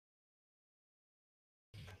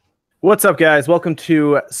What's up, guys? Welcome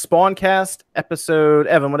to Spawncast episode.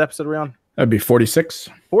 Evan, what episode are we on? That'd be 46.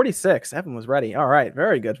 46. Evan was ready. All right.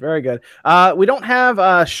 Very good. Very good. We don't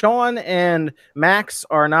have Sean and Max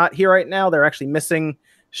are not here right now. They're actually missing.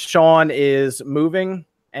 Sean is moving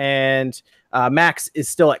and Max is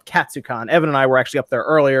still at Katsucon. Evan and I were actually up there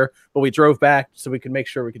earlier, but we drove back so we could make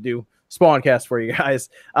sure we could do Spawncast for you guys.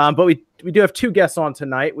 But we do have two guests on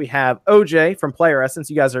tonight. We have OJ from Player Essence.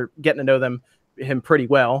 You guys are getting to know him pretty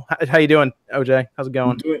well. How you doing, OJ? How's it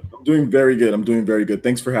going? I'm doing very good. I'm doing very good.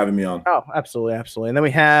 Thanks for having me on. Oh, absolutely. And then we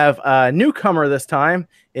have a newcomer this time.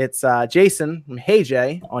 It's Jason from Hey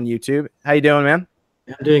Jay on YouTube. How you doing, man?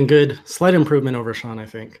 I'm doing good. Slight improvement over Sean, I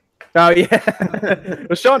think. Oh yeah.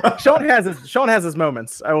 Well, Sean has his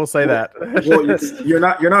moments. I will say that. Well,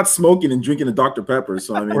 you're not smoking and drinking a Dr. Pepper,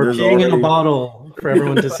 so I mean, we're peeing in a bottle for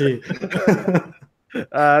everyone to see.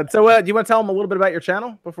 So do you want to tell them a little bit about your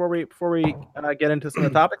channel before we get into some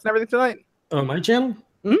of the topics and everything tonight? Oh, my channel?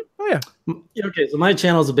 Mm-hmm. Oh yeah. Okay, so my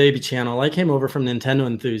channel is a baby channel. I came over from Nintendo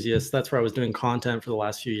Enthusiasts. That's where I was doing content for the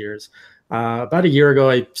last few years. About a year ago,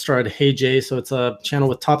 I started Hey Jay, so it's a channel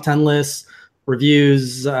with top 10 lists,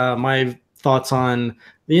 reviews, my thoughts on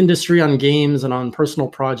the industry, on games, and on personal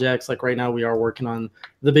projects. Like right now, we are working on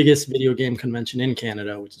the biggest video game convention in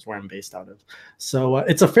Canada, which is where I'm based out of. So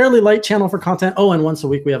it's a fairly light channel for content. Oh, and once a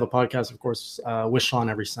week, we have a podcast, of course, with Sean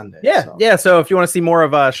every Sunday. Yeah. So if you want to see more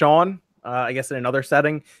of Sean, I guess in another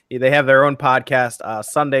setting, they have their own podcast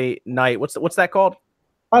Sunday night. What's that called?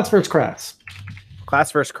 Class vs. Crass.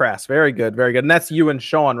 Class vs. Crass. Very good. Very good. And that's you and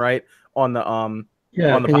Sean, right? On the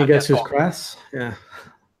yeah. On the can you guess who's Crass? Yeah.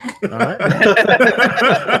 All right.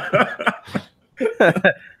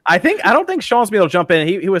 I don't think Sean's be able to jump in.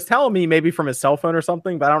 He was telling me maybe from his cell phone or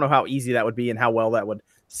something, but I don't know how easy that would be and how well that would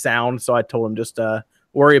sound. So I told him just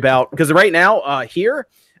worry about, because right now here,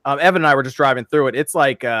 Evan and I were just driving through it. It's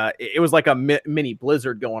like it was like a mini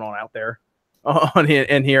blizzard going on out there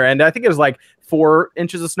in here, and I think it was like 4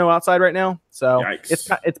 inches of snow outside right now. So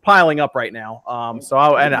Yikes. it's piling up right now.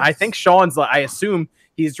 I think Sean's I assume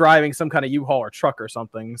he's driving some kind of U-Haul or truck or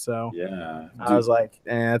something. So yeah, I was like,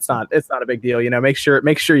 it's not a big deal. Make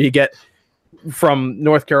sure you get from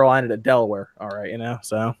North Carolina to Delaware. All right.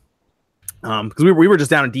 So, because we were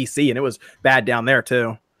just down in DC and it was bad down there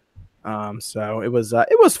too. So it was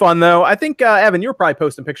fun though. I think, Evan, you were probably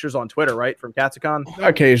posting pictures on Twitter, right? From Katsucon?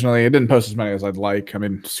 Occasionally. It didn't post as many as I'd like. I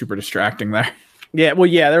mean, super distracting there. Yeah. Well,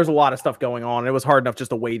 yeah, there's a lot of stuff going on. It was hard enough just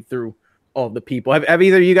to wade through all the people. Have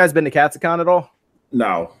either of you guys been to Katsucon at all?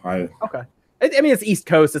 No, okay. I mean, it's East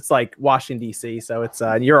Coast. It's like Washington D.C., so it's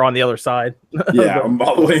you're on the other side. Yeah, I'm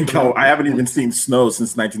all the way in California. I haven't even seen snow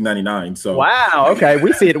since 1999. So wow, okay,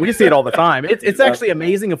 we see it all the time. It's actually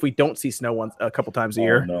amazing if we don't see snow a couple times a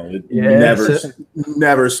year. No, it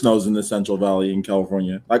never snows in the Central Valley in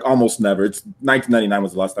California. Like almost never. It's 1999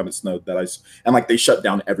 was the last time it snowed they shut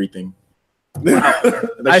down everything. Wow.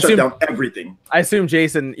 Shut down everything. I assume,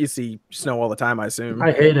 Jason, you see snow all the time. I assume.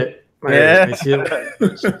 I hate it. I see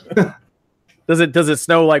it. Does it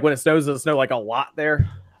snow like when it snows? Does it snow like a lot there?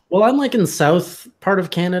 Well, I'm like in south part of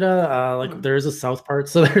Canada. Like there is a south part,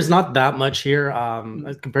 so there's not that much here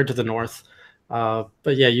compared to the north. But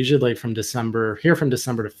yeah, usually like from December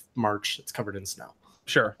to March, it's covered in snow.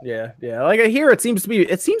 Sure. Yeah. Like here, it seems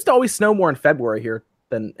to always snow more in February here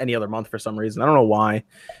than any other month for some reason. I don't know why.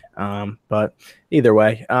 But either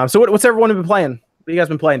way. So what's everyone been playing? What have you guys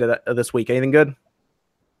been playing this week? Anything good?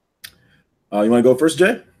 You want to go first,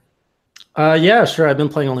 Jay? Yeah, sure. I've been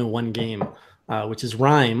playing only one game, which is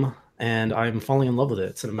Rime, and I'm falling in love with it.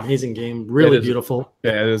 It's an amazing game, really beautiful.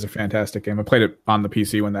 Yeah, it is a fantastic game. I played it on the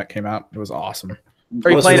PC when that came out. It was awesome.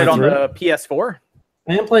 Are you playing it on the PS4?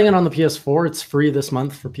 I am playing it on the PS4. It's free this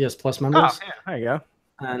month for PS Plus members. Oh, yeah, there you go.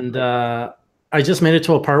 And I just made it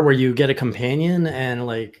to a part where you get a companion, and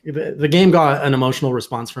like the game got an emotional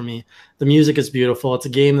response from me. The music is beautiful. It's a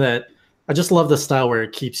game that I just love the style where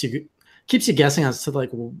it keeps you guessing as to like,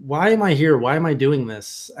 why am I here? Why am I doing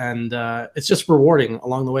this? And it's just rewarding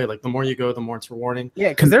along the way. Like the more you go, the more it's rewarding. Yeah,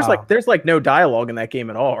 because there's no dialogue in that game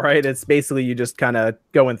at all, right? It's basically you just kind of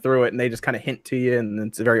going through it, and they just kind of hint to you, and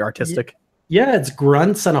it's very artistic. Yeah, it's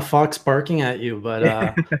grunts and a fox barking at you, but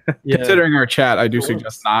yeah. Considering our chat, I do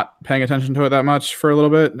suggest not paying attention to it that much for a little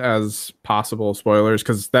bit as possible spoilers,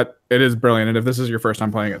 because it is brilliant. And if this is your first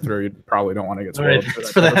time playing it through, you probably don't want to get spoiled. Right.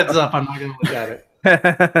 Thanks for the heads up. I'm not going to look at it.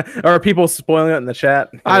 Or are people spoiling it in the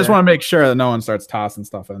chat? I just want to make sure that no one starts tossing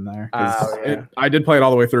stuff in there. I did play it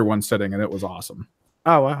all the way through one sitting, and it was awesome.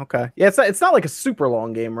 Oh, well, okay. Yeah, it's not like a super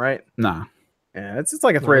long game, right? Nah. Yeah, it's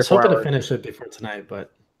like a 3 or 4 hour. I was hoping to finish it before tonight,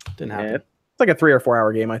 but didn't happen. Yeah, it's like a 3 or 4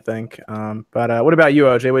 hour game, I think. But what about you,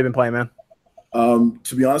 OJ? What have you been playing, man?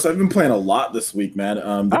 To be honest, I've been playing a lot this week, man.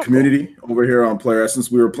 The community over here on Player Essence,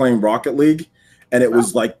 we were playing Rocket League, and it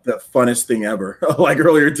was like the funnest thing ever. Like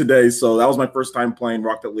earlier today, so that was my first time playing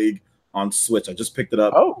Rocket League on Switch. I just picked it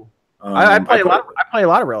up. I play a lot. I play a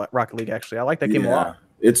lot of Rocket League actually. I like that game a lot.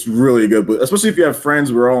 It's really good, but especially if you have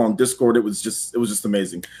friends. We're all on Discord. It was just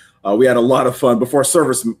amazing. We had a lot of fun before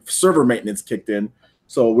server maintenance kicked in.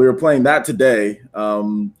 So we were playing that today,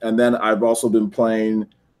 and then I've also been playing.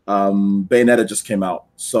 Bayonetta just came out,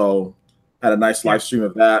 so had a nice live stream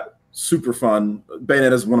of that. Super fun.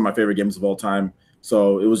 Bayonetta is one of my favorite games of all time,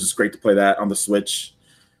 so it was just great to play that on the Switch.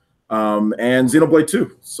 And Xenoblade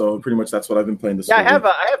 2. So pretty much that's what I've been playing this week. I have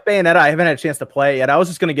Bayonetta. I haven't had a chance to play it yet. I was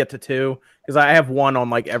just going to get to 2 because I have 1 on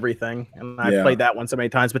like everything, and I've played that one so many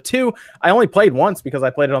times. But 2, I only played once because I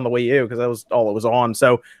played it on the Wii U because that was all it was on.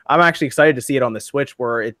 So I'm actually excited to see it on the Switch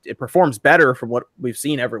where it performs better from what we've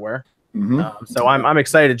seen everywhere. So I'm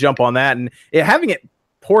excited to jump on that, and having it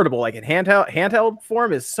portable, like in handheld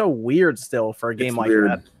form, is so weird still for a game like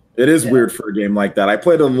that. It is weird for a game like that. I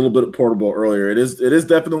played a little bit of portable earlier. It is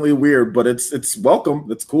definitely weird, but it's welcome.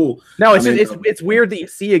 It's cool. No, it's weird that you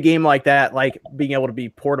see a game like that, like being able to be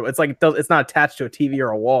portable. It's like it's not attached to a TV or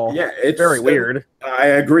a wall. Yeah, it's very weird. I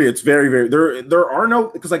agree. It's very, very there are no,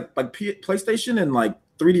 because like PlayStation and like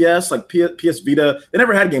 3DS, like PS Vita, they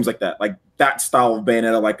never had games like that. Like that style of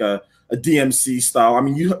Bayonetta, like a DMC style. I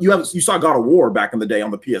mean, you saw God of War back in the day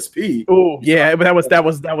on the PSP. Oh yeah, but that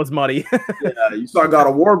was muddy. Yeah, you saw God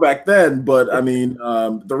of War back then, but I mean,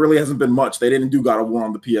 there really hasn't been much. They didn't do God of War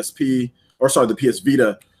on the PSP, the PS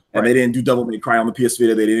Vita, and they didn't do Devil May Cry on the PS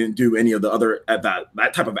Vita. They didn't do any of the other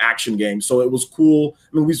that type of action games. So it was cool.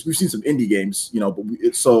 I mean, we've seen some indie games, but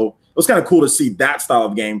it was kind of cool to see that style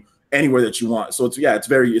of game anywhere that you want. So it's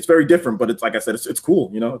very different, but it's like I said, it's cool.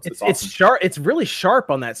 It's awesome. It's sharp. It's really sharp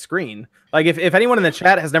on that screen. Like if anyone in the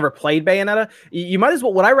chat has never played Bayonetta, you might as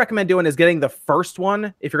well. What I recommend doing is getting the first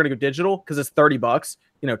one if you're going to go digital, because it's $30.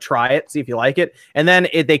 Try it, see if you like it, and then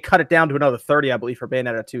they cut it down to another 30, I believe, for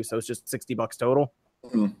Bayonetta 2. So it's just $60 total.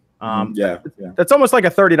 That's almost like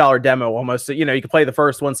a $30 demo almost. So, you can play the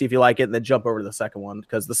first one, see if you like it, and then jump over to the second one,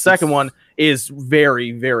 because the second one is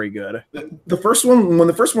very, very good. When the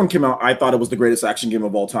first one came out, I thought it was the greatest action game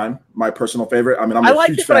of all time. My personal favorite. I mean, I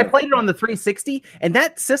liked it, but I played it on the 360, and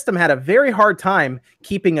that system had a very hard time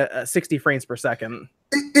keeping a 60 frames per second.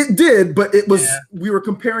 It did, but it was we were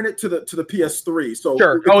comparing it to the PS3. So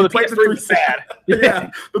sure. The PS3 was bad.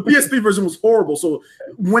 Yeah, the PS3 version was horrible. So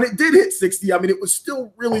when it did hit 60, I mean, it was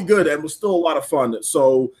still really good and was still a lot of fun.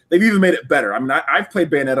 So they've even made it better. I mean, I've played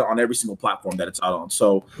Bayonetta on every single platform that it's out on.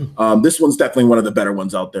 So this one's definitely one of the better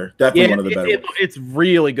ones out there. Definitely one of the better ones. It's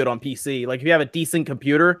really good on PC. Like if you have a decent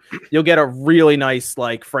computer, you'll get a really nice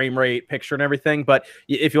like frame rate picture and everything. But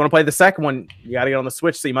if you want to play the second one, you got to get on the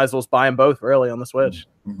Switch. So you might as well just buy them both really on the Switch.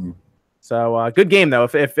 So good game though.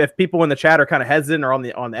 If people in the chat are kind of hesitant or on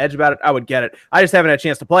the edge about it, I would get it. I just haven't had a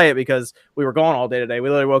chance to play it because we were gone all day today. We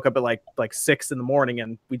literally woke up at like 6 a.m.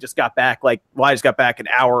 and we just got back. I just got back an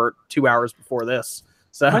hour, 2 hours before this.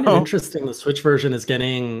 So I find it interesting. The Switch version is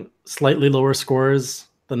getting slightly lower scores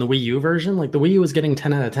than the Wii U version. Like the Wii U was getting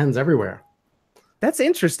 10 out of 10s everywhere. That's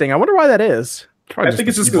interesting. I wonder why that is. I think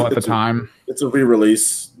it's just at the time. It's a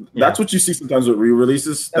re-release. Yeah. That's what you see sometimes with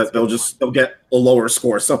re-releases. That they'll get a lower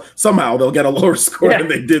score. So somehow they'll get a lower score than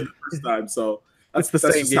they did the first time. So that's the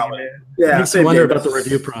same game. It makes you wonder about the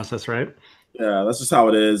review process, right? Yeah, that's just how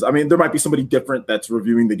it is. I mean, there might be somebody different that's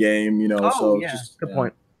reviewing the game. Good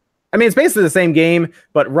point. I mean, it's basically the same game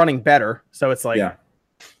but running better. So it's like,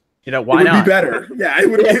 why not? Be better. Yeah,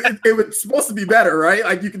 it would supposed to be better, right?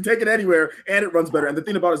 Like you can take it anywhere and it runs better. And the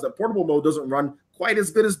thing about it is that portable mode doesn't run quite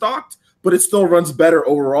as good as docked, but it still runs better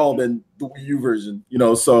overall than the Wii U version.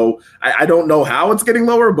 So I don't know how it's getting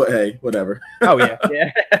lower, but hey, whatever. Oh yeah.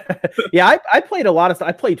 Yeah. I played a lot of stuff.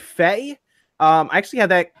 I played Faye. I actually had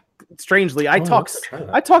that. Strangely, I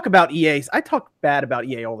talk about EA. I talk bad about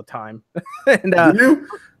EA all the time, and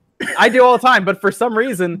I do all the time. But for some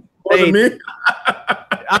reason,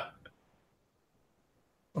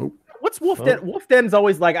 What's Wolf Den? Wolf Den's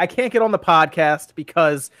always like, I can't get on the podcast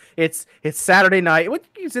because it's Saturday night.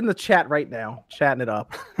 He's in the chat right now, chatting it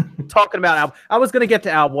up, talking about I was going to get to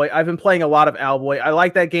Owlboy. I've been playing a lot of Owlboy. I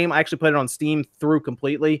like that game. I actually played it on Steam through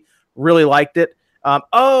completely. Really liked it.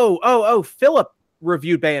 Philip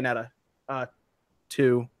reviewed Bayonetta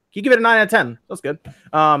 2. Can you give it a 9 out of 10? That's good.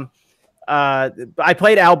 I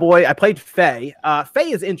played Owlboy. I played Faye.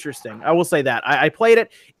 Faye is interesting. I will say that. I played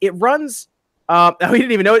it. It runs... we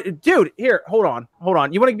didn't even know it. Dude, here, hold on.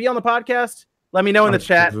 You want to be on the podcast? Let me know in the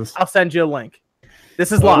chat. Jesus. I'll send you a link.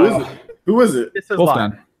 This is live. Who is it? This is Wolf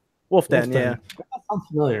live. Den. Wolf Den, yeah. That sounds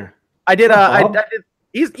familiar. I did. I Bob? did.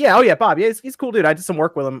 He's yeah. Oh yeah, Bob. Yeah, he's a cool dude. I did some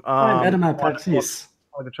work with him. I met him at on PAX.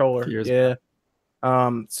 the controller. Years Yeah.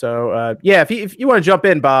 So yeah, if you want to jump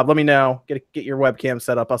in, Bob, let me know. Get your webcam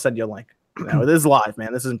set up. I'll send you a link. No, this is live,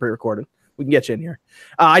 man. This isn't pre-recorded. We can get you in here.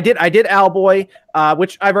 I did Owlboy,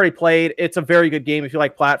 which I've already played. It's a very good game if you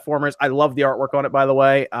like platformers. I love the artwork on it, by the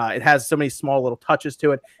way. It has so many small little touches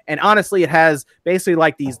to it, and honestly, it has basically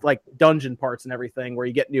like these like dungeon parts and everything where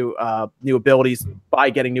you get new abilities by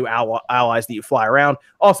getting new allies that you fly around.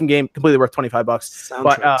 Awesome game, completely worth $25.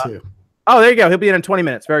 Soundtrack too. Oh, there you go. He'll be in 20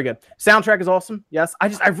 minutes. Very good. Soundtrack is awesome. Yes.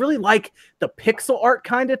 I really like the pixel art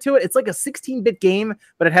kind of to it. It's like a 16-bit game,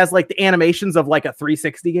 but it has like the animations of like a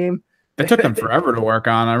 360 game. It took them forever to work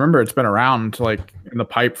on. I remember it's been around like in the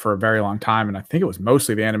pipe for a very long time, and I think it was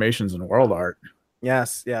mostly the animations and world art.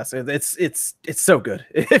 Yes. It's so good.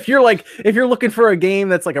 If you're looking for a game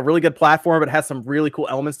that's like a really good platform but has some really cool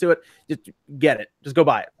elements to it, just get it. Just go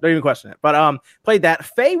buy it. Don't even question it. But played that.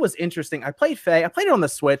 Faye was interesting. I played Faye. I played it on the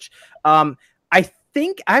Switch. I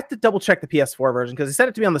think I have to double check the PS4 version because he sent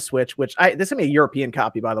it to me on the Switch, which this sent me a European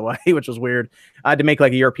copy, by the way, which was weird. I had to make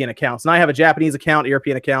like a European account. So now I have a Japanese account, a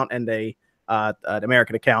European account, and an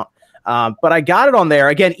American account. But I got it on there.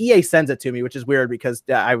 Again, EA sends it to me, which is weird because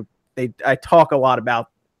I talk a lot about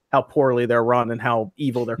how poorly they're run and how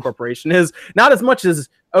evil their corporation is. Not as much as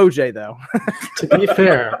OJ, though. To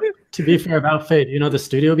be fair about Fate, you know the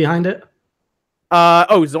studio behind it?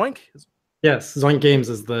 Zoink? Yes, Zoink Games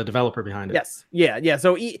is the developer behind it. Yes. Yeah.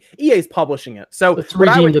 So EA's publishing it. So it's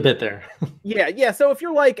redeemed a bit there. Yeah. So if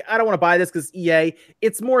you're like, I don't want to buy this because EA,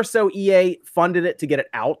 it's more so EA funded it to get it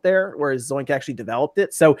out there, whereas Zoink actually developed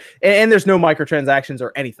it. So, and there's no microtransactions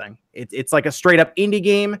or anything. It's like a straight up indie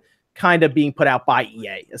game kind of being put out by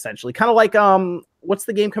EA, essentially. Kind of like, what's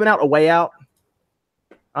the game coming out? A Way Out?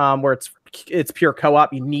 Where it's pure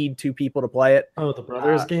co-op. You need two people to play it. Oh, the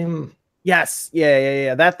Brothers game? Yes.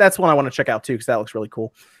 Yeah. That's one I want to check out too, because that looks really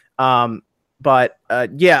cool. But I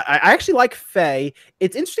actually like Faye.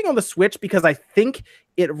 It's interesting on the Switch because I think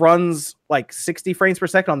it runs like 60 frames per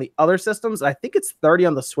second on the other systems. I think it's 30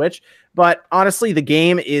 on the Switch. But honestly, the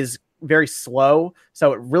game is very slow,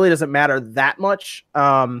 so it really doesn't matter that much.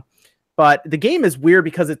 But the game is weird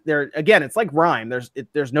because it's like Rhyme.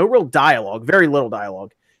 There's no real dialogue, very little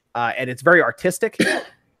dialogue, and it's very artistic.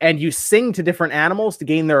 And you sing to different animals to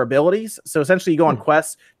gain their abilities. So essentially you go on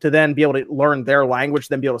quests to then be able to learn their language,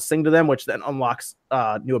 then be able to sing to them, which then unlocks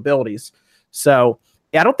new abilities. So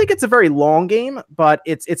yeah, I don't think it's a very long game, but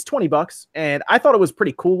it's $20. And I thought it was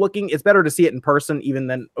pretty cool looking. It's better to see it in person even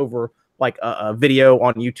than over like a video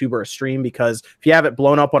on YouTube or a stream, because if you have it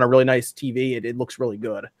blown up on a really nice TV, it looks really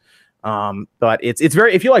good. But it's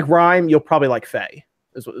very, if you like Rhyme, you'll probably like Faye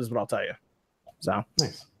is what I'll tell you. So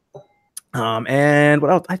nice. And what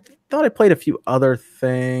else? I thought I played a few other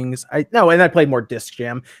things. And I played more Disc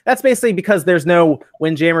Jam. That's basically because there's no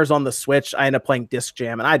Windjammers on the Switch. I end up playing Disc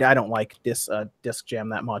Jam, and I don't like Disc Jam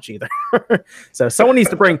that much either. So someone needs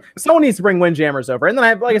to bring Windjammers over. And then I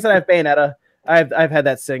have Bayonetta. I've had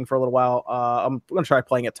that sitting for a little while. I'm gonna try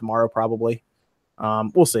playing it tomorrow probably.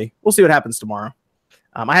 We'll see what happens tomorrow.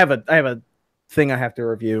 I have a thing I have to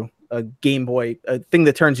review, a Game Boy, a thing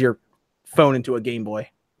that turns your phone into a Game Boy.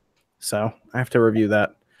 So I have to review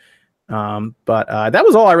that. But that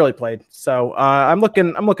was all I really played. So I'm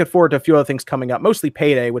looking forward to a few other things coming up, mostly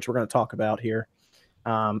Payday, which we're going to talk about here.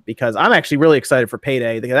 Because I'm actually really excited for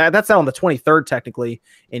Payday. That's out on the 23rd technically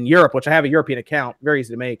in Europe, which I have a European account, very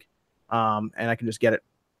easy to make. And I can just get it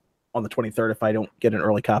on the 23rd if I don't get an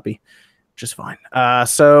early copy, which is fine.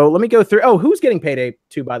 So let me go through. Oh, who's getting Payday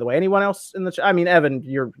 2, by the way? Anyone else in the I mean, Evan,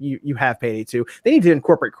 you have Payday 2. They need to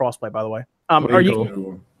incorporate crossplay, by the way. Are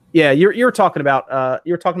you? Yeah, you're talking about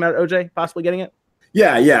OJ possibly getting it.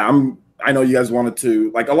 Yeah. I know you guys wanted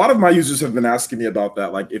to, like, a lot of my users have been asking me about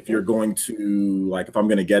that. Like, if you're going to, like, if I'm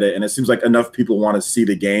going to get it, and it seems like enough people want to see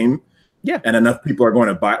the game. Yeah. And enough people are going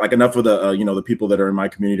to buy, like, enough of the, the people that are in my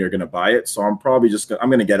community are going to buy it. So I'm probably I'm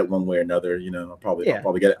going to get it one way or another. I'll probably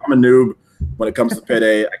get it. I'm a noob when it comes to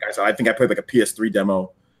Payday. Like I said, I think I played like a PS3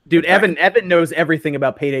 demo. Dude, Evan knows everything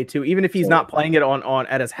about Payday 2. Even if he's not playing it on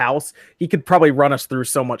at his house, he could probably run us through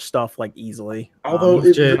so much stuff like easily. Although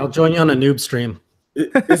I'll join you on a noob stream.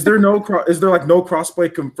 Is there no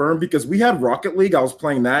crossplay confirmed? Because we had Rocket League, I was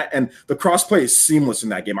playing that, and the crossplay is seamless in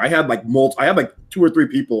that game. I had like 2 or 3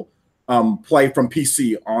 people play from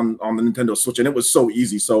PC on the Nintendo Switch, and it was so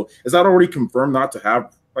easy. So is that already confirmed not to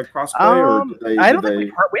have like crossplay, or I don't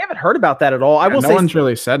think we haven't heard about that at all. I will say no one's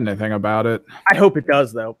really said anything about it. I hope it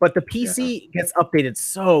does though. But the PC gets updated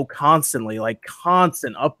so constantly, like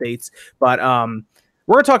constant updates. But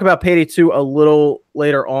We're going to talk about Payday 2 a little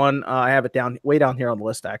later on. I have it way down here on the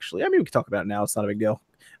list, actually. I mean, we can talk about it now. It's not a big deal.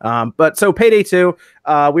 But so Payday 2,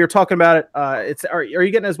 we were talking about it. Are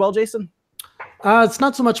you getting it as well, Jason? It's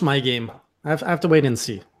not so much my game. I have to wait and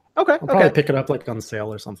see. Okay. I'll probably pick it up like on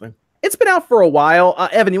sale or something. It's been out for a while.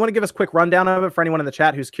 Evan, you want to give us a quick rundown of it for anyone in the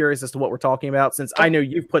chat who's curious as to what we're talking about? Since I know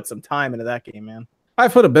you've put some time into that game, man.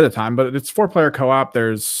 I've put a bit of time, but it's 4-player co-op.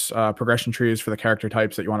 There's progression trees for the character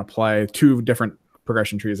types that you want to play. 2 different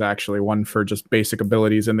progression trees, actually. One for just basic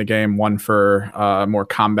abilities in the game. One for more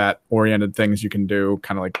combat-oriented things you can do,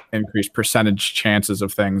 kind of like increased percentage chances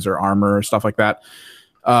of things or armor or stuff like that.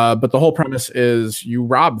 But the whole premise is you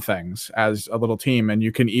rob things as a little team, and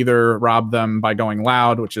you can either rob them by going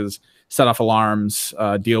loud, which is set off alarms,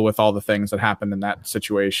 deal with all the things that happen in that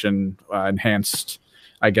situation, enhanced,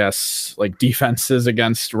 I guess, like defenses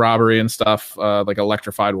against robbery and stuff, like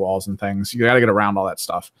electrified walls and things. You got to get around all that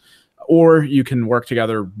stuff. Or you can work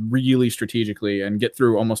together really strategically and get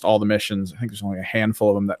through almost all the missions. I think there's only a handful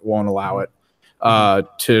of them that won't allow it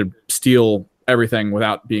to steal everything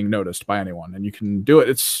without being noticed by anyone. And you can do it.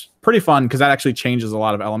 It's pretty fun because that actually changes a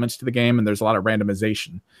lot of elements to the game, and there's a lot of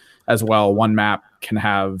randomization as well. One map can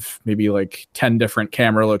have maybe like 10 different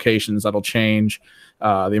camera locations that'll change. The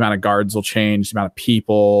amount of guards will change, the amount of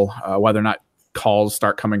people, whether or not calls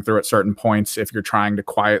start coming through at certain points if you're trying to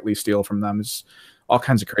quietly steal from them. Is all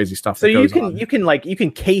kinds of crazy stuff. So you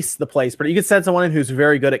can case the place, but you can send someone in who's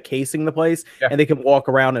very good at casing the place, and they can walk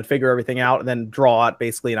around and figure everything out and then draw out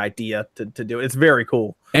basically an idea to do it. It's very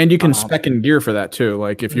cool. And you can spec in gear for that too.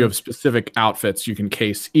 Like if you have specific outfits, you can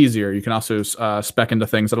case easier. You can also spec into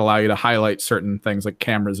things that allow you to highlight certain things like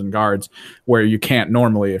cameras and guards where you can't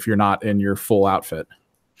normally if you're not in your full outfit.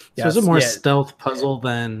 So is it more stealth puzzle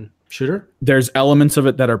than shooter? There's elements of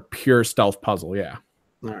it that are pure stealth puzzle. Yeah.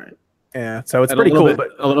 All right. Yeah, so it's pretty cool. But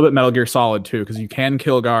a little bit Metal Gear Solid too, because you can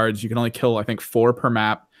kill guards. You can only kill, I think, 4 per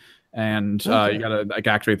map, and you gotta like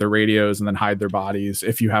activate their radios and then hide their bodies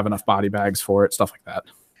if you have enough body bags for it, stuff like that.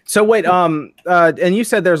 So wait, and you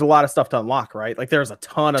said there's a lot of stuff to unlock, right? Like there's a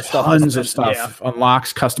ton of stuff. Tons of stuff. Yeah.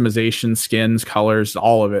 Unlocks, customization, skins, colors,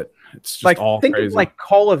 all of it. It's just like all think crazy. Of like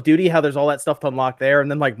Call of Duty, how there's all that stuff to unlock there,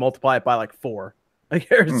 and then like multiply it by like 4. Like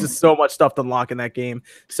there's just so much stuff to unlock in that game.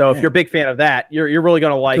 So if you're a big fan of that, you're really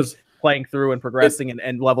gonna like playing through and progressing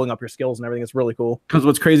and leveling up your skills and everything. It's really cool. Because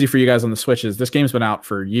what's crazy for you guys on the Switch is this game's been out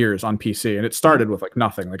for years on PC, and it started with like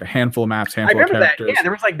nothing, like a handful of maps, handful of characters. That. Yeah,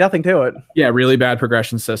 there was like nothing to it. Yeah, really bad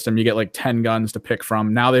progression system. You get like 10 guns to pick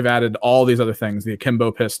from. Now they've added all these other things, the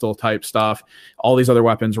akimbo pistol type stuff, all these other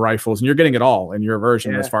weapons, rifles, and you're getting it all in your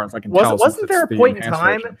version as far as I can tell. Wasn't there a point in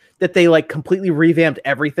time that they like completely revamped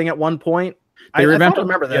everything at one point? I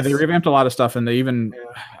remember this. Yeah, they revamped a lot of stuff, and they even,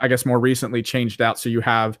 I guess, more recently changed out. So you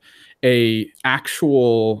have a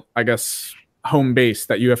actual, I guess, home base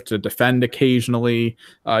that you have to defend occasionally.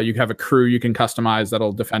 You have a crew you can customize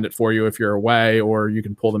that'll defend it for you if you're away, or you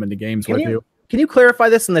can pull them into games with you. Can you clarify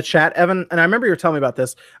this in the chat, Evan? And I remember you were telling me about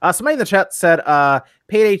this. Somebody in the chat said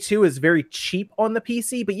Payday 2 is very cheap on the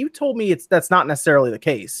PC, but you told me that's not necessarily the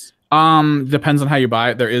case. Depends on how you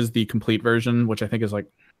buy it. There is the complete version, which I think is like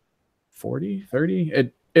 40,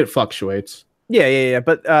 30. It fluctuates. Yeah.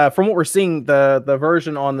 But from what we're seeing, the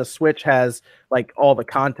version on the Switch has like all the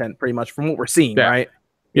content pretty much from what we're seeing, right?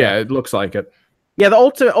 Yeah, it looks like it. Yeah, the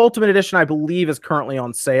Ultimate Edition, I believe, is currently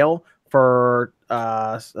on sale for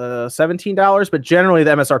 $17, but generally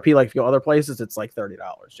the MSRP, like if you go other places, it's like $30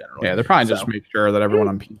 generally. Yeah, they're probably just make sure that everyone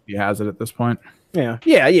on PC has it at this point. Yeah.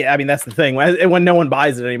 I mean, that's the thing. When no one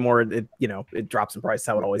buys it anymore, it drops in price.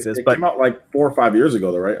 How it always is. It came out like 4 or 5 years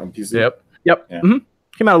ago, though, right? On PC. Yep. Yeah.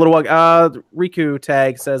 Came out a little while. Riku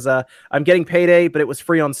Tag says, "I'm getting Payday, but it was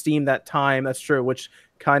free on Steam that time." That's true, which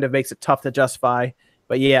kind of makes it tough to justify.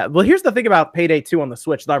 But yeah, well, here's the thing about Payday 2 on the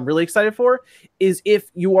Switch that I'm really excited for is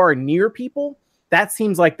if you are near people, that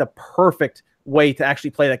seems like the perfect way to actually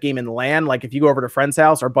play that game in LAN. Like if you go over to a friend's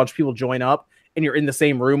house or a bunch of people join up and you're in the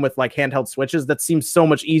same room with like handheld Switches, that seems so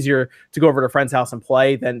much easier to go over to a friend's house and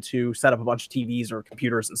play than to set up a bunch of TVs or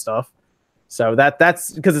computers and stuff. So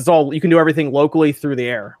that's because it's all, you can do everything locally through the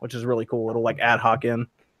air, which is really cool. It'll like ad hoc in.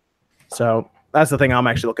 So that's the thing I'm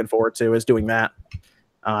actually looking forward to, is doing that.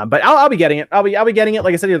 But I'll be getting it. I'll be getting it,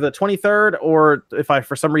 like I said, either the 23rd, or if I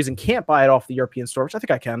for some reason can't buy it off the European store, which I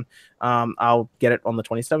think I can, I'll get it on the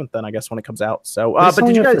 27th. Then I guess when it comes out. So, but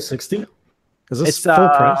did you guys 60? Is this full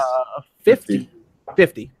price? 50.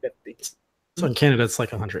 So in Canada, it's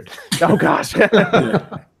like 100. Oh gosh.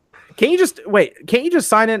 Can't you just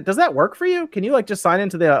sign in? Does that work for you? Can you like just sign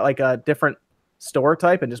into the like a different store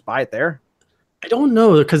type and just buy it there? I don't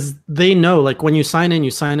know, because they know like when you sign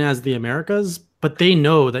in as the Americas, but they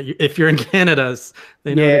know that if you're in Canada,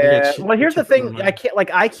 they know. Yeah. Well, here's the thing: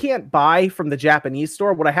 I can't buy from the Japanese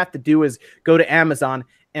store. What I have to do is go to Amazon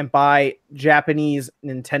and buy Japanese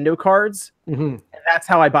Nintendo cards, and that's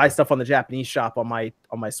how I buy stuff on the Japanese shop on my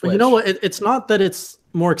Switch. Well, you know what? It's not that it's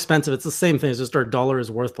more expensive; it's the same thing. It's just our dollar is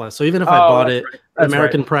worth less. So even if I bought it at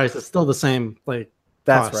American price, it's still the same.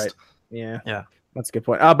 That's cost. right. Yeah. That's a good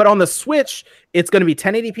point. But on the Switch, it's going to be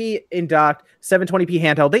 1080p in dock, 720p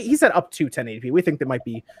handheld. He said up to 1080p. We think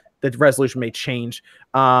the resolution may change.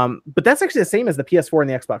 But that's actually the same as the PS4 and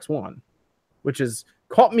the Xbox One, which has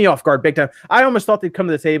caught me off guard big time. I almost thought they'd come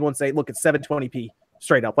to the table and say, look, it's 720p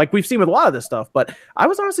straight up, like we've seen with a lot of this stuff. But I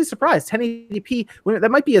was honestly surprised. 1080p,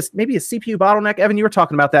 that might be maybe a CPU bottleneck. Evan, you were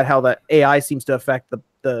talking about that, how the AI seems to affect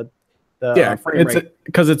the frame rate.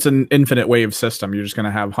 Because it's an infinite wave system. You're just going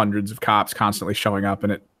to have hundreds of cops constantly showing up,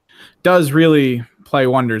 and it does really play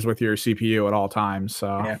wonders with your CPU at all times.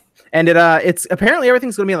 So yeah. And it's apparently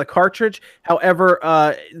everything's going to be on the cartridge.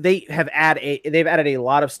 However, they've added a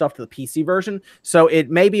lot of stuff to the PC version, so it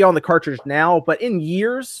may be on the cartridge now. But in 2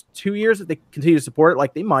 years, if they continue to support it,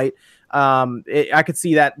 like they might, I could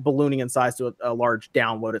see that ballooning in size to a large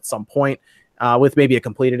download at some point. With maybe a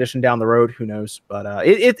complete edition down the road, who knows? But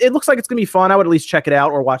it looks like it's going to be fun. I would at least check it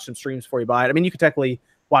out or watch some streams before you buy it. I mean, you could technically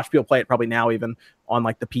watch people play it probably now, even on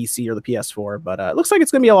like the PC or the PS4. But it looks like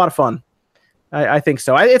it's going to be a lot of fun. I think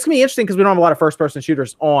so. It's going to be interesting because we don't have a lot of first-person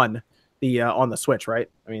shooters on the Switch, right?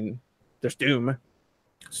 I mean, there's Doom.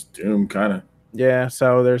 It's Doom, kind of. Yeah,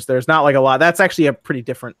 so there's not like a lot. That's actually a pretty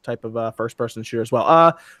different type of first-person shooter as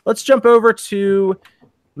well. Let's jump over to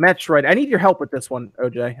Metroid. I need your help with this one,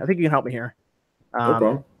 OJ. I think you can help me here. No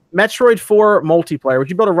problem. Metroid 4 multiplayer. Would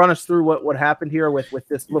you be able to run us through what happened here with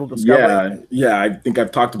this little discovery? Yeah. I think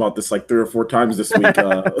I've talked about this like 3 or 4 times this week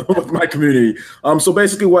with my community. So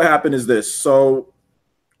basically, what happened is this. So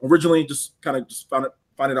originally, just find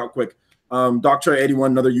it out quick. Doctrey81,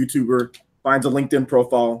 another YouTuber, finds a LinkedIn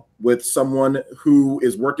profile with someone who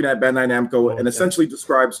is working at Bandai Namco and essentially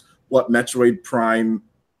describes what Metroid Prime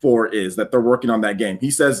 4 is. That they're working on that game.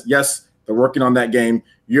 He says yes, they're working on that game.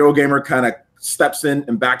 Eurogamer kind of steps in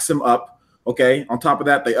and backs him up. Okay. On top of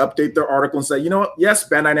that, they update their article and say, you know what? Yes,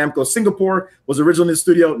 Bandai Namco Singapore was originally the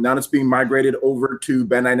studio. Now it's being migrated over to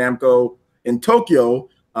Bandai Namco in Tokyo.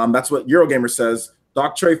 That's what Eurogamer says.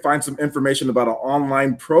 Doctrey finds some information about an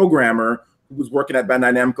online programmer who was working at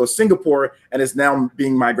Bandai Namco Singapore and is now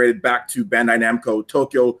being migrated back to Bandai Namco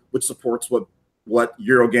Tokyo, which supports what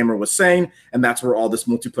Eurogamer was saying, and that's where all this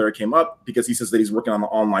multiplayer came up, because he says that he's working on an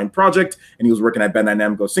online project, and he was working at Bandai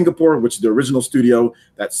Namco Singapore, which is the original studio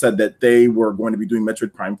that said that they were going to be doing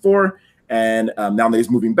Metroid Prime 4, and now that he's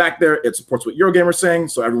moving back there, it supports what Eurogamer's saying,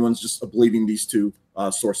 so everyone's just believing these two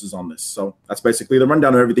sources on this. So that's basically the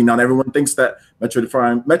rundown of everything. Now everyone thinks that Metroid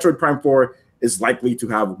Prime 4 is likely to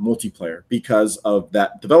have multiplayer because of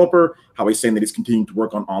that developer, how he's saying that he's continuing to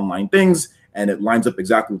work on online things, and it lines up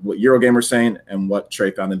exactly with what Eurogamer's saying and what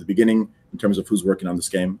Trey found in the beginning in terms of who's working on this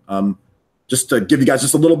game. Just to give you guys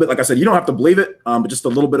just a little bit, like I said, you don't have to believe it, but just a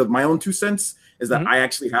little bit of my own 2 cents is that I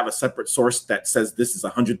actually have a separate source that says this is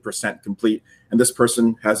 100% complete, and this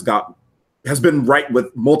person has been right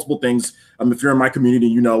with multiple things. If you're in my community,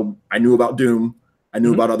 you know I knew about Doom, I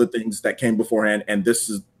knew about other things that came beforehand, and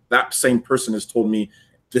that same person has told me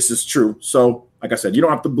this is true. So, like I said, you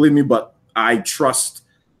don't have to believe me, but I trust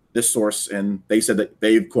this source, and they said that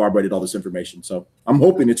they've corroborated all this information. So I'm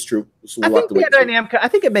hoping it's true. So we'll I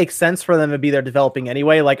think it makes sense for them to be there developing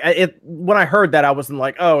anyway. Like when I heard that, I wasn't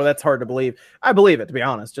like, oh, that's hard to believe. I believe it, to be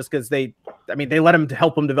honest, just because they let him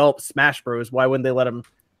help him develop Smash Bros. Why wouldn't they let him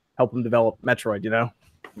help him develop Metroid, you know?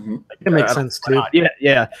 It makes sense too.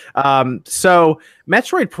 Yeah. So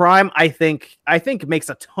Metroid Prime, I think makes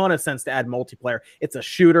a ton of sense to add multiplayer. It's a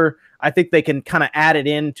shooter. I think they can kind of add it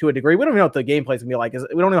in to a degree. We don't even know what the gameplay is gonna be like.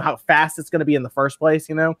 We don't know how fast it's gonna be in the first place,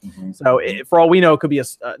 you know. So for all we know, it could be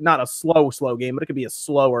not a slow game, but it could be a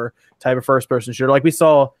slower type of first-person shooter. Like we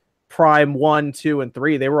saw Prime 1, 2, and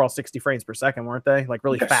 3, they were all 60 frames per second, weren't they? Like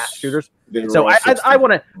really fast shooters. So I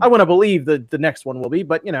want to believe the next one will be,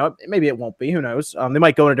 but you know, maybe it won't be. Who knows? They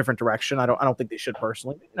might go in a different direction. I don't think they should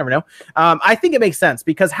personally. You never know. I think it makes sense,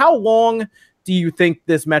 because how long do you think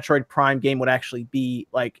this Metroid Prime game would actually be,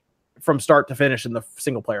 like from start to finish in the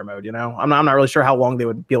single player mode? You know, I'm not really sure how long they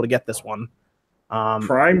would be able to get this one.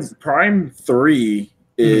 Prime 3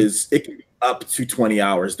 is it can be up to 20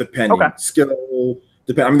 hours depending skill.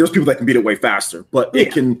 I mean, there's people that can beat it way faster, but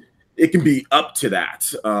it can be up to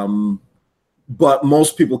that. But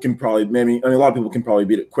most people can probably, a lot of people can probably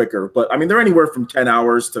beat it quicker. But I mean, they're anywhere from 10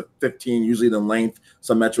 hours to 15, usually the length.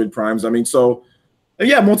 Some Metroid Primes. I mean, so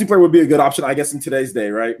Yeah, multiplayer would be a good option, I guess, in today's day,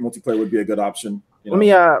 right? Multiplayer would be a good option. Let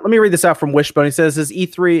me read this out from Wishbone. He says, "His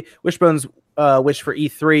E3 Wishbone's wish for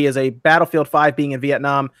E3 is a Battlefield 5 being in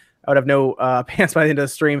Vietnam. I would have no pants by the end of the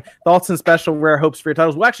stream. Thoughts and special rare hopes for your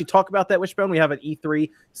titles." We'll actually talk about that, Wishbone. We have an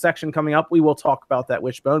E3 section coming up. We will talk about that,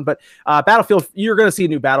 Wishbone. But Battlefield, you're going to see a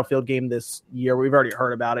new Battlefield game this year. We've already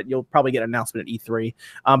heard about it. You'll probably get an announcement at E3.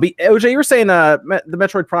 But OJ, you were saying the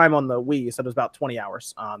Metroid Prime on the Wii. You said it was about 20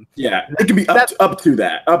 hours. Yeah, it can be up to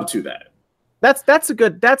that. That's a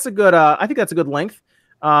good. I think that's a good length.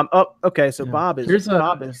 Okay. So yeah. Bob is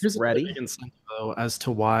here's ready. A big incentive, though, as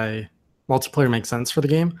to why multiplayer makes sense for the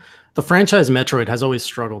game. The franchise Metroid has always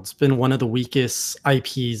struggled. It's been one of the weakest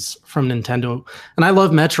IPs from Nintendo. And I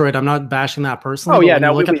love Metroid. I'm not bashing that personally. Oh, yeah.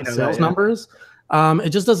 Now look at the sales numbers.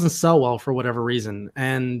 It just doesn't sell well for whatever reason.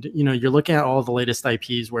 And, you're looking at all the latest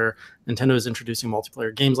IPs where Nintendo is introducing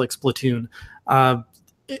multiplayer games like Splatoon.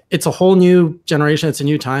 It's a whole new generation. It's a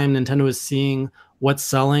new time. Nintendo is seeing what's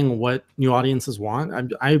selling, what new audiences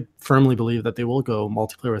want. I firmly believe that they will go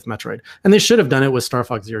multiplayer with Metroid, and they should have done it with Star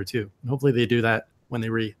Fox Zero 2. Hopefully, they do that when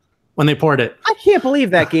they port it. I can't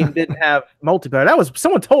believe that game didn't have multiplayer.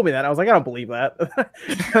 Someone told me that. I was like, I don't believe that.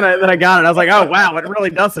 Then I got it. I was like, oh wow, it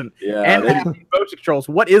really doesn't. Yeah, and motion controls.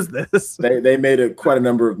 What is this? They made quite a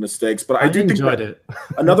number of mistakes, but I do enjoyed think it.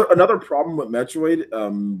 another problem with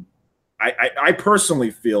Metroid, I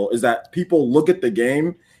personally feel, is that people look at the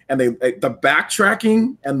game. And the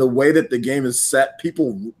backtracking and the way that the game is set,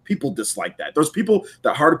 people dislike that. There's people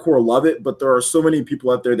that hardcore love it, but there are so many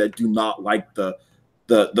people out there that do not like the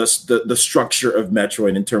structure of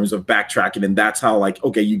Metroid in terms of backtracking. And that's how, like,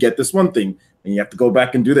 okay, you get this one thing and you have to go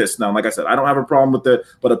back and do this. Now, like I said, I don't have a problem with it,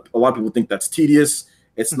 but a lot of people think that's tedious.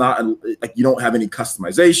 It's not like you don't have any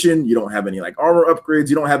customization. You don't have any like armor upgrades.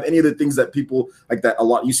 You don't have any of the things that people like that a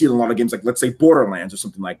lot. You see in a lot of games, like let's say Borderlands or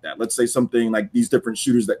something like that. Let's say something like these different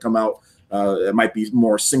shooters that come out. It might be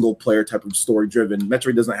more single player type of story driven.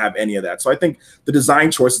 Metroid doesn't have any of that. So I think the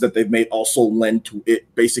design choices that they've made also lend to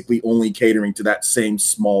it basically only catering to that same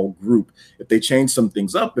small group. If they change some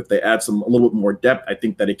things up, if they add a little bit more depth, I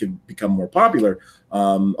think that it can become more popular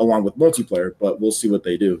along with multiplayer. But we'll see what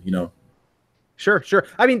they do. Sure.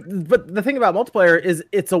 I mean, but the thing about multiplayer is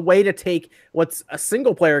it's a way to take what's a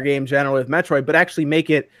single player game generally with Metroid, but actually make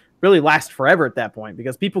it really last forever at that point,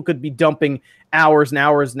 because people could be dumping hours and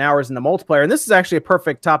hours and hours into multiplayer. And this is actually a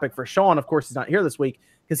perfect topic for Sean. Of course, he's not here this week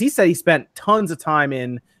because he said he spent tons of time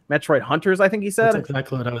in Metroid Hunters, I think he said. That's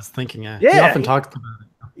exactly what I was thinking. Yeah. He often talks about it.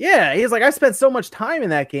 Yeah, he's like, I spent so much time in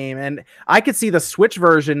that game, and I could see the Switch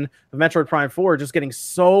version of Metroid Prime 4 just getting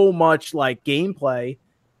so much like gameplay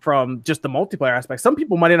from just the multiplayer aspect. Some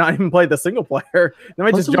people might not even play the single player. They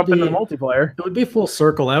might just jump into the multiplayer. It would be full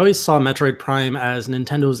circle. I always saw Metroid Prime as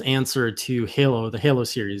Nintendo's answer to Halo, the Halo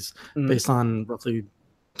series, based on roughly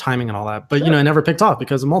timing and all that. But, it never picked off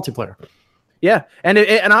because of multiplayer. Yeah, and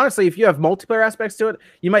honestly, if you have multiplayer aspects to it,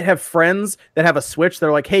 you might have friends that have a Switch.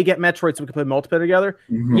 They're like, "Hey, get Metroid so we can play multiplayer together."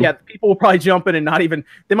 Mm-hmm. Yeah, people will probably jump in and not even.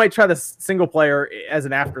 They might try the single player as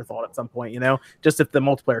an afterthought at some point, just if the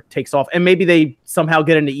multiplayer takes off, and maybe they somehow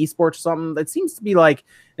get into esports or something. It seems to be like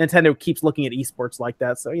Nintendo keeps looking at esports like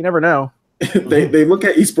that, so you never know. they look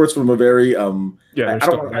at esports from a very they're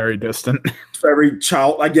still very distant, very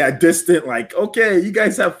distant. Like, okay, you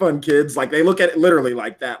guys have fun, kids. Like they look at it literally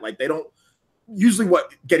like that. Like they don't. Usually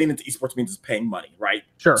what getting into esports means is paying money, right?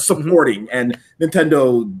 Sure. Supporting. And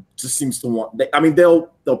Nintendo just seems to want,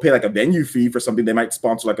 they'll pay like a venue fee for something. They might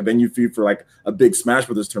sponsor like a venue fee for like a big Smash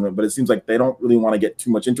Brothers tournament, but it seems like they don't really want to get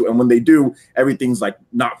too much into it. And when they do, everything's like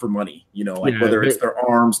not for money, whether it's their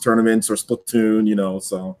ARMS tournaments or Splatoon,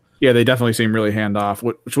 so. Yeah, they definitely seem really hands-off,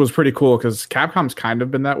 which was pretty cool because Capcom's kind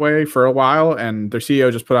of been that way for a while, and their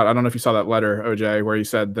CEO just put out, I don't know if you saw that letter, OJ, where he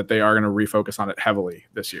said that they are going to refocus on it heavily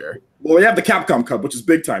this year. Well, they have the Capcom Cup, which is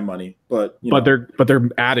big-time money, but they're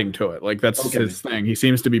adding to it. Like, that's his thing. He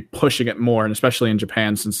seems to be pushing it more, and especially in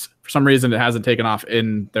Japan, since for some reason it hasn't taken off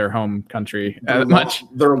in their home country as much.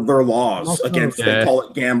 Their laws against they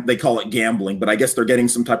call it gambling, but I guess they're getting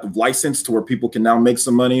some type of license to where people can now make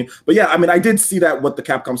some money. But yeah, I mean, I did see that with the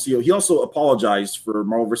Capcom CEO. He also apologized for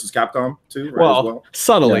Marvel vs. Capcom too, right? As well,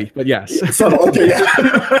 subtly, but yes. Subtle. Okay, yeah.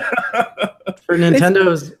 For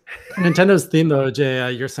Nintendo's theme, though,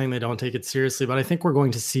 Jay, you're saying they don't take it seriously, but I think we're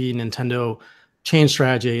going to see Nintendo change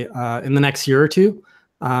strategy in the next year or two.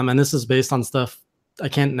 And this is based on stuff I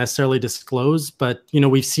can't necessarily disclose, but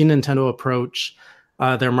we've seen Nintendo approach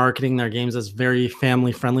their marketing, their games as very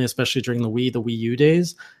family friendly, especially during the Wii U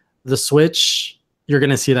days. The Switch, you're going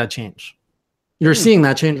to see that change. You're seeing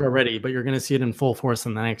that change already, but you're going to see it in full force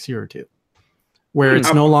in the next year or two, where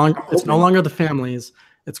it's no longer the families.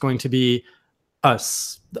 It's going to be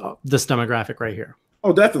us, this demographic right here.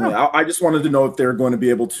 Oh, definitely. I just wanted to know if they're going to be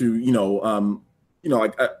able to,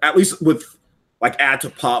 like at least with like add to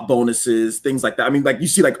pop bonuses, things like that. I mean, like you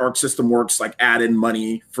see, like Arc System Works, like add in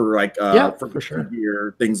money for like for sure,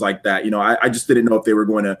 gear, things like that. I just didn't know if they were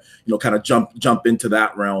going to, kind of jump into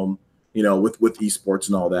that realm, with esports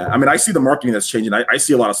and all that. I mean, I see the marketing that's changing. I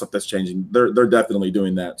see a lot of stuff that's changing. They're definitely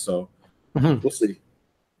doing that. So we'll see.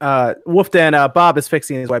 Wolfden, Bob is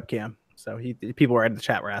fixing his webcam. So people were in the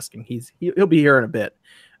chat were asking. He'll be here in a bit.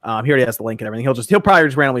 He already has the link and everything. He'll probably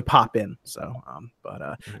just randomly pop in. So,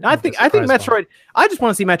 I think Metroid. I just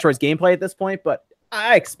want to see Metroid's gameplay at this point. But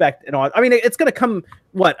I expect I mean, it's going to come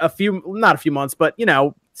not a few months, but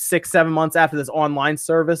 6-7 months after this online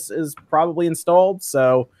service is probably installed.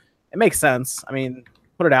 So it makes sense. I mean,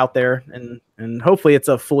 put it out there and hopefully it's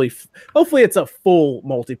a full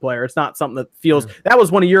multiplayer. It's not something that feels that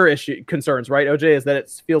was one of your concerns, right, OJ, is that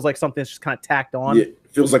it feels like something that's just kind of tacked on. Yeah, it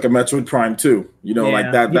feels like a Metroid Prime 2,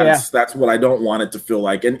 like that. That's what I don't want it to feel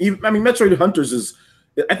like. And even, I mean, Metroid Hunters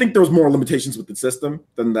I think there was more limitations with the system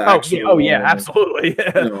than the actual. Absolutely.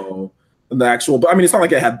 Than the actual, but I mean, it's not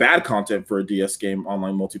like it had bad content for a DS game,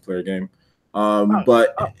 online multiplayer game.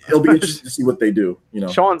 But it'll be interesting to see what they do.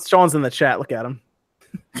 Sean's in the chat. Look at him.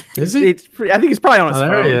 Is he? I think he's probably on his phone.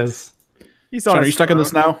 There he is. He's on. Are you stuck in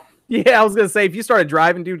this now? Yeah, I was gonna say if you started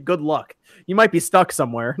driving, dude, good luck. You might be stuck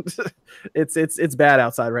somewhere. It's bad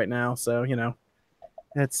outside right now, so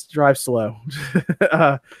it's drive slow.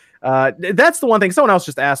 That's the one thing. Someone else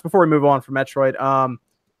just asked before we move on from Metroid.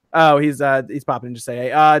 He's popping in to say,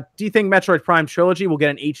 hey, do you think Metroid Prime Trilogy will get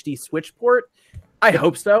an HD Switch port? I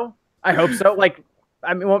hope so. Like,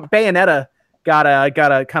 I mean, Bayonetta got a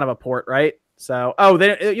kind of a port, right? So,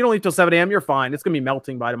 you don't leave till 7 a.m. You're fine. It's gonna be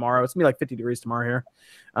melting by tomorrow. It's gonna be like 50 degrees tomorrow here.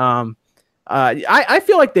 I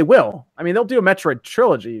feel like they will. I mean, they'll do a Metroid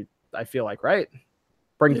trilogy. I feel like, right?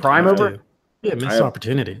 Bring Prime over. Yeah, missed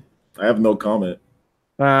opportunity. I have no comment.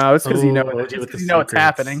 It's because it's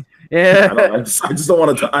happening. Yeah, I just don't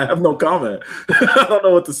want to. I have no comment. I don't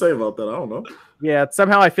know what to say about that. I don't know. Yeah,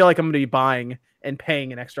 somehow I feel like I'm going to be buying and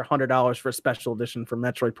paying an extra $100 for a special edition for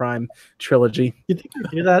Metroid Prime Trilogy. You think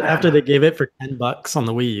they do that after they gave it for $10 on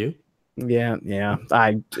the Wii U? Yeah.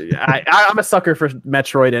 I'm a sucker for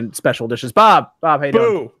Metroid and special editions. Bob, how you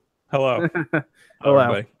doing? Hello. Hello.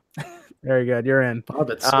 Everybody. Very good. You're in. Bob,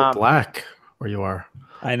 it's so black where you are.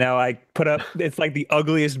 I know. I put up. It's like the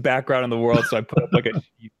ugliest background in the world, so I put up like a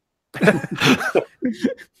sheep.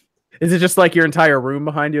 Is it just like your entire room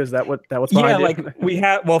behind you? Is that what's behind you? Yeah, like we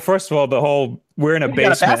have. Well, first of all, we're in a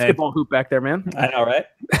basement. Got a basketball hoop back there, man. I know, right?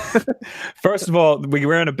 First of all,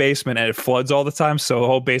 we're in a basement and it floods all the time, so the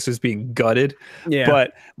whole base is being gutted. Yeah.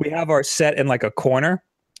 But we have our set in like a corner,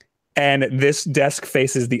 and this desk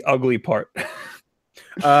faces the ugly part.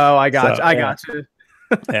 Oh, I got you.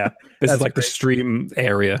 Yeah, this is like the stream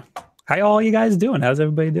area. How all you guys doing? How's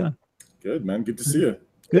everybody doing? Good, man. Good to see you.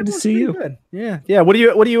 Good to see you. Good. Yeah. What do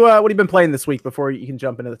you been playing this week before you can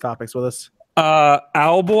jump into the topics with us?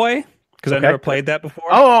 Owlboy, because I never played that before.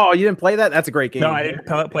 Oh, you didn't play that? That's a great game. No, I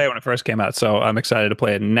didn't play it when it first came out, so I'm excited to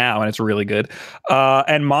play it now, and it's really good.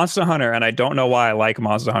 And Monster Hunter, and I don't know why I like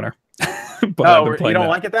Monster Hunter. But you don't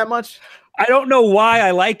like it that much? I don't know why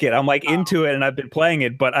I like it. I'm like into it and I've been playing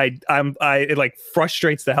it, but it like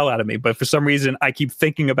frustrates the hell out of me. But for some reason, I keep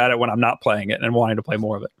thinking about it when I'm not playing it and wanting to play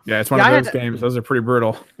more of it. Yeah, it's one of those games. Those are pretty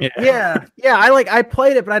brutal. Yeah. I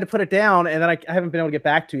played it, but I had to put it down, and then I haven't been able to get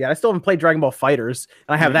back to it yet. I still haven't played Dragon Ball FighterZ,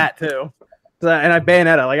 and I have that too. And I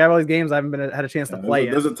Bayonetta. Like I have all these games I haven't had a chance to play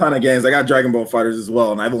yet. There's a ton of games. I got Dragon Ball FighterZ as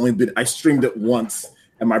well, and I streamed it once.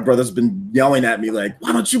 And my brother's been yelling at me like,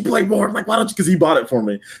 "Why don't you play more?" I'm like, "Why don't you?" Because he bought it for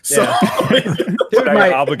me. So dude,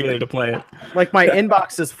 I'm obligated to play it. Like my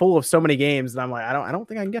inbox is full of so many games, and I'm like, I don't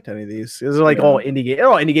think I can get to any of these. These are like all indie games. They're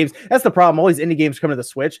all indie games. That's the problem. All these indie games come to the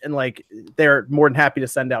Switch, and like they're more than happy to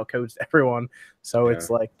send out codes to everyone. So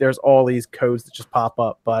it's like there's all these codes that just pop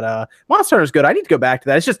up. But Monster Hunter is good. I need to go back to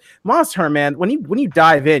that. It's just Monster Hunter, man. When you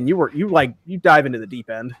dive in, you dive into the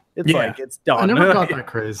deep end. It's like it's done. I never got that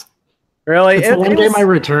craze. Really? It's the one game I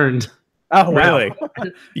returned. Oh, wow. Really?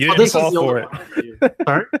 You didn't fall for it.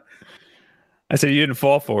 Sorry? I said you didn't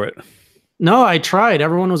fall for it. No, I tried.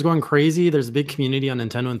 Everyone was going crazy. There's a big community on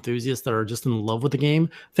Nintendo enthusiasts that are just in love with the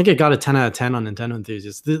game. I think it got a 10 out of 10 on Nintendo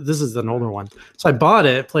enthusiasts. This is an older one. So I bought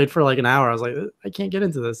it, played for like an hour. I was like, I can't get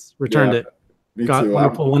into this. Returned it. Got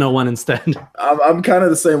Wonderful 101 instead. I'm kind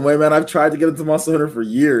of the same way, man. I've tried to get into Monster Hunter for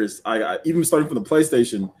years. I even starting from the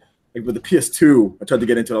PlayStation. like with the PS2, I tried to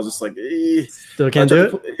get into it. I was just like, Still can't do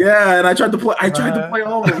it. Yeah, and I tried to play. I tried to play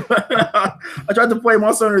all of them. I tried to play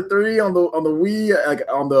Monster Hunter 3 on the Wii, like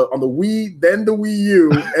on the Wii, then the Wii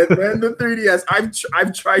U, and then the 3DS.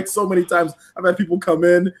 I've tried so many times. I've had people come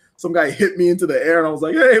in. Some guy hit me into the air, and I was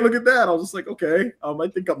like, "Hey, look at that!" I was just like, "Okay, I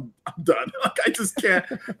think I'm done. Like, I just can't.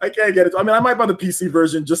 I can't get it. I mean, I might buy the PC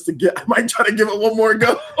version just to get. I might try to give it one more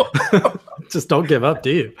go. Just don't give up,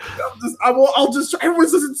 do you? I'll just try. Everyone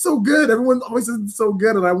says it's so good. Everyone always says it's so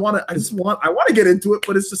good, and I want to get into it,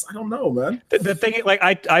 but it's just I don't know, man. The thing, like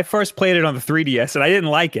I first played it on the 3DS, and I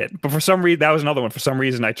didn't like it. But for some reason, that was another one. For some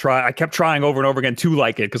reason, I kept trying over and over again to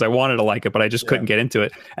like it because I wanted to like it, but I just couldn't get into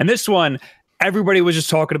it. And this one, everybody was just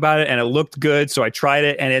talking about it, and it looked good, so I tried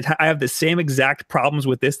it. And I have the same exact problems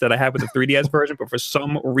with this that I have with the 3DS version, but for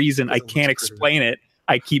some reason, I can't explain it.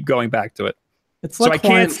 I keep going back to it. It's like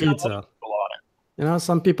Hawaiian pizza. You know,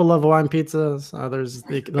 some people love Hawaiian pizzas. Others,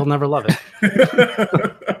 they'll never love it.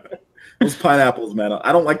 Those pineapples, man.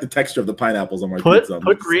 I don't like the texture of the pineapples on my pizza.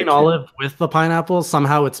 Put green olive with the pineapples.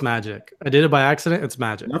 Somehow it's magic. I did it by accident. It's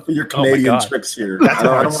magic. Enough of your Canadian tricks here. I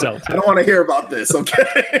don't want to hear about this.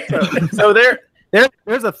 Okay. So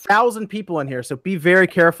there's 1,000 people in here. So be very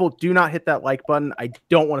careful. Do not hit that like button. I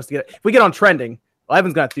don't want us to get it. If we get on trending, well,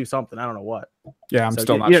 Evan's got to do something. I don't know what. Yeah, I'm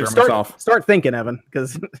still not sure myself. Start thinking, Evan,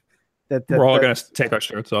 because we're all gonna take our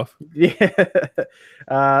shirts off. Yeah.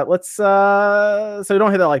 Let's so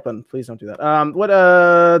don't hit that like button. Please don't do that. What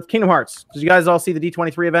Kingdom Hearts? Did you guys all see the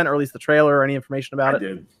D23 event, or at least the trailer, or any information about it? I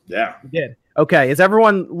did. Yeah. You did. Okay. Is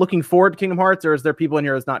everyone looking forward to Kingdom Hearts, or is there people in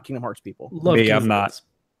here who's not Kingdom Hearts people? Me, I'm not.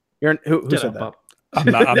 Who said that?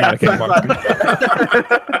 I'm not a Kingdom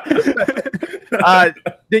Hearts.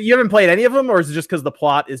 You haven't played any of them, or is it just because the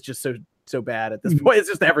plot is just so bad at this point? It's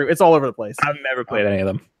just it's all over the place. I've never played any of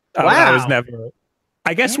them. Wow. I was never.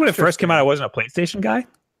 I guess when it first came out, I wasn't a PlayStation guy.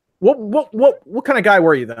 What kind of guy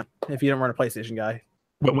were you then? If you didn't run a PlayStation guy,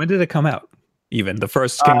 but when did it come out? Even the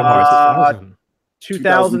first Kingdom Hearts,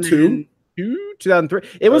 2002, 2003.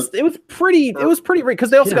 It was pretty because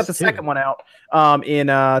they also got the second one out. In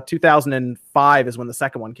 2005 is when the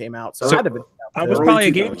second one came out. So I was probably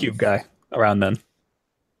a GameCube guy around then.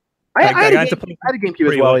 I had a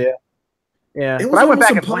GameCube as well. Yeah. But I went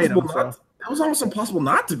back and played them. It was almost impossible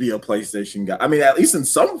not to be a PlayStation guy. I mean, at least in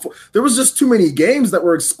some, there was just too many games that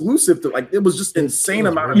were exclusive to, like, it was just insane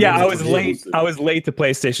amount of games. I was late. I was late to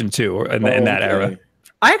PlayStation 2 in that era.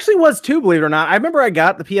 I actually was too, believe it or not. I remember I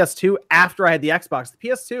got the PS2 after I had the Xbox. The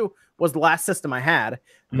PS2 was the last system I had,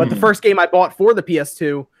 but the first game I bought for the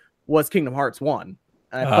PS2 was Kingdom Hearts 1.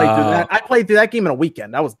 And I played through that. I played through that game in a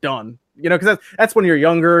weekend. I was done. You know, because that's when you're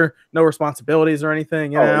younger, no responsibilities or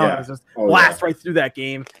anything. You know, it was just blast right through that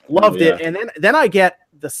game. Loved it. And then I get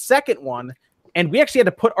the second one, and we actually had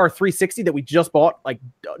to put our 360 that we just bought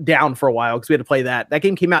down for a while because we had to play that. That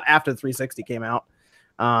game came out after the 360 came out.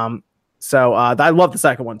 So I love the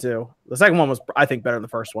second one too. The second one was, I think, better than the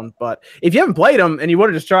first one. But if you haven't played them and you want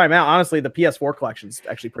to just try them out, honestly, the PS4 collection is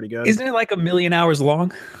actually pretty good. Isn't it like 1,000,000 hours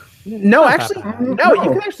long? No, actually, no.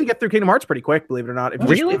 You can actually get through Kingdom Hearts pretty quick, believe it or not. If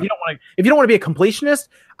you don't want to be a completionist,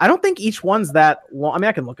 I don't think each one's that long. I mean,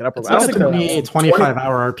 I can look it up. It's like a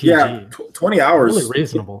 25-hour RPG. Yeah, 20 hours. Really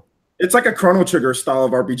reasonable. It's like a Chrono Trigger style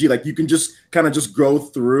of RPG. Like you can just kind of just go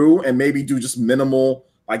through and maybe do just minimal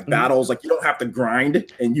battles. Like you don't have to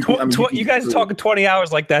grind. And you guys are talking 20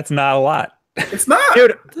 hours like that's not a lot. It's not,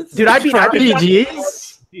 dude. I beat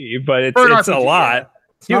RPGs, but it's a lot.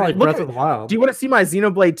 It's not like Breath of the Wild. Do you want to see my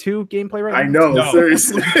Xenoblade 2 gameplay right now? I know,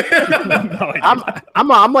 seriously.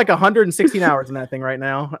 I'm like 116 hours in that thing right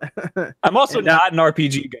now. I'm also not an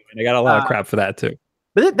RPG guy. I got a lot of crap for that too.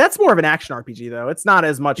 But that's more of an action RPG though. It's not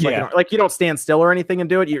as much like you don't stand still or anything and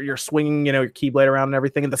do it. You're swinging, your keyblade around and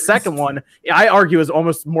everything. And the second one, I argue, is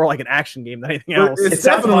almost more like an action game than anything else. It's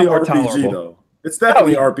definitely RPG though. It's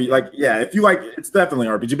definitely RPG. If you like, it's definitely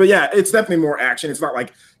RPG. But yeah, it's definitely more action. It's not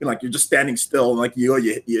like you're just standing still and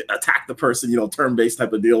you attack the person, turn-based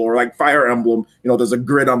type of deal, or like Fire Emblem. There's a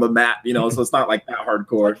grid on the map. So it's not like that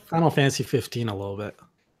hardcore. Final Fantasy 15 a little bit.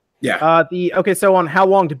 Yeah. So on how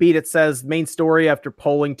long to beat, it says main story after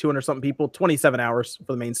polling 200 something people, 27 hours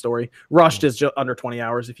for the main story. Rushed is just under 20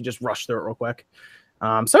 hours if you just rush through it real quick.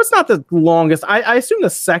 So it's not the longest. I assume the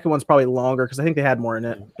second one's probably longer because I think they had more in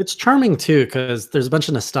it. It's charming too because there's a bunch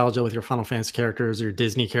of nostalgia with your Final Fantasy characters, your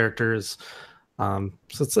Disney characters. So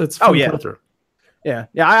it's fun to go through. Yeah.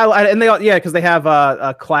 Because they have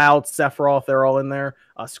Cloud, Sephiroth, they're all in there.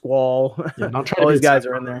 Squall. Yeah, don't try all these guys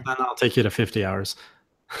are in there. Then I'll take you to 50 hours.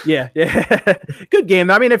 Yeah, good game.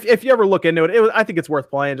 I mean, if you ever look into it, I think it's worth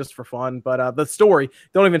playing just for fun. But the story,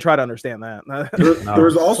 don't even try to understand that.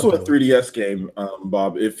 There's also a 3DS game,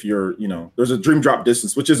 Bob. If you're, there's a Dream Drop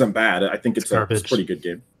Distance, which isn't bad. I think it's a pretty good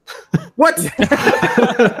game. What?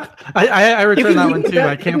 I return that one too.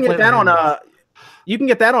 I can't play that on. You can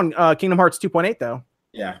get that on Kingdom Hearts 2.8 though.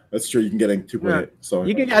 Yeah, that's true. You can get it 2.8. Yeah. So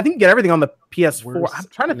you can. I think you can get everything on the PS4. I'm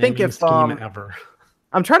trying to think if ever.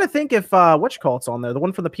 I'm trying to think if it's on there. The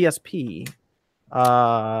one for the PSP.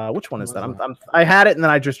 Which one is that? I had it and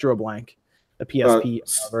then I just drew a blank. The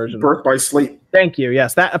PSP version. Birth by Sleep. Thank you.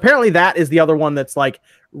 Yes, that is the other one that's like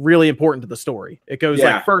really important to the story. It goes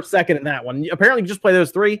like first, second, in that one. Apparently, you just play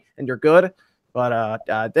those three and you're good. But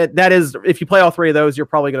that is, if you play all three of those, you're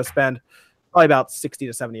probably going to spend probably about 60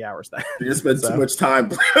 to 70 hours then. You spend too much time.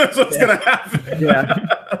 That's what's going to happen. Yeah.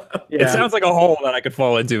 It sounds like a hole that I could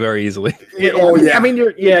fall into very easily. I mean,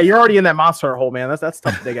 you're already in that monster hole, man. That's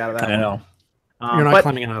tough to dig out of that. I know. You're not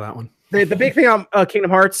climbing out of that one. The big thing on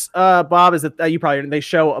Kingdom Hearts, Bob, is that they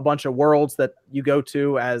show a bunch of worlds that you go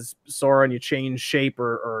to as Sora and you change shape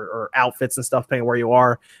or outfits and stuff depending on where you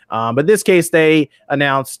are. But in this case, they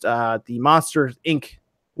announced the Monsters Inc.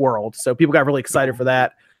 world, so people got really excited for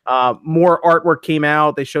that. More artwork came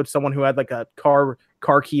out. They showed someone who had like a car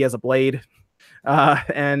key as a blade.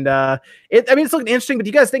 It's looking interesting, but do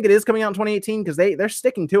you guys think it is coming out in 2018? Because they're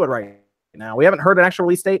sticking to it right now. We haven't heard an actual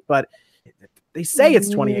release date, but they say it's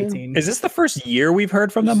 2018. Is this the first year we've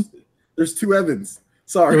heard from them? There's two Evans.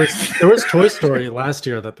 Sorry. There was Toy Story last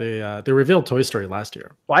year that they revealed Toy Story last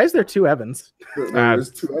year. Why is there two Evans? There's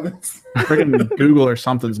two Evans. Freaking Google or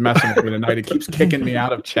something's messing with me tonight. It keeps kicking me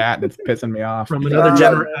out of chat and it's pissing me off. From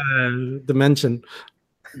another dimension.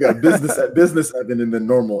 You got business Evan and then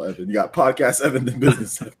normal Evan. You got podcast Evan and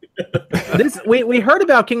business Evan. We heard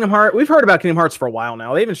about Kingdom Hearts. We've heard about Kingdom Hearts for a while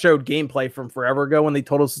now. They even showed gameplay from forever ago when they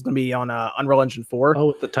told us it's going to be on Unreal Engine 4. Oh,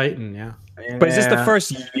 with the Titan, yeah. But is this the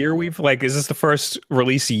first year is this the first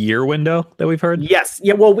release year window that we've heard? Yes.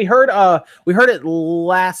 Yeah. Well, we heard it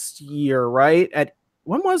last year, right?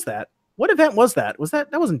 When was that? What event was that?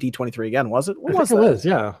 That wasn't D23 again, was it? What was that? It was,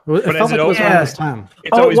 yeah. It felt like it was around this time.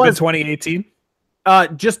 It's always been 2018.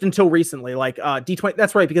 Just until recently, like D20.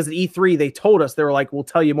 That's right, because at E3 they told us, they were like, "We'll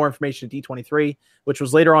tell you more information at D23," which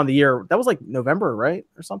was later on the year. That was like November, right,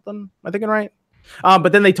 or something? Am I thinking right?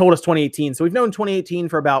 But then they told us 2018, so we've known 2018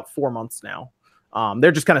 for about 4 months now.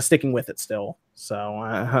 They're just kind of sticking with it still.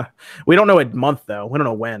 So we don't know a month though. We don't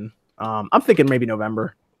know when. I'm thinking maybe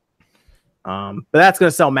November. But that's going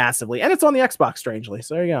to sell massively, and it's on the Xbox. Strangely,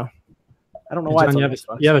 so there you go. I don't know why. John,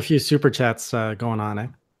 you have a few super chats going on, eh?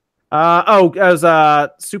 As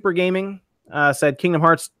Super Gaming said, Kingdom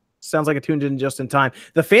Hearts sounds like it tuned in just in time.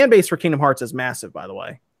 The fan base for Kingdom Hearts is massive, by the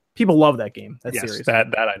way. People love that game. That series.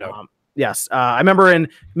 That I know. Yes. I remember in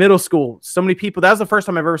middle school, so many people, that was the first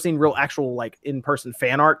time I've ever seen real actual like in-person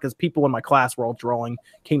fan art, because people in my class were all drawing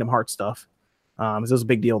Kingdom Hearts stuff. It was a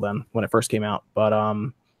big deal then when it first came out. But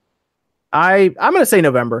I'm going to say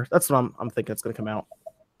November. That's what I'm thinking it's going to come out.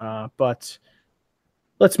 But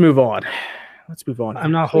let's move on.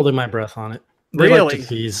 I'm not holding my breath on it. They Really? like to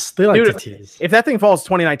tease. They like to tease. If that thing falls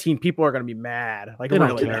 2019, people are going to be mad. Like, They don't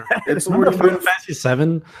really care. mad. Remember Final Fantasy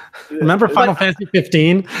 7? Remember Final Fantasy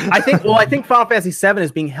 15? I think Final Fantasy 7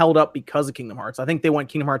 is being held up because of Kingdom Hearts. I think they want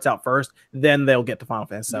Kingdom Hearts out first, then they'll get to Final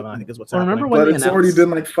Fantasy 7. I think is what's happening. Remember when But it's already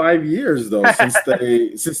been like 5 years though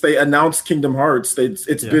since they announced Kingdom Hearts.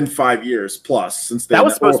 It's been 5 years plus since they that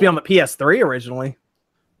was supposed to be on the PS3 originally.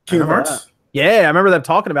 Kingdom Hearts. Yeah, I remember them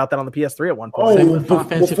talking about that on the PS3 at one point. Oh, Same with Final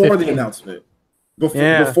Fantasy before 15. the announcement.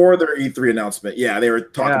 Before their E3 announcement. Yeah, they were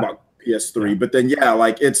talking about PS3. But then,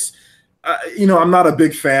 like it's, I'm not a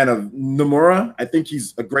big fan of Nomura. I think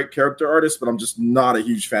he's a great character artist, but I'm just not a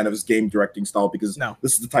huge fan of his game directing style, because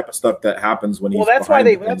this is the type of stuff that happens when he's. Well, that's why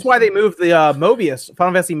they moved the Mobius,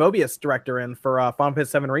 Final Fantasy Mobius director in for Final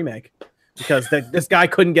Fantasy 7 Remake. Because this guy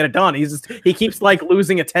couldn't get it done. He keeps like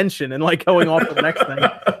losing attention and like going off to the next thing.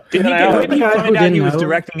 Did he find out he was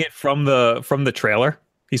directing it from the trailer?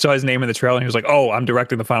 He saw his name in the trailer and he was like, "Oh, I'm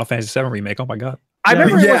directing the Final Fantasy 7 remake. Oh my god!" I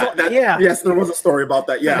remember. Yes, there was a story about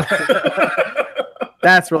that. Yeah.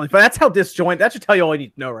 That's really fun. That's how disjointed. That should tell you all you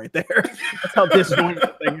need to know right there. That's how disjointed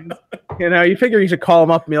the thing is. You figure you should call him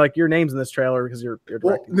up and be like, "Your name's in this trailer because you're directing."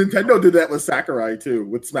 Well, Nintendo did that with Sakurai too,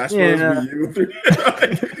 with Smash Bros.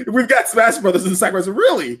 Wii U. We've got Smash Brothers and Sakurai. So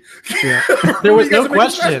really, there was no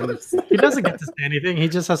question. He doesn't get to say anything. He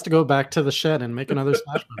just has to go back to the shed and make another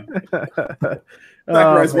Smash Bros.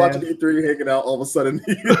 Sakurai's watching E3, hanging out. All of a sudden,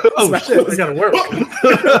 oh shit, we gotta work.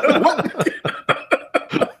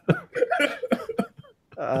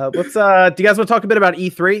 let's. Do you guys want to talk a bit about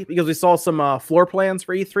E3 because we saw some floor plans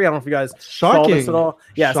for E3? I don't know if you guys saw this at all.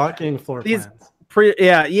 Yes. Shocking floor plans.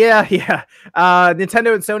 Yeah.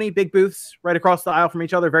 Nintendo and Sony, big booths right across the aisle from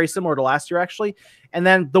each other, very similar to last year actually. And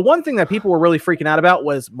then the one thing that people were really freaking out about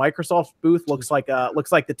was Microsoft's booth looks like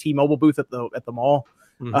the T-Mobile booth at the mall.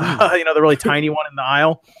 Mm-hmm. The really tiny one in the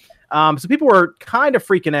aisle. So people were kind of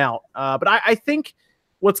freaking out. But I think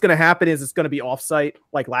what's going to happen is it's going to be offsite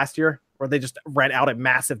like last year, where they just rent out a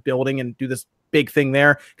massive building and do this big thing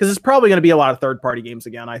there. Because it's probably going to be a lot of third-party games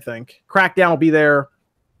again, I think. Crackdown will be there.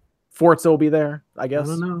 Forza will be there, I guess.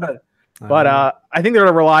 I don't know. But I think they're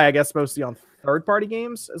going to rely, I guess, mostly on third-party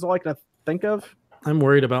games is all I can think of. I'm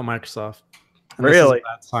worried about Microsoft. Really?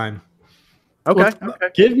 That's fine. Okay. Well,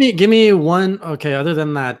 give me one. Okay, other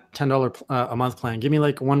than that $10 a month plan, give me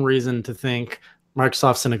like one reason to think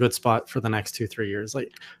Microsoft's in a good spot for the next 2-3 years.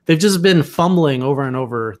 Like they've just been fumbling over and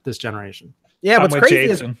over this generation. Yeah, what's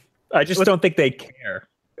crazy is I just don't think they care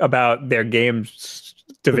about their games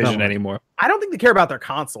division anymore. I don't think they care about their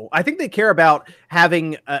console. I think they care about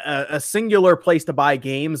having a singular place to buy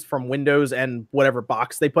games from Windows and whatever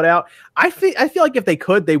box they put out. I feel like if they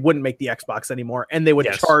could, they wouldn't make the Xbox anymore, and they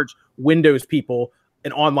would charge Windows people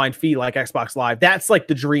an online fee like Xbox Live. That's like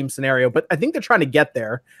the dream scenario, but I think they're trying to get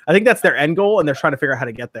there. I think that's their end goal, and they're trying to figure out how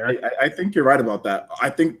to get there. I think you're right about that. I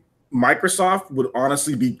think Microsoft would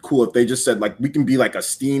honestly be cool if they just said, like, we can be like a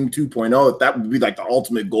Steam 2.0. If that would be like the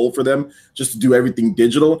ultimate goal for them, just to do everything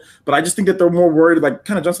digital. But I just think that they're more worried, like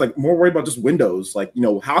kind of just like more worried about just Windows. Like,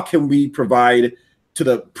 how can we provide to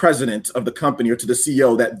the president of the company or to the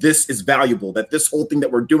CEO that this is valuable, that this whole thing that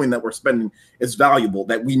we're doing, that we're spending is valuable,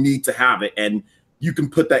 that we need to have it. And you can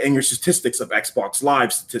put that in your statistics of Xbox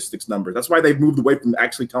Live statistics numbers. That's why they've moved away from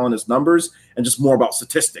actually telling us numbers and just more about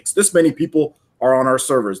statistics. This many people are on our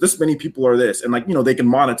servers. This many people are this. And they can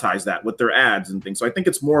monetize that with their ads and things. So I think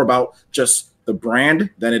it's more about just the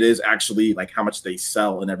brand than it is actually like how much they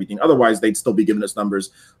sell and everything. Otherwise, they'd still be giving us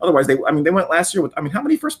numbers. Otherwise, they went last year with, how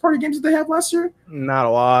many first party games did they have last year? Not a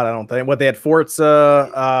lot, I don't think. What they had,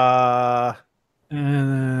 Forza, they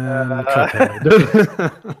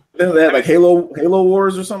had like Halo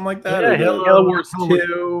Wars or something like that. Yeah, Halo Wars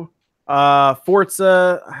 2.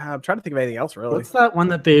 Forza. I'm trying to think of anything else really. What's that one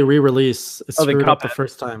that they re-release? It screwed up the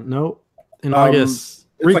first time. No, in August.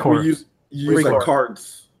 Record. Like you use like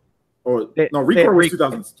cards. Or Record was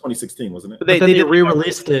 2016, wasn't it? But they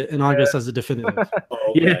re-released it in August as a definitive.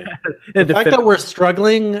 Okay. The fact that we're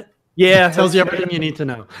struggling, tells you everything you need to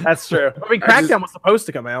know. That's true. I mean, Crackdown was supposed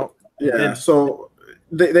to come out. Yeah, so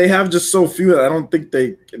they have just so few that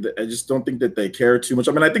I just don't think that they care too much.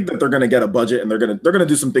 I mean, I think that they're going to get a budget and they're going to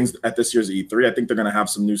do some things at this year's E3. I think they're going to have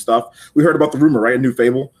some new stuff. We heard about the rumor, right? A new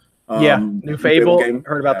Fable. New Fable game.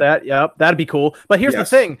 Heard about that. Yep, that'd be cool. But here's the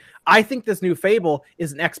thing. I think this new Fable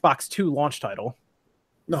is an Xbox 2 launch title.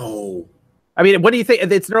 No. I mean, what do you think?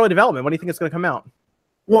 It's in early development. When do you think it's going to come out?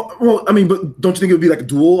 Well, I mean, but don't you think it would be like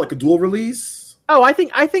a dual release? Oh, I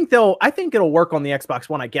think it'll work on the Xbox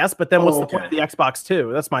One, I guess. But then what's the point of the Xbox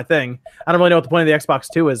 2? That's my thing. I don't really know what the point of the Xbox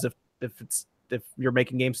 2 is if you're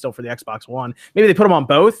making games still for the Xbox One. Maybe they put them on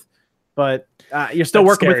both. But you're still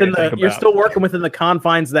working within the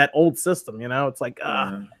confines of that old system. It's like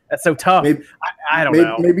that's so tough. I don't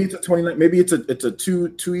know. Maybe it's a 29. Maybe it's a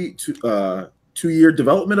 2 year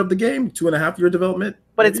development of the game, 2.5 year development.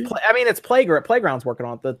 But it's Playground's working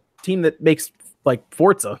on it. The team that makes like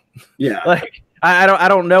Forza. Yeah. Like I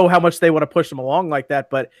don't know how much they want to push them along like that,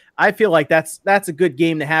 but I feel like that's a good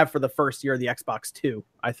game to have for the first year of the Xbox 2,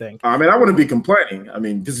 I think. I mean, I wouldn't be complaining. I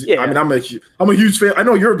mean, because I'm a huge fan. I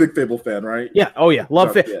know you're a big Fable fan, right? Yeah. Oh yeah.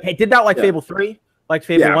 Love Fable. Hey, did not like Fable 3, like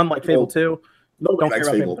Fable 1, like Fable 2. Nobody likes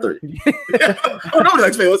Fable 3. Nobody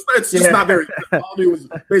likes Fable. It's just not very good. He was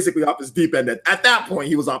basically off his deep end. At that point,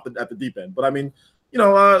 he was off at the deep end. But I mean,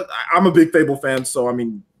 I'm a big Fable fan. So I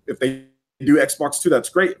mean, if they do Xbox 2, that's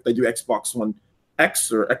great. If they do Xbox One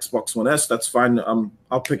X or Xbox One S, that's fine.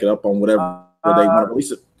 I'll pick it up on whatever they want to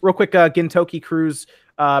release it. Real quick, Gintoki Cruz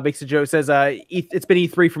makes a joke, says it's been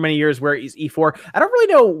E3 for many years, where it's E4. I don't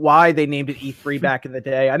really know why they named it E3 back in the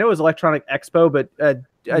day. I know it was Electronic Expo, but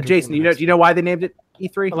Jason, do you know why they named it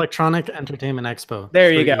E3? Electronic Entertainment Expo.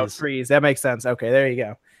 There you go. Threes. That makes sense. Okay, there you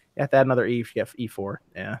go. You have to add another E if you have E4.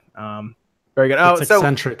 Yeah. Very good. It's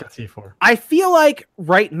eccentric at E4. I feel like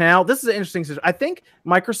right now, this is an interesting situation. I think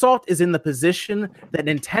Microsoft is in the position that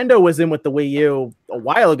Nintendo was in with the Wii U a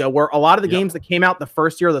while ago, where a lot of the games that came out the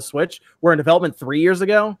first year of the Switch were in development 3 years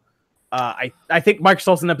ago. I think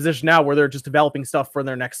Microsoft's in a position now where they're just developing stuff for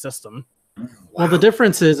their next system. Wow. Well, the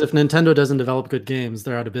difference is if Nintendo doesn't develop good games,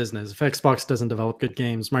 they're out of business. If Xbox doesn't develop good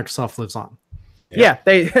games, Microsoft lives on. Yeah,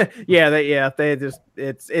 they just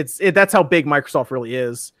that's how big Microsoft really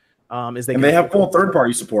is. They have full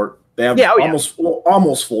third-party support. They have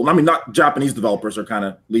almost full. I mean, not Japanese developers are kind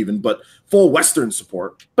of leaving, but full Western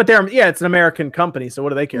support. But it's an American company, so what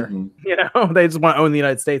do they care? Mm-hmm. They just want to own the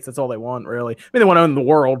United States. That's all they want, really. I mean, they want to own the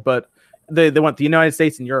world, but they want the United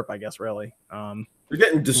States and Europe, I guess, really. They're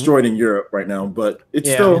getting destroyed in Europe right now, but it's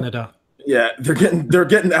still Canada. Yeah, they're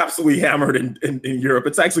getting absolutely hammered in Europe.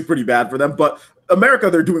 It's actually pretty bad for them, but America,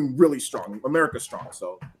 they're doing really strong. America's strong,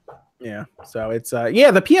 so yeah. So it's the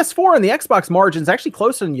PS4 and the Xbox margin's actually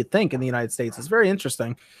closer than you'd think in the United States. It's very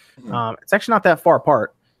interesting. Mm-hmm. It's actually not that far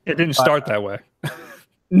apart. It didn't start that way.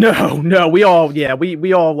 No, we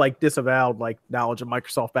all like disavowed like knowledge of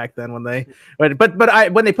Microsoft back then when they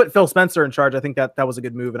when they put Phil Spencer in charge. I think that was a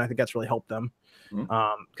good move, and I think that's really helped them.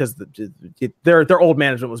 Because their old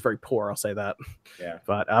management was very poor, I'll say that. Yeah.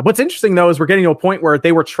 But what's interesting though is we're getting to a point where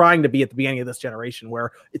they were trying to be at the beginning of this generation,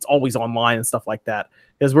 where it's always online and stuff like that,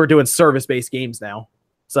 because we're doing service-based games now.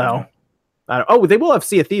 So, they will have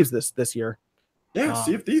Sea of Thieves this year. Yeah,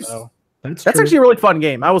 Sea of Thieves. So that's actually a really fun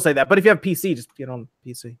game. I will say that. But if you have PC, just get on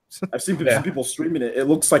PC. I've seen some people streaming it. It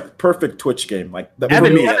looks like perfect Twitch game. Like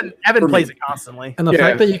Evan plays it constantly. And the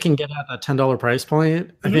fact that you can get at a $10 price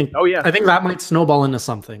point, I think that might snowball into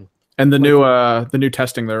something. And the new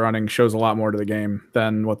testing they're running shows a lot more to the game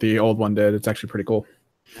than what the old one did. It's actually pretty cool.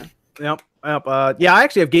 Yep. I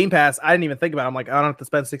actually have Game Pass. I didn't even think about it. I'm like, I don't have to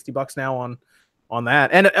spend $60 now on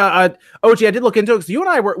that. And OG, I did look into it because you and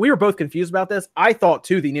I were both confused about this. I thought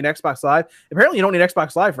too that you need Xbox Live. Apparently, you don't need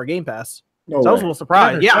Xbox Live for Game Pass. So I was a little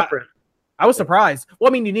surprised. Yeah, I was surprised. Well,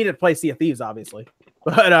 I mean, you need to play Sea of Thieves, obviously,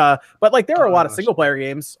 but like there are a lot of single player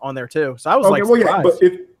games on there too. So I was surprised. But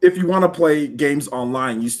if you want to play games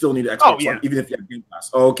online, you still need Xbox Live, even if you have Game Pass.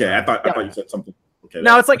 Oh, okay, I thought you said something. Okay,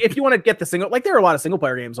 now it's like if you want to get the there are a lot of single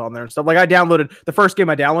player games on there and stuff. Like the first game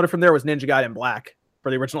I downloaded from there was Ninja Gaiden Black for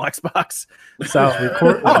the original Xbox. So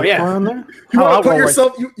on there? You want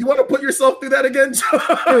to put yourself through that again?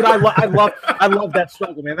 Dude, I love that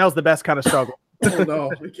struggle, man. That was the best kind of struggle. Oh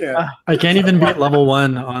no, we can't. I can't even beat level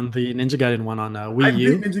 1 on the Ninja Gaiden one on Wii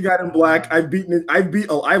U. I've beat Ninja Gaiden Black. I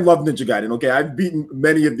love Ninja Gaiden. Okay, I've beaten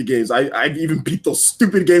many of the games. I've even beat those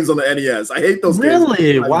stupid games on the NES. I hate those games.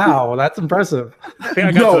 Really? Wow, that's impressive.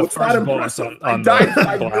 No, it's not impressive. I died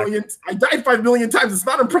 5 million times. It's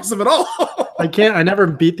not impressive at all. I never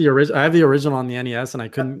beat the original. I have the original on the NES, and I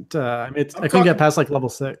couldn't. I couldn't get past like level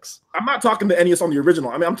 6. I'm not talking the NES on the original.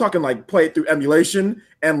 I mean, I'm talking like play it through emulation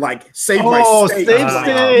and like save my state. Save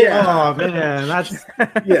state. Oh man, that's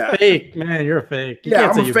fake. Man, you're a fake. You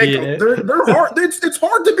can't say you beat it. They're hard. It's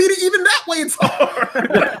hard to beat it even that way. It's hard.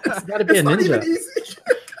 It's got to be a ninja.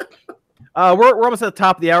 We're almost at the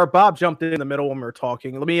top of the hour. Bob jumped in the middle when we were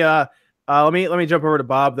talking. Let me jump over to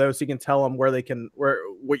Bob though, so you can tell them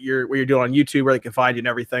what you're doing on YouTube, where they can find you and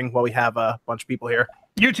everything. While we have a bunch of people here.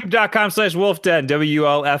 YouTube.com/Wolfden,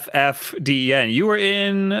 WULFFDEN. You were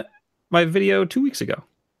in my video 2 weeks ago.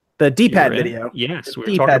 The D-pad video. Yes, we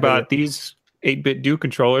were talking about these 8-bit Duke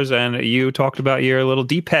controllers, and you talked about your little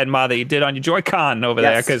D-pad mod that you did on your Joy-Con over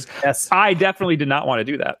there, because I definitely did not want to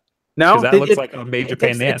do that. No, that looks like a major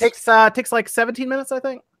pain in the ass. It takes like 17 minutes, I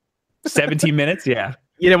think. 17 minutes, yeah.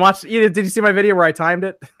 You didn't watch? Did you see my video where I timed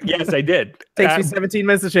it? Yes, I did. Takes me 17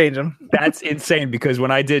 minutes to change them. That's insane, because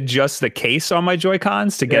when I did just the case on my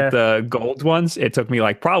Joy-Cons to get the gold ones, it took me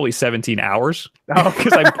like probably 17 hours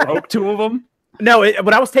because I broke 2 of them. No,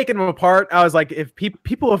 when I was taking them apart, I was like, if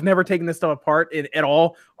people who have never taken this stuff apart at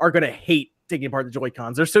all are going to hate taking apart the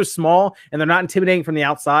Joy-Cons. They're so small and they're not intimidating from the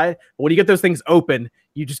outside. But when you get those things open,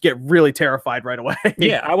 you just get really terrified right away.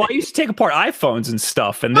 Yeah, I used to take apart iPhones and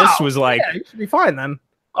stuff, and this was like, you should be fine then.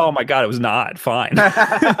 Oh my God, it was not fine.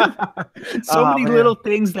 So many little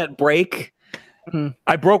things that break. Mm-hmm.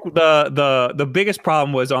 I broke the biggest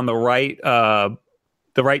problem was on the right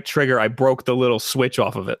trigger. I broke the little switch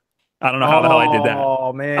off of it. I don't know how the hell I did that.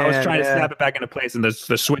 Oh man! I was trying to snap it back into place, and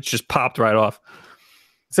the switch just popped right off.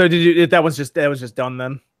 So did you? That was just done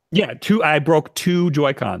then. Yeah, I broke 2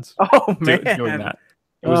 Joy-Cons. Oh man, doing that.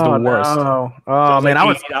 It was the worst. No. Oh man, I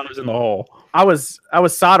was $80 in the hole. I was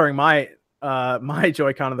soldering my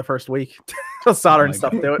Joy-Con in the first week. Just soldering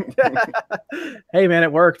stuff to it. Hey man,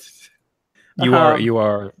 it worked. You are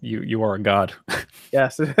a god.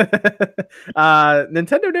 Yes.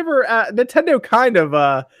 Nintendo kind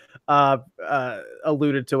of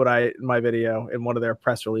alluded to it in my video in one of their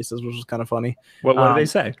press releases, which was kind of funny. What did they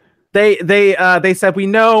say? They said, we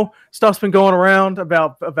know stuff's been going around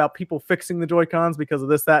about people fixing the Joy-Cons because of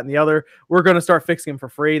this, that, and the other. We're going to start fixing them for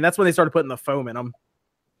free, and that's when they started putting the foam in them.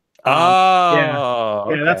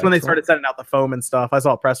 Yeah, that's when they started sending out the foam and stuff. I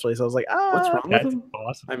saw a press release. I was like, what's wrong with That's them?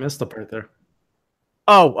 awesome. I missed the part there.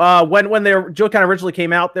 When their Joy-Con originally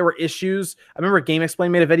came out, there were issues. I remember Game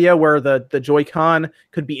Explain made a video where the Joy-Con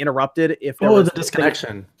could be interrupted if there was the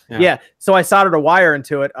disconnection. Yeah. So I soldered a wire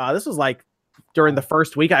into it. This was like during the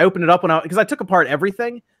first week. I opened it up because I took apart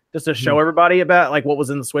everything just to show everybody about like what was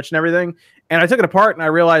in the Switch and everything. And I took it apart and I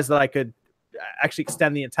realized that I could actually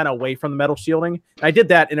extend the antenna away from the metal shielding. And I did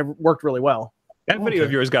that and it worked really well. That video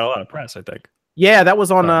of yours got a lot of press, I think. Yeah, that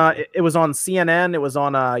was on it was on CNN, it was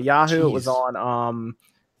on Yahoo, it was on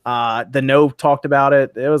the No talked about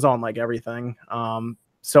it. It was on like everything.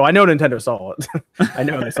 So I know Nintendo saw it. I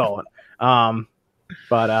know they saw it.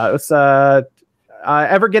 But it was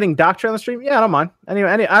ever getting Doctor on the stream? Yeah, I don't mind.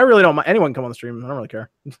 Anyway, I really don't mind anyone come on the stream. I don't really care.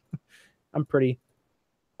 I'm pretty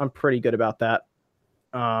good about that.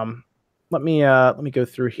 Let me go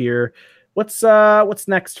through here. What's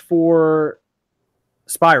next for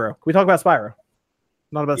Spyro? Can we talk about Spyro?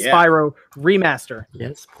 Not about Spyro remaster.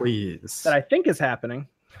 Yes, please. That I think is happening.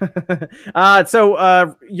 So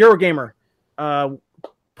Eurogamer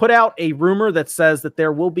put out a rumor that says that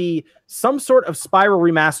there will be some sort of Spyro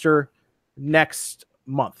remaster next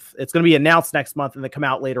month. It's going to be announced next month and then come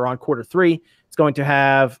out later on Q3. It's going to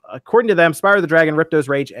have, according to them, Spyro the Dragon, Ripto's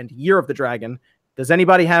Rage, and Year of the Dragon. Does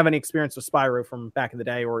anybody have any experience with Spyro from back in the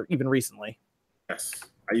day or even recently? Yes.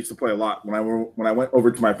 I used to play a lot. When I went over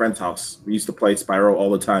to my friend's house, we used to play Spyro all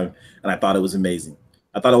the time, and I thought it was amazing.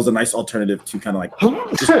 I thought it was a nice alternative to kind of like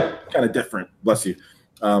just kind of different. Bless you.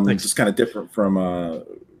 Just kind of different from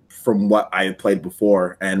what I had played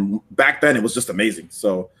before. And back then it was just amazing.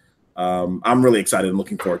 So I'm really excited and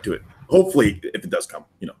looking forward to it. Hopefully, if it does come,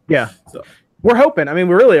 Yeah. So we're hoping. I mean,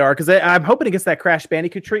 we really are, because I'm hoping it gets that Crash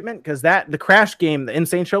Bandicoot treatment, because the Crash game, the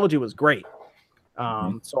Insane Trilogy, was great.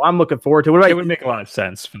 So I'm looking forward to it. It would make a lot of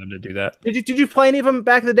sense for them to do that. Did you play any of them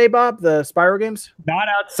back in the day, Bob? The Spyro games? Not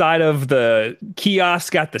outside of the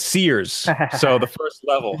kiosk at the Sears. So the first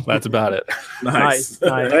level, that's about it. Nice.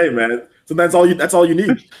 Hey man, so that's all you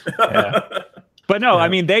need. Yeah. But no, I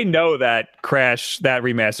mean, they know that Crash, that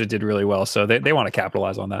remaster did really well, so they want to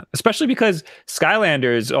capitalize on that. Especially because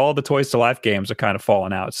Skylanders, all the Toys to Life games are kind of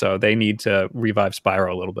falling out, so they need to revive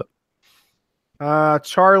Spyro a little bit.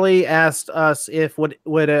 Charlie asked us if would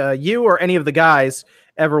you or any of the guys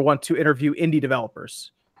ever want to interview indie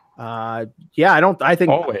developers. I think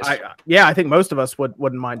always. I think most of us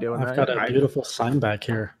wouldn't mind doing that. I've got a beautiful sign back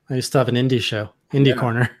here. I used to have an indie show, Indie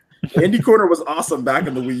Corner. Indie Corner was awesome back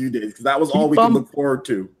in the Wii U days, because that was all we could look forward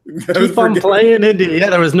to. Keep on playing indie. Yeah,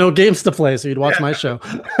 there was no games to play, so you'd watch my show.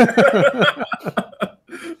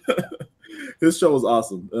 His show was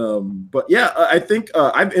awesome. But yeah, I think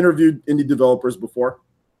I've interviewed indie developers before.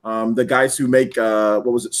 The guys who make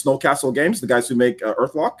Snow Castle Games, the guys who make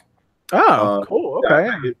Earthlock. Oh, cool. Okay.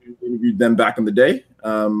 I interviewed them back in the day.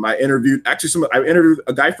 I interviewed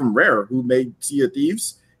a guy from Rare who made Sea of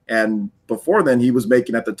Thieves. And before then, he was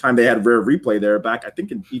making, at the time they had Rare Replay there back, I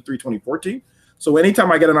think in E3 2014. So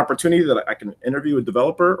anytime I get an opportunity that I can interview a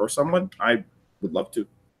developer or someone, I would love to.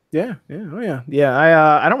 Yeah.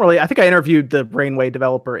 I don't really. I think I interviewed the Brainwave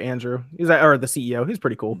developer Andrew. Or the CEO. He's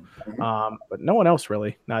pretty cool. But no one else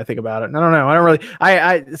really. Now I think about it. I don't know. I don't really.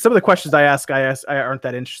 I some of the questions I ask aren't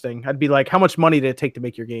that interesting. I'd be like, how much money did it take to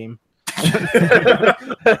make your game? They're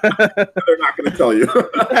not going to tell you.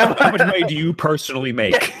 How much money do you personally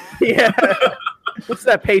make? Yeah. What's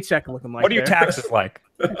that paycheck looking like? What are your taxes like?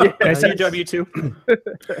 Can I send a W-2?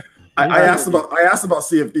 I asked about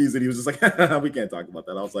Sea of Thieves, and he was just like, "We can't talk about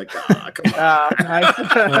that." I was like, "Come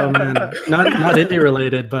on." Not indie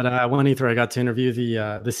related, but one E3 I got to interview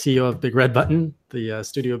the CEO of Big Red Button, the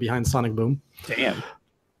studio behind Sonic Boom. Damn.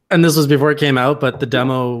 And this was before it came out, but the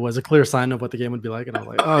demo was a clear sign of what the game would be like. And I was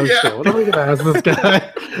like, oh, shit, what are we going to ask this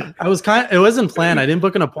guy? It wasn't planned. I didn't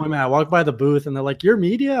book an appointment. I walked by the booth and they're like, you're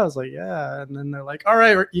media? I was like, yeah. And then they're like, all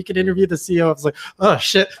right, you can interview the CEO. I was like, oh,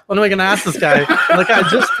 shit, what am I going to ask this guy? Like, I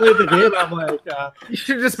just played the game. I'm like, you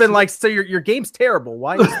should have just been like, so your game's terrible.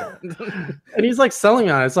 Why is that? And he's like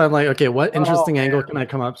selling on it. So I'm like, okay, what interesting angle can I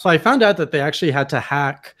come up? So I found out that they actually had to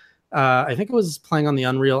hack. I think it was playing on the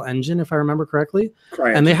Unreal Engine, if I remember correctly.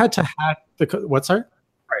 And they had to hack what's that?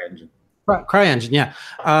 CryEngine. CryEngine,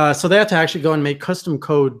 yeah. So they had to actually go and make custom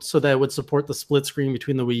code so that it would support the split screen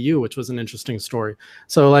between the Wii U, which was an interesting story.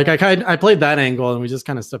 So like I played that angle, and we just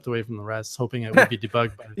kind of stepped away from the rest, hoping it would be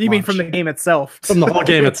debugged. By you mean from the game itself? From the whole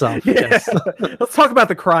game itself. Yes. Let's talk about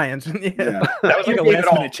the CryEngine. Yeah. That was like a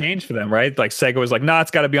last minute change for them, right? Like Sega was like, nah,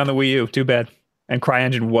 it's got to be on the Wii U. Too bad. And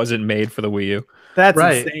CryEngine wasn't made for the Wii U. That's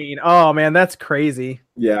insane. Oh man, that's crazy.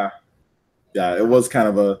 Yeah. yeah, it was kind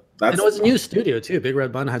of a. And it was a new studio too. Big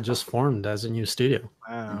Red Button had just formed as a new studio.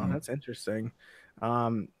 Wow, that's interesting.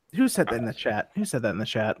 Who said that in the chat? Who said that in the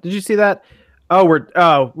chat? Did you see that? Oh,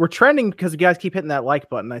 we're trending because you guys keep hitting that like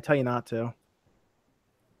button. I tell you not to.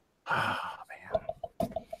 Oh man,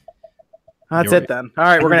 that's it then. All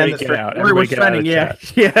right, we're gonna end this. We're trending. Yeah.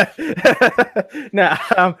 No.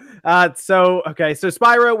 So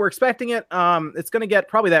Spyro, we're expecting it. It's gonna get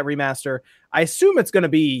probably that remaster. I assume it's gonna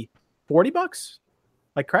be $40,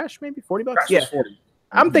 like Crash, maybe $40. Crash yeah, 40.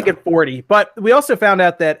 I'm thinking 40. But we also found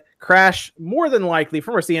out that Crash, more than likely,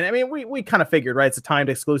 from what we're seeing, I mean, we kind of figured, right? It's a timed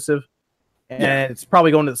exclusive. And it's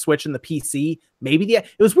probably going to the Switch and the PC. Maybe it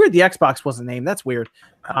was weird the Xbox wasn't named. That's weird.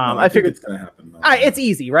 I figured it's gonna happen. It's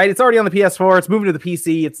easy, right? It's already on the PS4. It's moving to the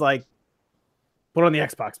PC. It's like put on the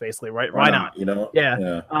Xbox, basically, right? Why not? You know?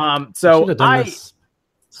 Yeah. So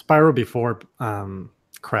Spyro before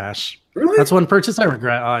Crash. Really? That's one purchase I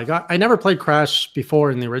regret. I never played Crash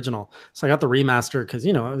before in the original, so I got the remaster because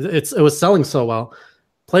it was selling so well.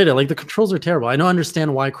 Played it, like the controls are terrible. I don't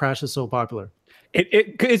understand why Crash is so popular.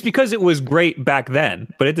 It's because it was great back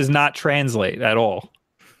then, but it does not translate at all.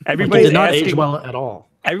 Everybody did not age well at all.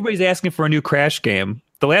 Everybody's asking for a new Crash game.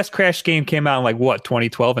 The last Crash game came out in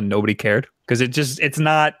 2012, and nobody cared because it's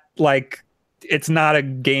not a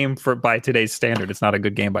game by today's standard. It's not a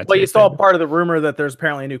good game by. Well, you saw part of the rumor that there's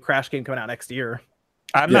apparently a new Crash game coming out next year.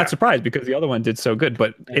 I'm not surprised because the other one did so good,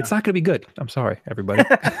 but it's not going to be good. I'm sorry, everybody.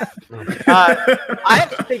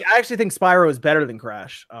 I actually think Spyro is better than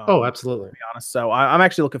Crash. Absolutely. To be honest, so I'm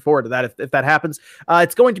actually looking forward to that if that happens.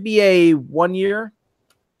 It's going to be a 1 year.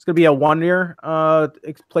 It's going to be a 1 year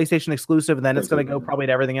PlayStation exclusive, and then it's going to go probably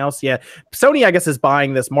to everything else. Yeah, Sony, I guess, is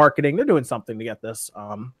buying this marketing. They're doing something to get this.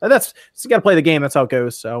 You got to play the game. That's how it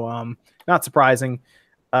goes. So not surprising.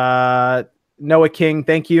 Noah King,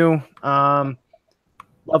 thank you.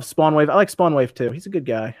 Love Spawnwave. I like Spawnwave too. He's a good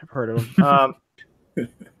guy. I've heard of him.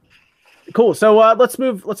 Cool. So let's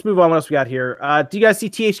move on. What else we got here? Do you guys see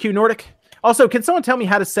THQ Nordic? Also, can someone tell me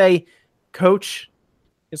how to say coach?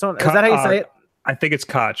 Is that how you say it? I think it's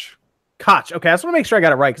Koch. Koch. Okay, I just want to make sure I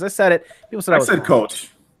got it right because I said it. People said I said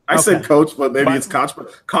coach. I said coach, but maybe it's Koch. But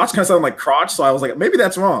Koch kind of sounded like crotch, so I was like, maybe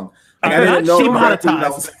that's wrong. I didn't know I'm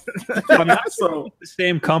not the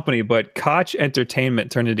same company, but Koch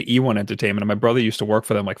Entertainment turned into E1 Entertainment, and my brother used to work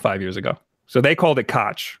for them 5 years ago. So they called it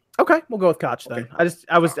Koch. Okay, we'll go with Koch then.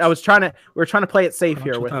 I was trying to. We're trying to play it safe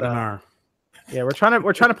here with. Yeah, we're trying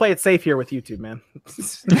to play it safe here with YouTube, man.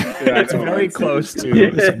 It's very close to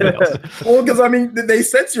something else. Well, because they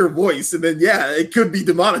sense your voice, and then it could be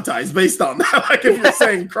demonetized based on that. Like if you're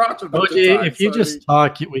saying crotch. If you just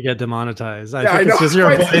talk, we get demonetized. I think it's just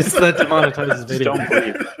your voice that demonetizes video.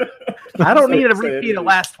 I don't need a repeat of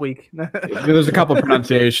last week. There's a couple of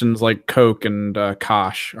pronunciations like Coke and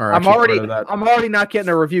Kosh. I'm already not getting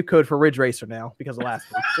a review code for Ridge Racer now because of last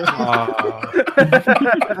week.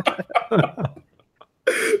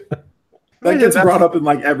 That gets brought up in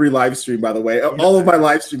every live stream, by the way. All of my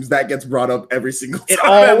live streams, that gets brought up every single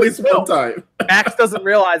time. At least one time. Max doesn't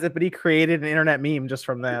realize it, but he created an internet meme just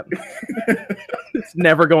from that. It's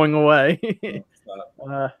never going away.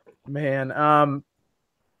 Man.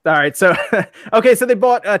 All right. So, okay. So they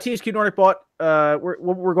bought, THQ Nordic bought,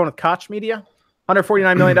 we're going with Koch Media.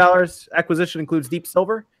 $149 million. Acquisition includes Deep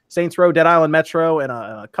Silver, Saints Row, Dead Island Metro, and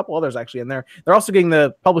a couple others actually in there. They're also getting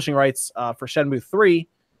the publishing rights for Shenmue 3,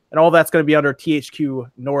 and all that's going to be under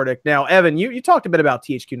THQ Nordic. Now, Evan, you talked a bit about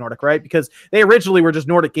THQ Nordic, right? Because they originally were just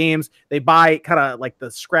Nordic Games. They buy kind of like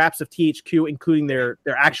the scraps of THQ, including their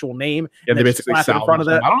actual name. Yeah, they basically sell in front of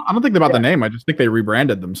that. I don't think they bought the name. I just think they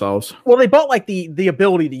rebranded themselves. Well, they bought the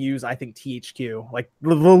ability to use, I think, THQ, like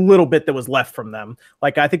the little bit that was left from them.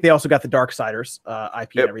 Like I think they also got the Darksiders IP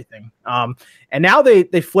and everything. And now they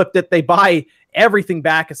flipped it. They buy everything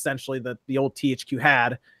back essentially that the old THQ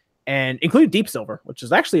had, and including Deep Silver, which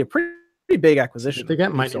is actually a pretty big acquisition. Did they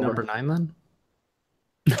get Mighty Number 9 then?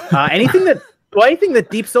 Anything that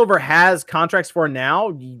Deep Silver has contracts for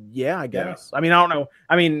now, yeah, I guess. Yeah. I mean, I don't know.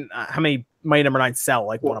 I mean, how many Mighty Number 9 sell?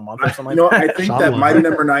 Like one a month or something like that? I think that Mighty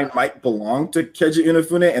Number 9 might belong to Keiji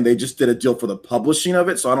Inafune, and they just did a deal for the publishing of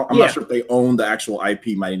it. So I'm not sure if they own the actual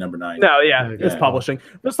IP Mighty Number 9. No, it's publishing.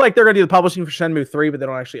 Just like they're going to do the publishing for Shenmue 3, but they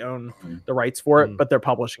don't actually own the rights for it. But they're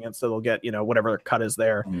publishing it, so they'll get whatever their cut is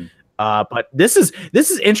there. But this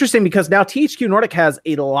is interesting because now THQ Nordic has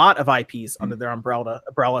a lot of IPs under their umbrella.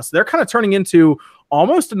 So they're kind of turning into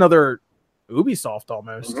almost another Ubisoft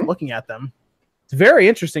almost, looking at them. It's very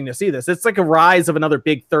interesting to see this. It's like a rise of another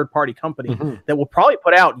big third-party company that will probably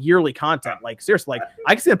put out yearly content. Like seriously,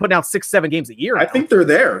 I can see them putting out 6-7 games a year. I think they're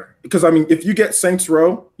there because I mean, if you get Saints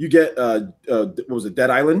Row, you get what was it, Dead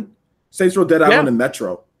Island, Saints Row, Dead Island, and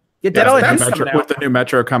Metro. Yeah, Dead Island is Metro, with the new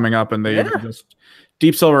Metro coming up, and they just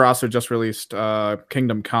Deep Silver also just released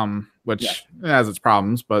Kingdom Come, which has its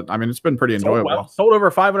problems, but I mean it's been pretty enjoyable. Sold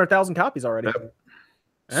over 500,000 copies already.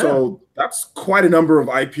 So that's quite a number of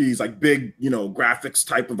IPs, like big, graphics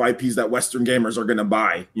type of IPs that Western gamers are going to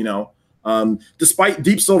buy. Despite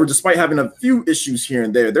Deep Silver, despite having a few issues here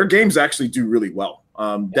and there, their games actually do really well.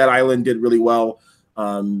 Dead Island did really well.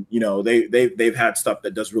 They've had stuff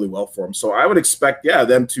that does really well for them. So I would expect,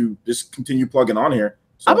 them to just continue plugging on here.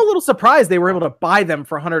 So. I'm a little surprised they were able to buy them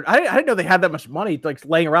for 100. I didn't know they had that much money like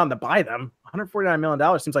laying around to buy them. $149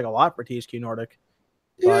 million seems like a lot for THQ Nordic.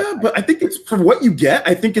 But I think it's for what you get.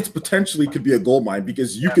 I think it's potentially could be a gold mine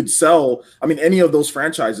because you could sell. I mean, any of those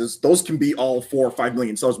franchises, those can be all 4 or 5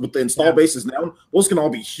 million sellers. With the install bases now, those can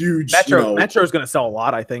all be huge. Metro's going to sell a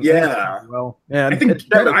lot, I think. Yeah. Well, yeah. I think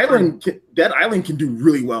Dead Island can do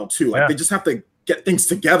really well too. Like they just have to get things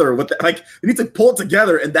together with they need to pull it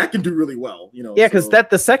together, and that can do really well. Yeah, because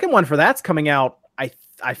the second one for that's coming out.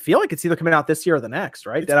 I feel like it's either coming out this year or the next,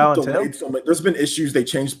 right? Dead Island 2? There's been issues. They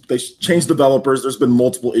changed developers. There's been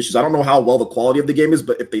multiple issues. I don't know how well the quality of the game is,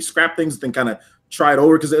 but if they scrap things, then kind of try it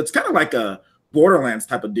over because it's kind of like a Borderlands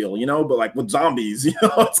type of deal, but like with zombies,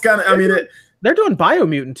 it's kind of. They're doing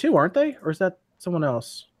Biomutant too, aren't they? Or is that someone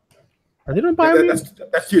else? Are they doing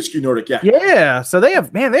Biomutant? That's THQ Nordic, yeah. Yeah, so they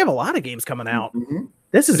have a lot of games coming out. Mm-hmm.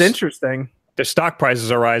 This is interesting. The stock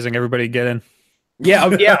prices are rising. Everybody get in. Yeah,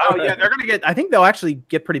 they're gonna get. I think they'll actually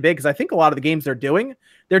get pretty big because I think a lot of the games they're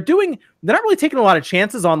not really taking a lot of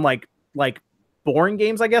chances on like boring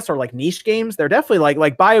games, I guess, or like niche games. They're definitely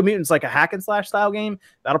like Biomutant's like a hack and slash style game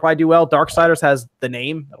that'll probably do well. Darksiders has the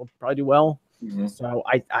name that'll probably do well. Mm-hmm. So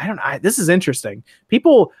I don't know. This is interesting.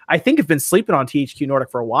 People I think have been sleeping on THQ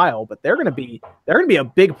Nordic for a while, but they're gonna be a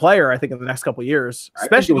big player. I think in the next couple of years,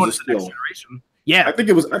 especially when it's the next generation. Yeah, I think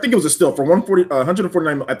it was a steal for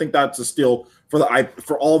 149. I think that's a steal for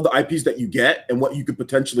for all of the IPs that you get and what you could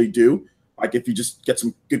potentially do. Like if you just get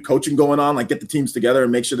some good coaching going on, like get the teams together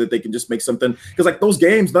and make sure that they can just make something. Because like those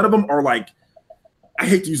games, none of them are like, I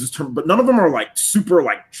hate to use this term, but none of them are like super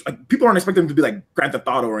like people aren't expecting them to be like Grand Theft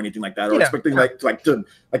Auto or anything like that, or expecting like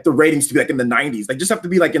the ratings to be like in the 90s. They just have to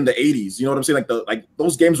be like in the 80s. You know what I'm saying? Like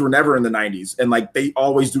those games were never in the 90s, and like they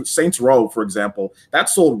always do. Saints Row, for example, that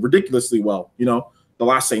sold ridiculously well. The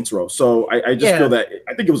last Saints Row. So I just feel that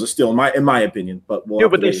I think it was a steal in my opinion. But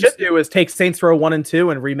what they should do is take Saints Row 1 and 2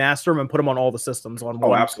 and remaster them and put them on all the systems on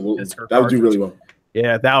one. Oh, absolutely. That would do really well.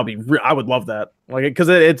 Yeah, that would be. I would love that. Like, because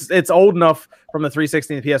it's old enough from the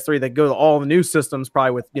 360 and the PS3 that go to all the new systems,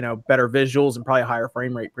 probably with better visuals and probably a higher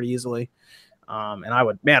frame rate pretty easily. And I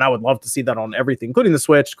would love to see that on everything, including the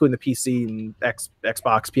Switch, including the PC and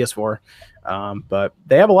Xbox, PS4. But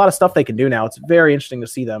they have a lot of stuff they can do now. It's very interesting to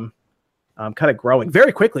see them kind of growing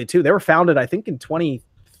very quickly too. They were founded, I think, in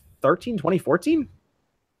 2013, 2014.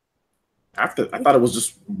 I thought it was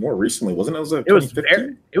just more recently, wasn't it? It was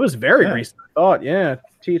very recent. I thought,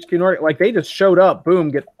 THQ Nordic, like they just showed up, boom,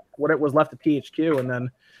 get what it was left of THQ, and then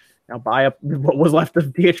buy up what was left of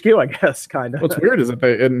THQ, I guess, kind of. What's weird is that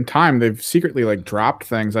in time they've secretly like dropped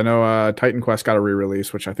things. I know Titan Quest got a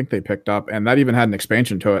re-release, which I think they picked up, and that even had an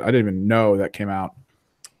expansion to it. I didn't even know that came out.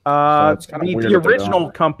 The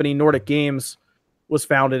original company, Nordic Games, was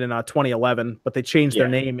founded in 2011, but they changed their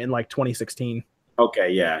name in like 2016.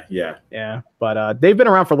 Okay, yeah. But they've been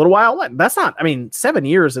around for a little while. That's not. I mean, 7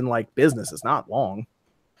 years in like business is not long.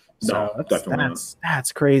 So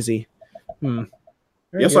that's crazy. You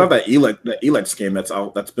also have that Elex game that's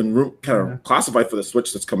out. That's been kind of classified for the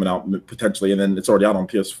Switch that's coming out potentially, and then it's already out on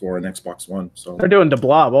PS4 and Xbox One. So they're doing The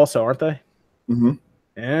Blob also, aren't they? Mm-hmm.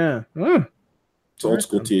 Yeah. It's old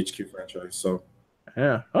school THQ franchise. So.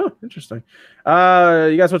 Yeah. Oh, interesting. You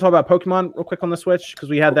guys want to talk about Pokemon real quick on the Switch? Because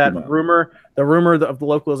we had that rumor of the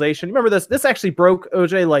localization. Remember this? This actually broke,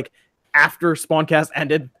 OJ, like after Spawncast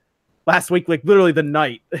ended last week, like literally the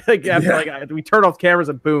night. We turned off cameras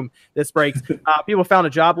and boom, this breaks. People found a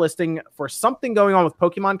job listing for something going on with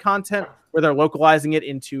Pokemon content where they're localizing it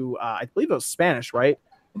into, I believe it was Spanish, right?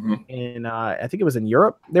 Mm-hmm. I think it was in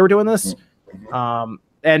Europe they were doing this. Mm-hmm.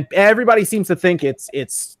 And everybody seems to think it's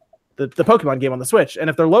the Pokemon game on the Switch. And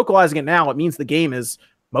if they're localizing it now, it means the game is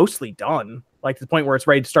mostly done, like to the point where it's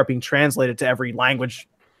ready to start being translated to every language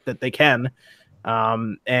that they can.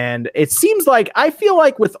 And it seems like, I feel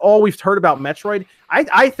like with all we've heard about Metroid,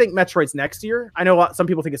 I think Metroid's next year. I know some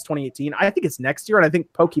people think it's 2018. I think it's next year. And I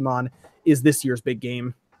think Pokemon is this year's big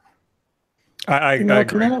game. I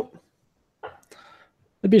agree.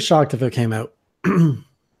 I'd be shocked if it came out.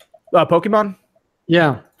 Pokemon?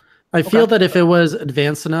 Yeah. I feel that if it was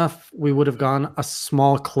advanced enough, we would have gone a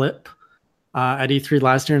small clip at E3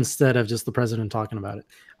 last year instead of just the president talking about it.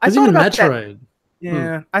 I Because thought even about that. Metroid.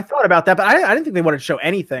 Yeah, I thought about that, but I didn't think they wanted to show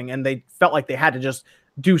anything, and they felt like they had to just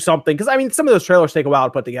do something. Because I mean, some of those trailers take a while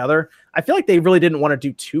to put together. I feel like they really didn't want to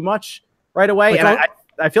do too much right away, Like, and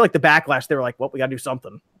I feel like the backlash, they were like, "Well, we got to do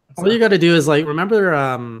something." All you got to do is like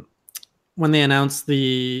remember when they announced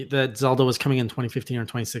that Zelda was coming in 2015 or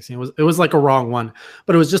 2016. It was like a wrong one,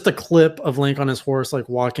 but it was just a clip of Link on his horse like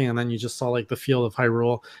walking, and then you just saw like the field of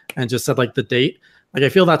Hyrule and just said like the date. Like I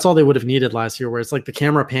feel that's all they would have needed last year, where it's like the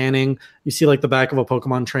camera panning, you see like the back of a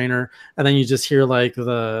Pokemon trainer, and then you just hear like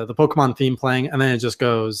the Pokemon theme playing, and then it just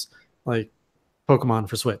goes like Pokemon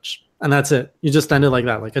for Switch, and that's it. You just ended like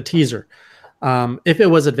that, like a teaser. If it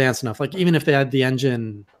was advanced enough, like even if they had the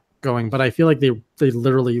engine going, but I feel like they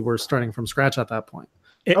literally were starting from scratch at that point.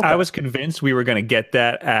 I was convinced we were going to get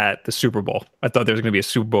that at the Super Bowl. I thought there was going to be a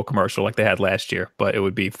Super Bowl commercial like they had last year, but it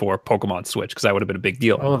would be for Pokemon Switch because that would have been a big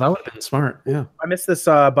deal. Oh, that would have been smart. Yeah. I missed this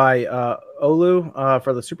by Olu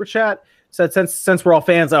for the super chat. Said since we're all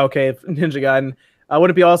fans, okay, Ninja Gaiden.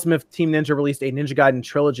 Would it be awesome if Team Ninja released a Ninja Gaiden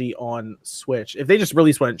trilogy on Switch? If they just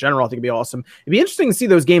released one in general, I think it'd be awesome. It'd be interesting to see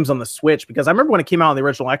those games on the Switch because I remember when it came out on the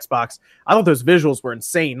original Xbox, I thought those visuals were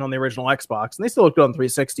insane on the original Xbox, and they still look good on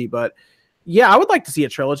 360. But yeah, I would like to see a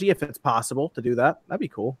trilogy if it's possible to do that. That'd be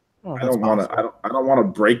cool. I don't want to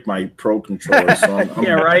break my Pro controller. So I'm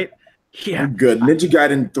yeah, right. Yeah, I'm good. Ninja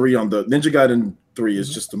Gaiden 3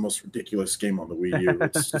 is just the most ridiculous game on the Wii U.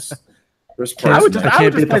 It's just there's I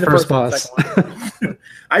can't beat the first boss.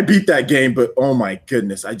 I beat that game, but oh my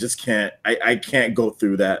goodness, I just can't. I can't go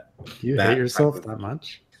through that. You hate yourself that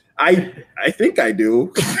much? I think I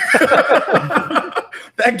do.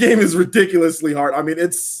 That game is ridiculously hard. I mean,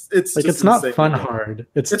 it's like it's not fun hard.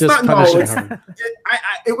 It's just not, punishing hard.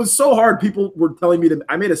 It was so hard. People were telling me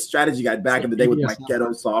I made a strategy guide back in the day with my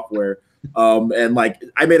ghetto software, and like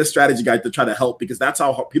I made a strategy guide to try to help because that's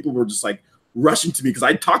how people were just like rushing to me because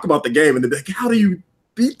I talk about the game and they'd be like, "How do you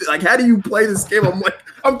beat? Like, how do you play this game?" I'm like,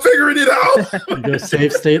 "I'm figuring it out." You go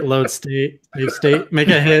save state, load state, save state, make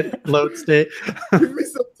a hit, load state. Give me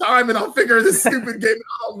some time and I'll figure this stupid game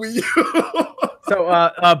out on Wii U.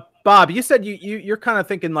 So, Bob, you said you're kind of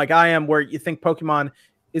thinking like I am, where you think Pokemon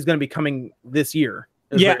is going to be coming this year.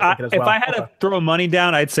 Yeah, if I had to throw money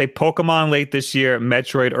down, I'd say Pokemon late this year,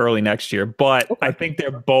 Metroid early next year. But I think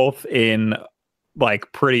they're both in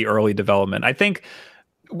like pretty early development. I think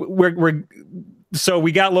so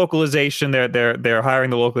we got localization. They're hiring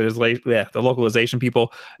the localization people.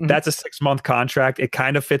 Mm-hmm. That's a 6-month contract. It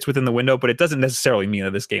kind of fits within the window, but it doesn't necessarily mean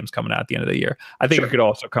that this game's coming out at the end of the year. I think it could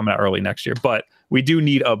also come out early next year, but we do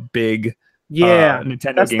need a big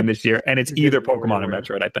Nintendo game this year, and it's either Pokemon or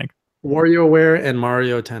Metroid, I think. WarioWare and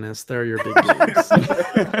Mario Tennis, they're your big games.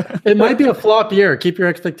 It might be a flop year. Keep your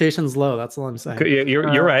expectations low. That's all I'm saying.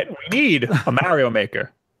 You're right. We need a Mario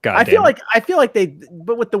Maker. I feel like they,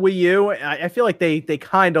 but with the Wii U, I feel like they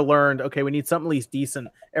kind of learned. Okay, we need something at least decent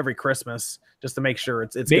every Christmas just to make sure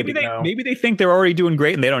it's maybe they think they're already doing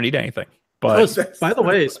great and they don't need anything. But by the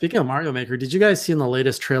way, speaking of Mario Maker, did you guys see in the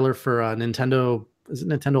latest trailer for Nintendo? Is it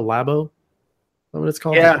Nintendo Labo? Is that what it's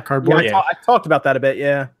called? Yeah, cardboard. Yeah, I talked about that a bit.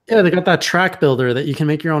 Yeah, they got that track builder that you can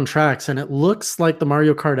make your own tracks, and it looks like the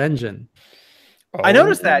Mario Kart engine. I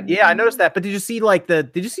noticed that. Yeah, I noticed that. But did you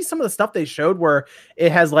see some of the stuff they showed where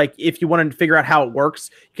it has like, if you wanted to figure out how it works,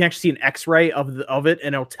 you can actually see an X-ray of it,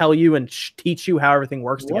 and it'll tell you and teach you how everything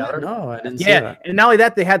works together. No, I didn't see that. And not only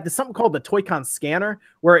that, they had something called the Toy-Con scanner,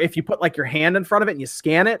 where if you put like your hand in front of it and you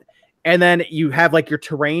scan it, and then you have like your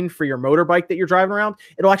terrain for your motorbike that you're driving around,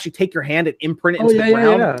 it'll actually take your hand and imprint it into the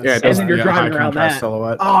ground. Yeah, and then you're driving around that.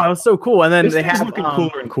 Silhouette. Oh, it was so cool. And then they have looking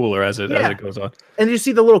cooler and cooler as it goes on. And you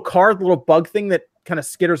see the little car, the little bug thing that kind of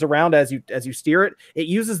skitters around as you steer it. It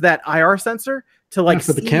uses that IR sensor to like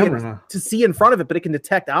see the camera to see in front of it, but it can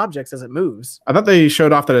detect objects as it moves. I thought they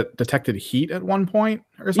showed off that it detected heat at one point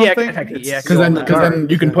or something. Yeah, because then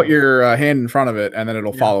you can put your hand in front of it and then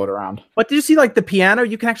it'll follow it around. But did you see like the piano?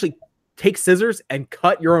 You can actually take scissors and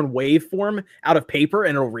cut your own waveform out of paper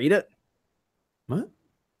and it'll read it. What?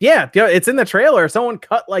 Yeah, it's in the trailer. Someone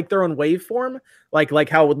cut like their own waveform, like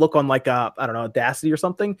how it would look on like I don't know, Audacity or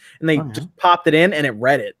something, and they just popped it in and it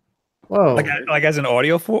read it. Whoa! Like as an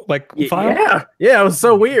audio file? Yeah, it was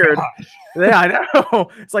so weird. Yeah, I know.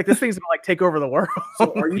 It's like this thing's gonna like take over the world.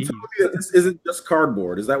 So are you telling me that this isn't just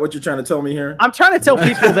cardboard? Is that what you're trying to tell me here? I'm trying to tell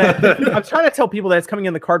people that it's coming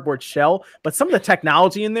in the cardboard shell, but some of the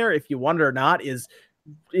technology in there, if you wonder or not, is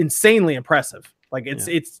insanely impressive. Like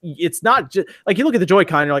it's not just like you look at the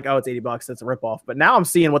Joy-Con, you're like, oh, it's $80. That's a ripoff. But now I'm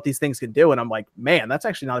seeing what these things can do, and I'm like, man, that's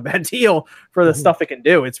actually not a bad deal for the stuff it can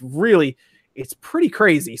do. It's it's pretty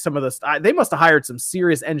crazy. Some of this, they must have hired some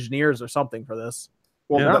serious engineers or something for this.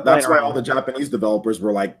 Well, that's why all the Japanese developers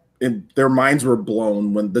were like, their minds were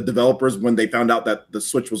blown when they found out that the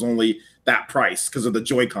Switch was only that price because of the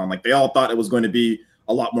Joy-Con. Like they all thought it was going to be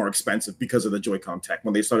a lot more expensive because of the Joy-Con tech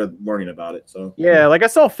when they started learning about it. So yeah, like I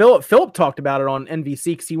saw Philip talked about it on NVC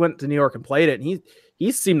because he went to New York and played it, and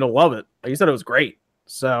he seemed to love it. He said it was great.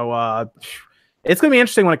 So it's gonna be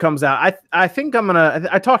interesting when it comes out. I think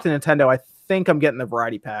I talked to Nintendo. I think I'm getting the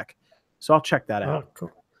variety pack, so I'll check that out.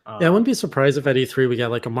 Cool. Yeah, I wouldn't be surprised if at E3 we get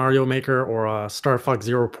like a Mario Maker or a Star Fox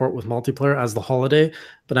Zero port with multiplayer as the holiday,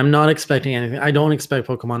 but I'm not expecting anything. I don't expect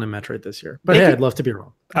Pokemon and Metroid this year, but I'd love to be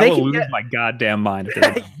wrong. I will lose my goddamn mind.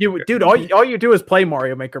 Dude, all you do is play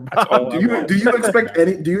Mario Maker. Do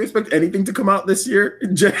you expect anything to come out this year? Are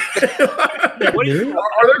there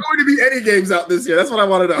going to be any games out this year? That's what I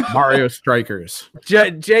want to know. Mario Strikers.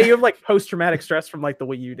 Jay, you have like post-traumatic stress from like the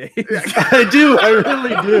Wii U days. I do. I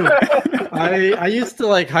really do. I used to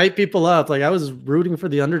like hype people up. Like I was rooting for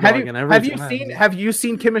the underdog and everything. Have you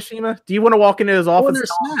seen Kimishima? Do you want to walk into his office?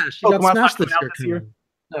 There's Smash. You got Smash this year.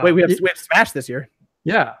 No. Wait, we have Smash this year.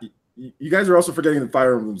 Yeah. You guys are also forgetting that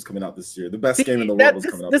Fire Emblem's coming out this year. The best game in the world is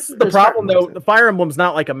coming out. This is the problem, though. The Fire Emblem's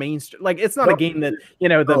not like a mainstream. Like it's not a game that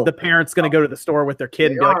the parents going to go to the store with their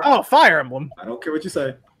kid and be like, "Oh, Fire Emblem." I don't care what you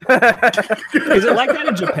say. Is it like that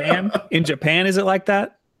in Japan? In Japan, is it like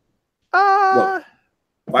that? Fire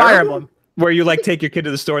Emblem, where you like take your kid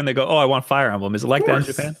to the store and they go, "Oh, I want Fire Emblem." Is it like that in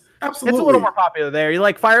Japan? Absolutely, it's a little more popular there. You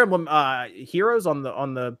like Fire Emblem Heroes on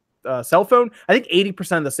the cell phone. I think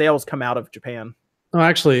 80% of the sales come out of Japan. Oh,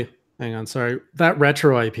 actually, hang on. Sorry, that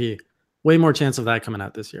retro IP. Way more chance of that coming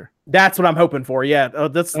out this year. That's what I'm hoping for. Yeah,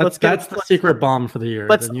 that's the secret bomb for the year.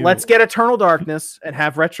 Let's get Eternal Darkness and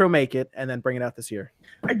have Retro make it, and then bring it out this year.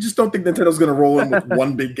 I just don't think Nintendo's going to roll in with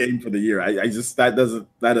one big game for the year. I just that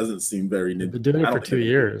doesn't seem very Nintendo. They're doing it for 2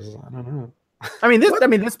 years. I don't know. I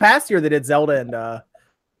mean, this past year they did Zelda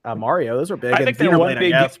and Mario. Those are big. I think they're one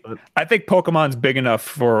big. I think Pokemon's big enough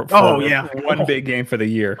for one big game for the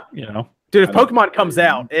year. Dude, if Pokemon comes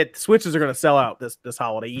out, Switches are going to sell out this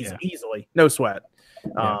holiday easily. No sweat.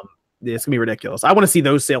 It's going to be ridiculous. I want to see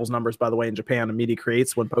those sales numbers, by the way, in Japan and Media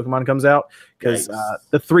Creates when Pokemon comes out, because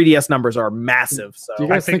the 3DS numbers are massive. So do you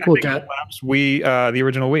guys think we'll get the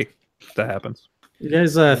original Wii? If that happens. You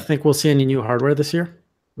guys think we'll see any new hardware this year?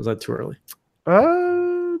 Was that too early?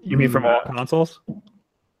 You mean from all consoles?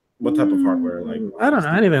 What type of hardware? Like I don't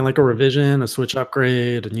know, anything like a revision, a Switch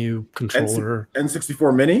upgrade, a new controller,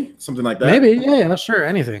 N64 Mini, something like that. Maybe, yeah, sure,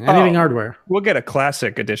 anything hardware. We'll get a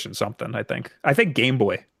classic edition, something. I think Game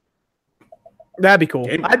Boy. That'd be cool.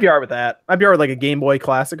 I'd be alright with that. I'd be alright with like a Game Boy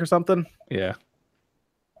Classic or something. Yeah.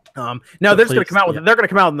 No, they're just gonna come out with it. They're gonna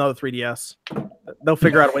come out with another 3DS. They'll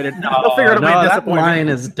figure out a way to. They'll figure out a way to disappoint. That line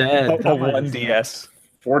is dead. A 1DS.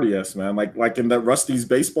 4DS, man, like in that Rusty's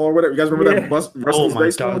Baseball or whatever. You guys remember that Rusty's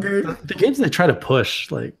Baseball game? The games they try to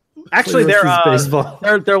push, like actually,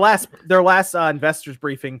 their last investors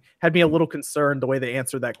briefing had me a little concerned the way they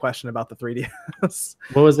answered that question about the 3DS.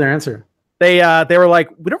 What was their answer? They were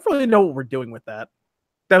like, we don't really know what we're doing with that.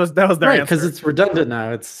 That was their answer. Because it's redundant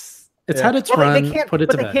now. It's had its run. They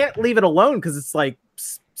can't leave it alone because it's like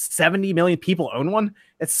 70 million people own one.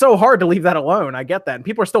 It's so hard to leave that alone. I get that, and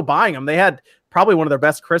people are still buying them. They had probably one of their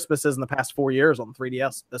best Christmases in the past 4 years on the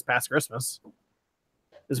 3DS this past Christmas.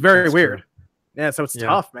 It's very weird. True. Yeah, so it's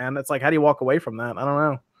tough, man. It's like, how do you walk away from that? I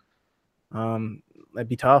don't know. That'd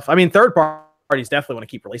be tough. I mean, third parties definitely want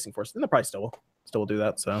to keep releasing for us. Then they'll probably still will do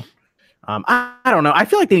that. So I don't know. I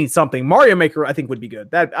feel like they need something. Mario Maker, I think, would be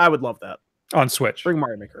good. That I would love that on Switch. Bring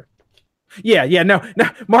Mario Maker. Yeah, no,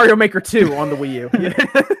 Mario Maker 2 on the Wii U.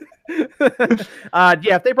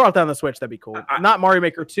 If they brought down the Switch, that'd be cool. Not Mario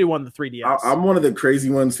Maker 2 on the 3DS. I'm one of the crazy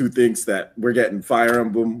ones who thinks that we're getting Fire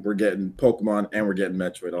Emblem, we're getting Pokemon, and we're getting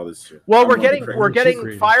Metroid all this year. Well, we're getting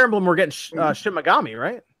Fire Emblem, we're getting Shin Megami,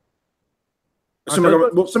 right? Shin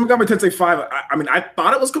Megami Tensei 5. I mean, I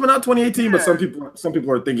thought it was coming out 2018, but some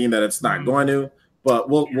people are thinking that it's not going to. But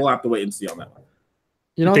we'll have to wait and see on that one.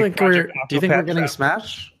 Do you think we're getting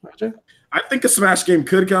Smash? I think a Smash game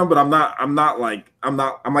could come, but I'm like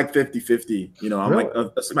 50-50. I'm like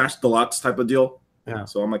a Smash Deluxe type of deal. Yeah.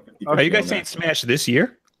 So I'm like 50-50. Are you guys saying Smash this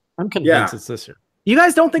year? I'm convinced it's this year. You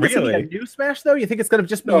guys don't think it's going to be a new Smash, though? You think it's going to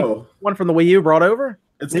just be one from the Wii U brought over?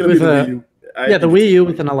 It's going to be the Wii U. The Wii U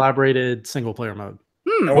with an elaborated single-player mode.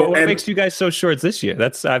 What makes you guys so sure it's this year?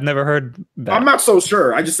 I've never heard that. I'm not so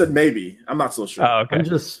sure. I just said maybe. I'm not so sure. Oh, okay.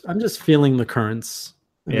 I'm just feeling the currents.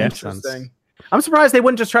 Interesting. I'm surprised they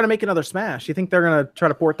wouldn't just try to make another Smash. You think they're going to try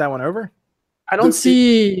to port that one over? I don't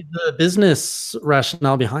see the business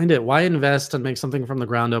rationale behind it. Why invest and make something from the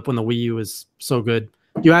ground up when the Wii U is so good?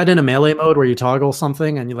 You add in a melee mode where you toggle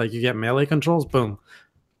something and you get melee controls. Boom.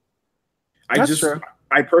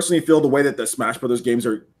 I personally feel the way that the Smash Brothers games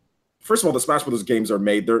are. First of all, the Smash Brothers games are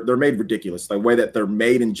made. They're made ridiculous. The way that they're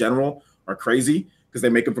made in general are crazy because they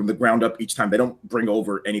make them from the ground up each time. They don't bring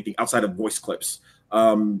over anything outside of voice clips.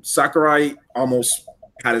 Sakurai almost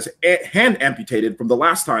had his hand amputated from the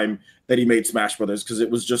last time that he made Smash Brothers because it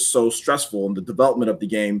was just so stressful in the development of the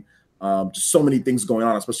game. Just so many things going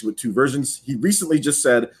on, especially with 2 versions. He recently just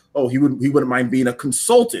said, he wouldn't mind being a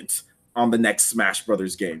consultant on the next Smash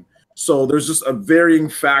Brothers game. So there's just a varying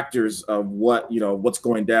factors of what's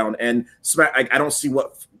going down, and I don't see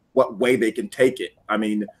what way they can take it. I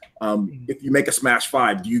mean, if you make a Smash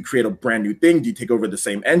 5, do you create a brand new thing? Do you take over the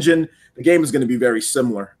same engine? The game is going to be very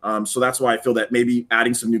similar. So that's why I feel that maybe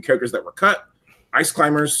adding some new characters that were cut, Ice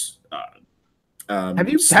Climbers. Have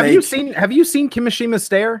you seen Kimishima's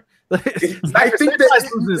stare? I think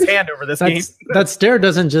that moves his hand over this game. That stare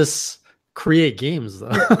doesn't just create games though.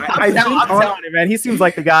 I'm telling you, man, he seems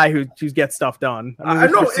like the guy who gets stuff done. I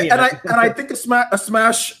know, I think a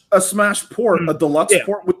Smash port, a deluxe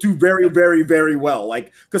port, would do very, very, very well.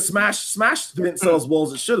 Like, because Smash didn't sell as well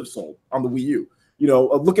as it should have sold on the Wii U.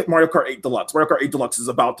 Look at Mario Kart 8 Deluxe. Mario Kart 8 Deluxe is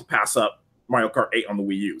about to pass up Mario Kart 8 on the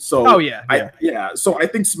Wii U. So, So I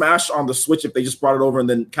think Smash on the Switch, if they just brought it over and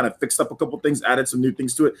then kind of fixed up a couple things, added some new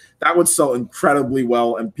things to it, that would sell incredibly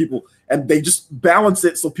well. And they just balance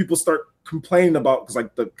it so people start complaining about, because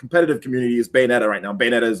like the competitive community is Bayonetta right now.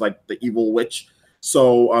 Bayonetta is like the evil witch.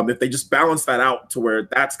 So if they just balance that out to where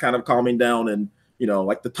that's kind of calming down, and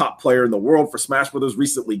like the top player in the world for Smash Brothers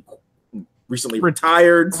recently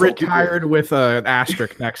retired. Retired with an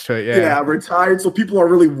asterisk next to it. Yeah, retired. So people are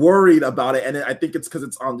really worried about it, and I think it's because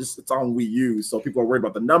it's on Wii U. So people are worried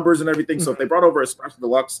about the numbers and everything. So if they brought over a Smash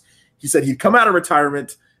Deluxe, he said he'd come out of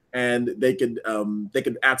retirement and they could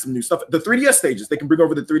add some new stuff. The 3DS stages, they can bring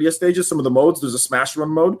over the 3DS stages. Some of the modes, there's a Smash Run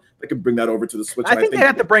mode. They can bring that over to the Switch. I think they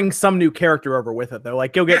have to bring some new character over with it though.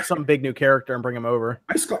 Like you'll get some big new character and bring him over.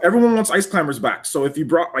 Everyone wants Ice Climbers back. So if you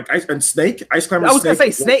brought like Ice Climbers, I was gonna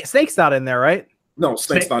say Snake's not in there, right? No,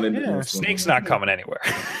 Snake's not in there. Snake's not coming anywhere.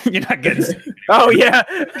 You're not getting Snake. Oh yeah.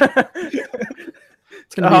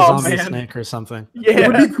 It's gonna be Zombie Snake or something. Yeah, it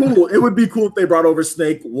would be cool. It would be cool if they brought over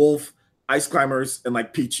Snake, Wolf, Ice Climbers, and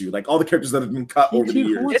like Pichu, like all the characters that have been cut over the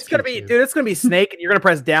years. It's gonna be Snake, and you're gonna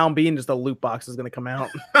press down B, and just a loot box is gonna come out.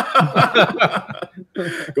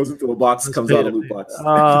 Goes into a box, comes out a loot box.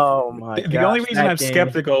 Oh my god! The only reason I'm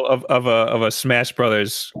skeptical of a Smash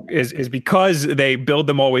Brothers is because they build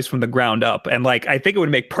them always from the ground up, and like I think it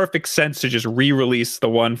would make perfect sense to just re-release the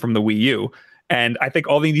one from the Wii U. And I think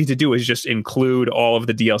all they need to do is just include all of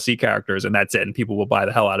the DLC characters, and that's it. And people will buy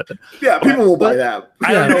the hell out of it. Yeah, people will buy that.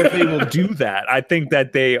 I don't know if they will do that. I think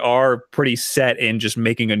that they are pretty set in just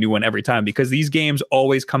making a new one every time, because these games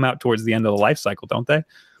always come out towards the end of the life cycle, don't they?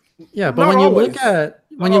 Yeah, but when you look at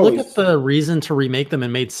the reason to remake them, it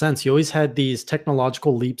made sense. You always had these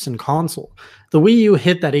technological leaps in console. The Wii U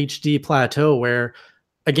hit that HD plateau where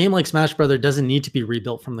a game like Smash Brothers doesn't need to be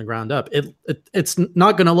rebuilt from the ground up. It's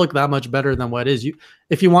not going to look that much better than what it is.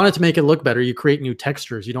 If you wanted to make it look better, you create new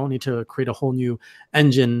textures. You don't need to create a whole new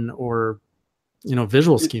engine or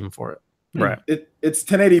visual scheme for it. Right. It's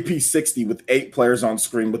 1080p 60 with 8 players on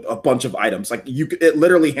screen with a bunch of items. Like it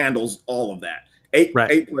literally handles all of that. Eight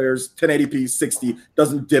players, 1080p 60,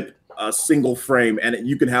 doesn't dip a single frame, and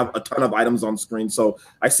you can have a ton of items on screen. So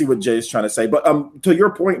I see what Jay is trying to say. But to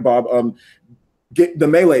your point, Bob,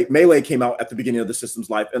 the Melee came out at the beginning of the system's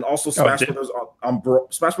life, and also Smash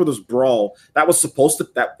Brothers Brawl. That was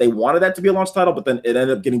that they wanted that to be a launch title, but then it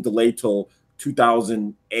ended up getting delayed till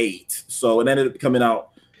 2008. So it ended up coming out,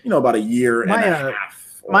 about a year and a half.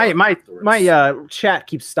 My chat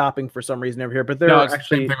keeps stopping for some reason over here, but they're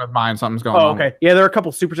actually same thing with mine. Something's going on. Okay, yeah, there are a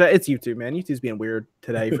couple super chat. It's YouTube, man. YouTube's being weird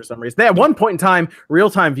today for some reason. At one point in time,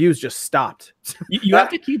 real-time views just stopped. You have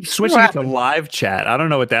to keep switching it to live chat. I don't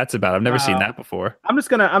know what that's about. I've never seen that before. I'm just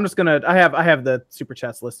gonna. I have the super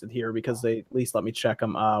chats listed here because they at least let me check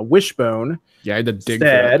them. Wishbone. Yeah, I had to dig for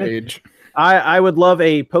that page. I would love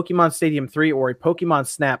a Pokemon Stadium 3 or a Pokemon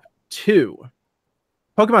Snap 2.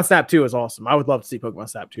 Pokemon Snap 2 is awesome. I would love to see Pokemon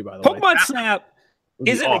Snap 2, by the way. Pokemon Snap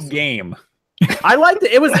isn't awesome. A game. I liked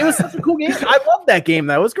it. It was such a cool game. I love that game.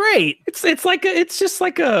 That was great. It's just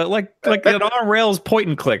like an on rails point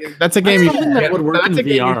and click. That's a game that would work in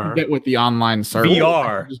VR. Get with the online server.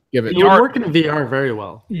 VR. Just give it. It would work in VR very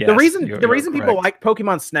well. Yes, the reason people like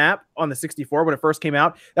Pokemon Snap on the 64 when it first came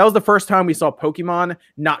out, that was the first time we saw Pokemon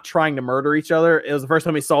not trying to murder each other. It was the first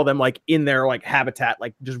time we saw them like in their like habitat,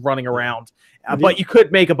 like just running around. but you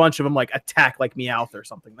could make a bunch of them like attack like Meowth or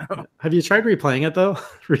something. Have you tried replaying it though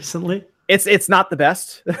recently? It's not the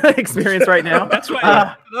best experience right now. That's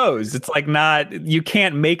why those. It's like you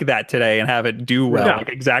can't make that today and have it do well, No. like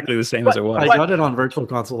exactly the same as it was. I got it on Virtual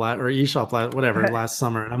Console or eShop last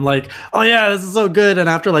summer, and I'm like, oh yeah, this is so good. And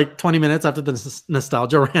after like 20 minutes after the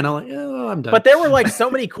nostalgia ran, I'm like, oh, I'm done. But there were like so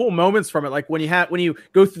many cool moments from it, like when you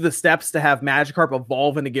go through the steps to have Magikarp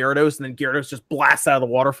evolve into Gyarados, and then Gyarados just blasts out of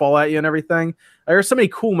the waterfall at you and everything. There are so many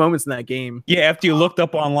cool moments in that game. Yeah, after you looked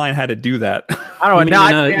up online how to do that. I don't know.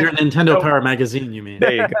 Now your Nintendo Power magazine, you mean?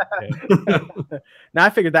 There you go. Now I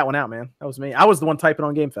figured that one out, man. That was me. I was the one typing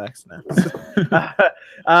on GameFAQs.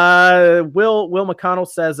 Will McConnell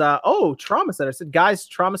says, "Oh, Trauma Center." I said, "Guys,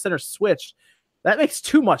 Trauma Center switched." That makes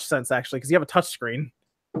too much sense actually, because you have a touchscreen.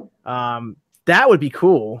 That would be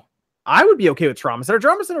cool. I would be okay with Trauma Center.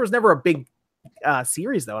 Trauma Center was never a big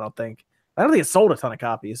series, though. I don't think it sold a ton of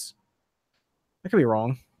copies. I could be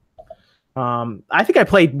wrong. I think I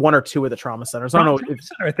played one or two of the Trauma Centers. I don't know. Trauma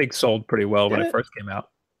Center, I think, sold pretty well when it first came out.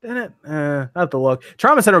 Didn't it? I have to look.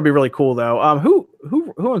 Trauma Center would be really cool, though. Who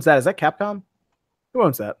owns that? Is that Capcom? Who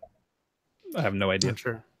owns that? I have no idea. I'm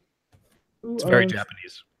sure. It's very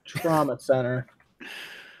Japanese. Trauma Center.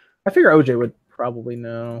 I figure OJ would probably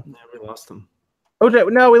know. Yeah, we lost him.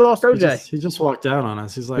 OJ, no, we lost OJ. He just walked out on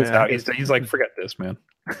us. He's like, He's like, forget this, man.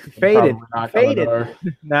 Faded. Faded.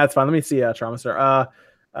 That's fine. Let me see. Trauma Center. I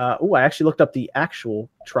actually looked up the actual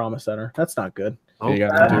Trauma Center. That's not good. oh,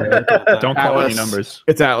 Don't call any numbers.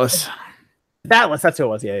 It's Atlas. Atlas. That's who it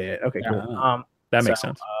was. Yeah. Okay, cool. That makes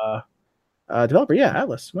sense. Developer, yeah,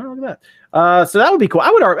 Atlas. Well, look at that. So that would be cool.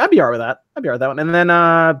 I'd be alright with that. I'd be alright with that one. And then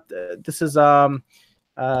this is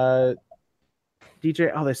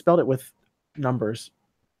DJ. Oh, they spelled it with numbers.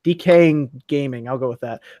 Decaying Gaming. I'll go with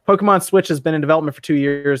that. Pokemon Switch has been in development for 2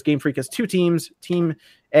 years. Game Freak has two teams. Team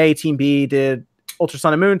A, Team B did Ultra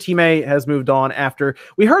Sun and Moon. Team A has moved on after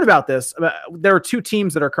we heard about this. There are two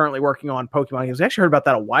teams that are currently working on Pokemon games. We actually heard about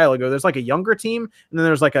that a while ago. There's like a younger team, and then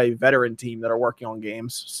there's like a veteran team that are working on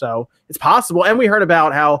games. So it's possible. And we heard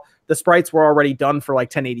about how the sprites were already done for like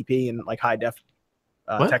 1080p and like high def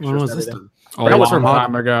textures. When was and this everything. done? A long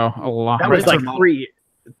time ago.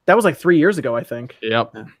 That was like 3 years ago, I think.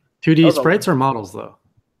 Yep. 2D sprites or models though?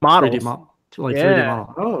 Models. 3D model. 3D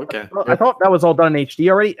model. Oh, okay. Well, I thought that was all done in HD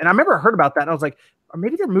already, and I remember I heard about that, and I was like, or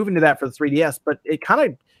maybe they're moving to that for the 3DS, but it kind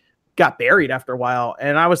of got buried after a while.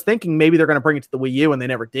 And I was thinking maybe they're going to bring it to the Wii U, and they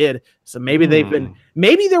never did. So maybe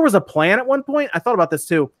maybe there was a plan at one point. I thought about this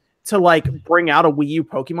too, to like bring out a Wii U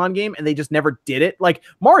Pokemon game, and they just never did it. Like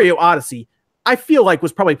Mario Odyssey, I feel like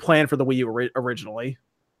was probably planned for the Wii U originally.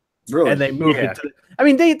 Really? And they moved it to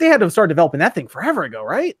they had to start developing that thing forever ago,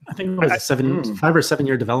 right? I think it was a 5 or 7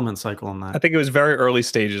 year development cycle on that. I think it was very early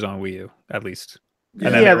stages on Wii U, at least.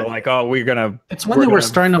 And then they were like, "Oh, we're gonna." It's when they were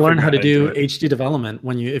starting to learn how to do HD development.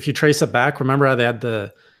 If you trace it back, remember how they had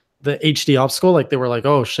the HD obstacle? Like they were like,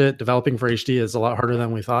 "Oh shit, developing for HD is a lot harder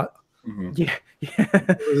than we thought." Mm-hmm. Yeah.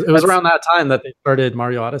 It was around that time that they started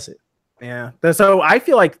Mario Odyssey. Yeah. So I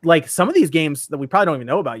feel like some of these games that we probably don't even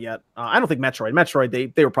know about yet. I don't think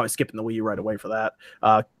Metroid, they were probably skipping the Wii U right away for that.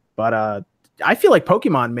 But I feel like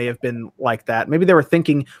Pokemon may have been like that. Maybe they were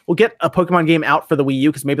thinking we'll get a Pokemon game out for the Wii U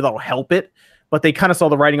because maybe that'll help it. But they kind of saw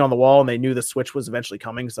the writing on the wall and they knew the Switch was eventually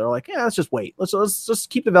coming. So they're like, yeah, let's just wait. Let's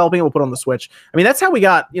just keep developing and we'll put it on the Switch. I mean, that's how we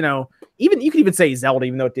got, even you could even say Zelda,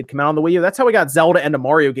 even though it did come out on the Wii U. That's how we got Zelda and a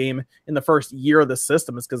Mario game in the first year of the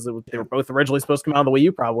system, is because they were both originally supposed to come out on the Wii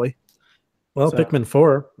U, probably. Well, So. Pikmin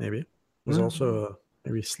 4 maybe was also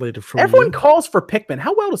maybe slated for. Everyone calls for Pikmin.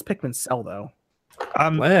 How well does Pikmin sell, though?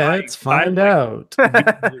 Let's find out.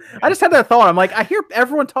 I just had that thought. I'm like, I hear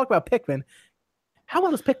everyone talk about Pikmin. How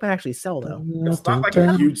well does Pikmin actually sell, though? It's not like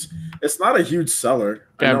it's not a huge seller.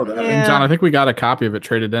 I know that. Yeah. And John, I think we got a copy of it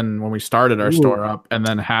traded in when we started our store up, and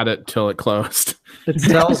then had it till it closed. It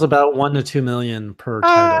sells about 1 to 2 million per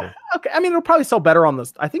title. Okay, I mean, it'll probably sell better on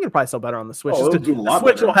this. I think it'll probably sell better on the Switch. Oh, it'll Just 'cause do a lot the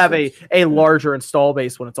Switch better will on have Switch. a larger install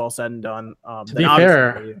base when it's all said and done. To be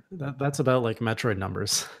fair, that's about like Metroid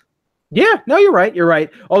numbers. Yeah, no, you're right. You're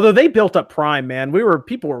right. Although they built up Prime, man,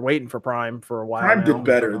 people were waiting for Prime for a while. Prime now. did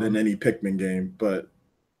better than any Pikmin game, but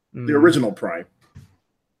the Mm. original Prime.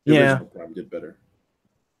 The Yeah. original Prime did better.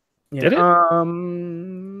 Yeah. Did it?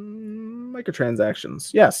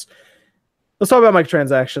 Microtransactions. Yes. Let's talk about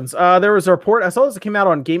microtransactions. There was a report. I saw this that came out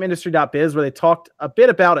on GameIndustry.biz where they talked a bit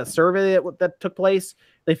about a survey that took place.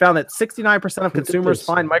 They found that 69% of consumers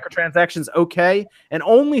find microtransactions okay, and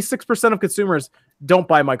only 6% of consumers don't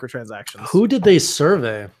buy microtransactions. Who did they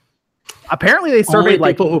survey? Apparently, they Only surveyed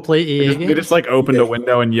like people who play EA They games. just like opened a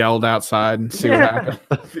window and yelled outside and see what happened.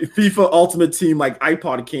 FIFA Ultimate Team, like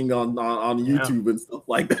iPod King on YouTube and stuff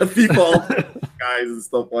like that. FIFA Ultimate guys and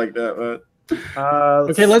stuff like that, man.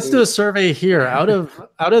 Okay, let's do a survey here. Out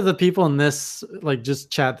of the people in this, like, just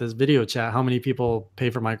chat, this video chat, how many people pay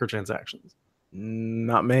for microtransactions?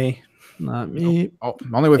 Not me. Not me. Oh,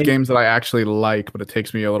 only with games that I actually like, but it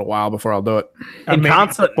takes me a little while before I'll do it. In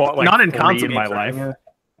console, not in console in my games, life.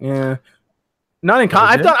 Yeah. Not in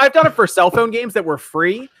console. I've done it for cell phone games that were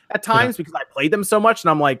free at times because I played them so much, and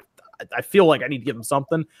I'm like, I feel like I need to give them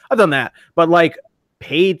something. I've done that, but like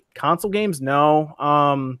paid console games, no.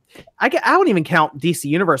 I wouldn't even count DC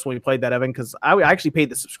Universe when we played that, Evan, because I actually paid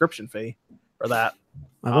the subscription fee for that.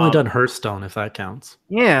 I've only done Hearthstone, if that counts.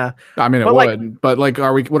 Yeah, I mean, it but would, but like,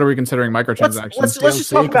 what are we considering microtransactions? Let's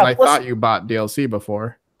just DLC? talk 'Cause about- I thought you bought DLC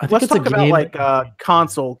before. I think let's it's a talk about game. like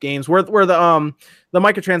console games where the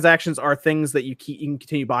microtransactions are things that you can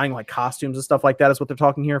continue buying, like costumes and stuff like that. Is what they're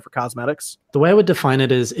talking here for cosmetics. The way I would define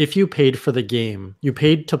it is if you paid for the game, you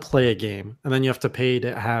paid to play a game, and then you have to pay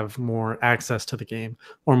to have more access to the game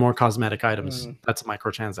or more cosmetic items. That's a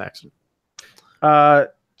microtransaction.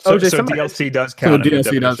 So, OJ, so somebody- DLC does So count.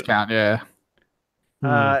 DLC does count, yeah.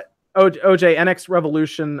 OJ NX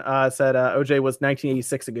Revolution said OJ was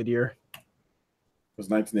 1986 a good year. Was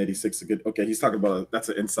 1986 a good? Okay, he's talking about that's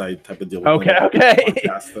an inside type of deal. Okay.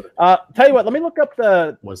 Tell you what, let me look up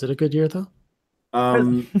the. Was it a good year though?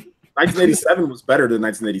 1987 was better than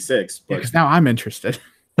 1986, but Because now I'm interested.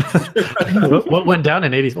 What went down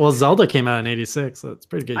in 80? Well, Zelda came out in 86, so it's a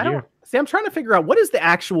pretty good year. See, I'm trying to figure out what is the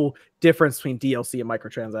actual difference between DLC and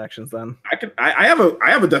microtransactions. Then I have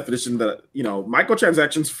a definition that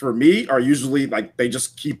microtransactions for me are usually like they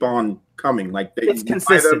just keep on coming. Like it's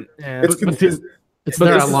consistent. Yeah. It's consistent. It's But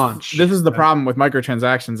there this at is- launch. This is the problem with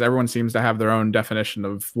microtransactions. Everyone seems to have their own definition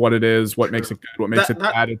of what it is, what makes it good, what makes it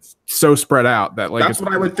bad. It's so spread out that like that's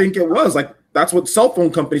what I would think it was. Like that's what cell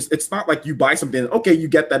phone companies. It's not like you buy something, okay, you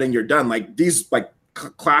get that and you're done. Like these like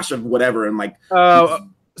clash of whatever and like.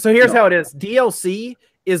 So here's how it is. DLC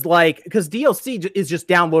is like, because DLC is just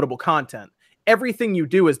downloadable content. Everything you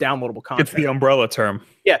do is downloadable content. It's the umbrella term.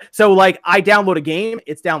 Yeah. So like I download a game,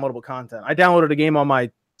 it's downloadable content. I downloaded a game on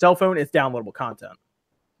my cell phone, it's downloadable content.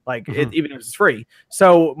 Like even if it's free.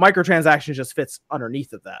 So microtransactions just fits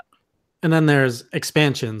underneath of that. And then there's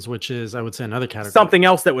expansions, which is, I would say, another category. Something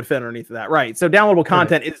else that would fit underneath of that. Right. So downloadable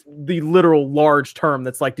content is the literal large term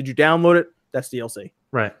that's like, did you download it? That's DLC.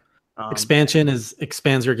 Right. Expansion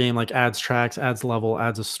expands your game, like adds tracks, adds level,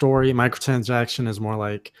 adds a story. Microtransaction is more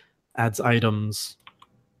like adds items.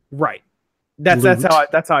 Right. That's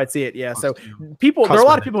how I'd see it. Yeah. So there are a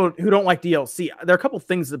lot of people who don't like DLC. There are a couple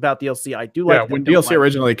things about DLC I do like. Yeah, when DLC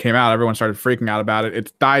originally came out, everyone started freaking out about it.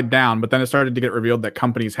 It died down, but then it started to get revealed that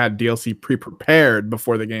companies had DLC pre-prepared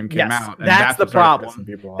before the game came out. And that's the problem.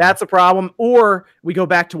 That's a problem. Or we go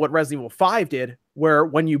back to what Resident Evil 5 did, where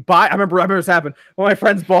when you buy, I remember this happened when my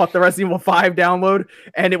friends bought the Resident Evil 5 download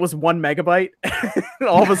and it was 1 megabyte. And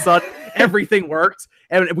all of a sudden everything worked.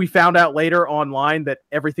 And we found out later online that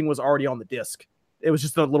everything was already on the disc. It was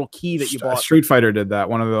just a little key that you bought. Street Fighter did that.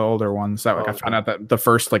 One of the older ones. That I found out that the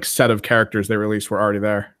first like set of characters they released were already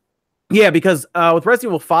there. Yeah, because with Resident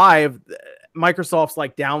Evil 5, Microsoft's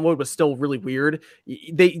like download was still really weird.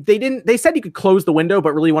 They said you could close the window,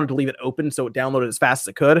 but really wanted to leave it open so it downloaded as fast as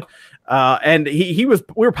it could. And we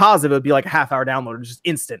were positive it would be like a half-hour download, just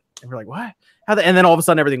instant. And we're like, what? And then all of a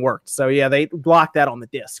sudden everything worked. So yeah, they blocked that on the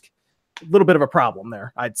disc. A little bit of a problem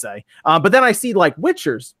there, I'd say. But then I see like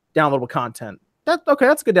Witcher's downloadable content. That's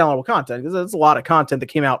good downloadable content because there's a lot of content that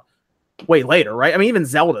came out way later, right? I mean, even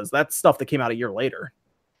Zelda's, that's stuff that came out a year later.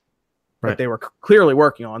 Right. That they were clearly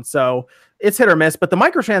working on. So it's hit or miss. But the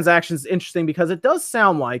microtransactions is interesting because it does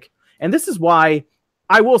sound like, and this is why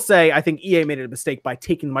I will say I think EA made a mistake by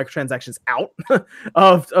taking the microtransactions out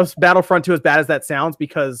of Battlefront 2, as bad as that sounds,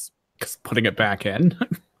 because putting it back in.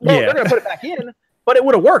 They're going to put it back in. But it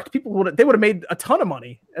would have worked. They would have made a ton of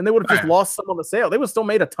money, and they would have just lost some on the sale. They would have still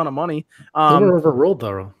made a ton of money. They were overruled,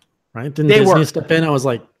 though, right? Didn't Disney step in? I was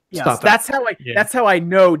like, stop that. That's how I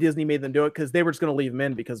know Disney made them do it, because they were just going to leave them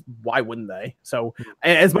in, because why wouldn't they? So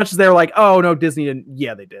as much as they were like, oh no, Disney didn't.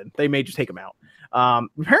 Yeah, they did. They made you take them out.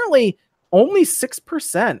 Apparently, only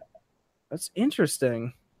 6%. That's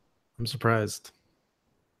interesting. I'm surprised.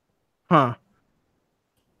 Huh?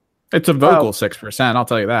 It's a vocal 6%. I'll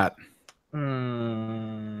tell you that.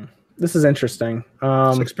 This is interesting.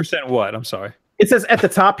 6% what? I'm sorry. It says at the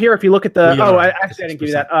top here, if you look at the I didn't give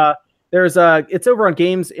you that. There's it's over on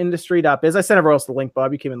gamesindustry.biz. I sent everyone else the link,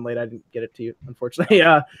 Bob. You came in late. I didn't get it to you, unfortunately.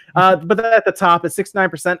 But at the top, it's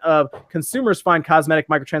 69% of consumers find cosmetic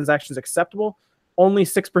microtransactions acceptable. Only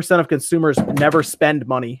 6% of consumers never spend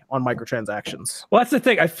money on microtransactions. Well, that's the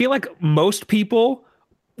thing. I feel like most people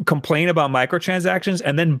complain about microtransactions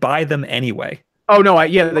and then buy them anyway. Oh no,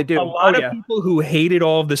 they do. A lot of people who hated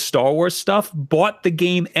all of the Star Wars stuff bought the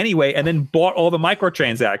game anyway and then bought all the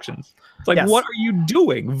microtransactions. It's like, what are you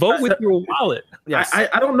doing? Vote with your wallet. Yes.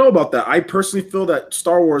 I don't know about that. I personally feel that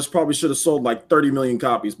Star Wars probably should have sold like 30 million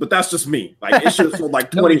copies, but that's just me. Like it should have sold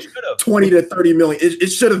like 20 to 30 million. It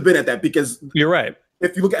should have been at that because you're right.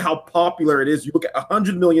 If you look at how popular it is, you look at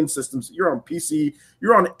 100 million systems, you're on PC,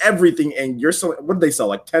 you're on everything, and you're selling, what did they sell,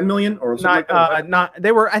 like 10 million or something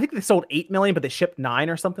I think they sold 8 million, but they shipped 9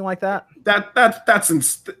 or something like that.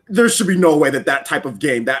 There should be no way that type of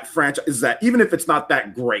game, that franchise, is that, even if it's not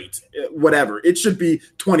that great, whatever, it should be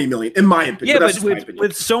 20 million, in my opinion. Yeah, but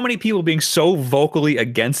with so many people being so vocally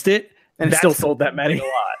against it, and it still sold that many. A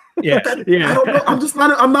lot. Yeah, I don't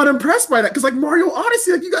know. I'm not impressed by that because like Mario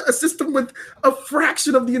Odyssey, like you got a system with a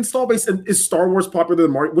fraction of the install base. And is Star Wars popular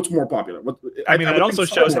than Mario? What's more popular? It also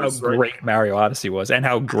shows how great Mario Odyssey was and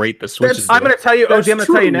how great the Switch is. I'm going to tell you, OG, I'm going to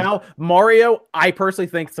tell you now. Mario, I personally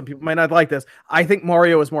think some people might not like this. I think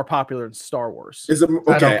Mario is more popular than Star Wars. Is it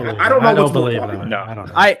okay? I don't believe that. No, I don't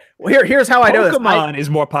know. Here's how I know this. Pokemon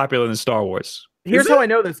is more popular than Star Wars. Here's how I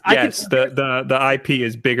know this. Yes, the IP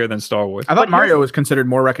is bigger than Star Wars. I thought Mario was considered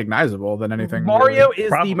more recognizable than anything. Mario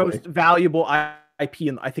is the most valuable IP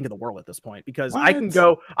in the world at this point because I can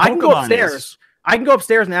go upstairs. I can go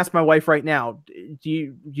upstairs and ask my wife right now, do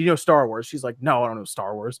you know Star Wars? She's like, no, I don't know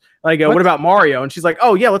Star Wars. I go, what about Mario? And she's like,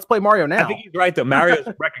 oh yeah, let's play Mario now. I think he's right though. Mario's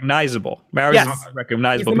recognizable. Mario's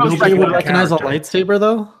recognizable. She would recognize a lightsaber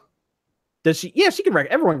though? Does she? Yeah, she can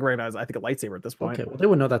everyone can recognize, I think, a lightsaber at this point. Okay, well they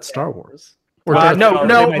would know that's Star Wars. No.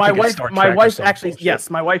 My wife actually,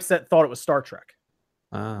 yes, my wife thought it was Star Trek.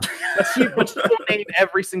 But she will name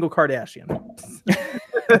every single Kardashian.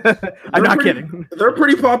 I'm not kidding. They're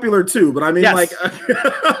pretty popular too, but I mean, like,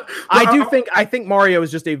 I think Mario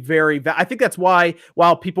is just a I think that's why,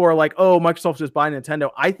 while people are like, oh, Microsoft's just buying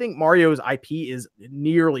Nintendo, I think Mario's IP is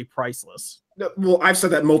nearly priceless. Well, I've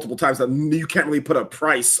said that multiple times that you can't really put a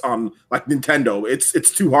price on like Nintendo.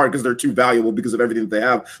 It's too hard because they're too valuable because of everything that they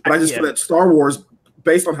have. But I just feel that Star Wars,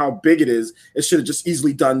 based on how big it is, it should have just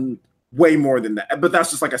easily done way more than that. But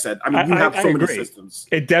that's just like I said. I mean, you have so many systems.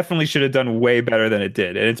 It definitely should have done way better than it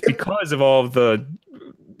did, and it's because of all of the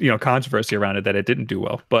controversy around it that it didn't do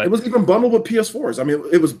well. But it was even bundled with PS4s. I mean,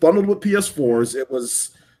 it was bundled with PS4s. It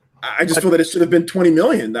was. I just feel that it should have been 20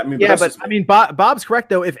 million. Bob's correct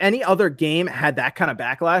though. If any other game had that kind of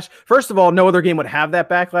backlash, first of all, no other game would have that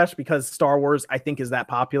backlash because Star Wars, I think, is that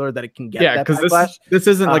popular that it can get that backlash. This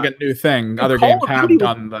isn't like a new thing. Other games have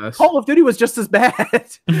done this. Call of Duty was just as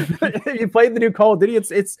bad. You played the new Call of Duty.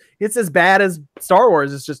 It's as bad as Star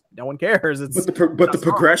Wars. It's just no one cares. But the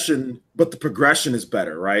progression is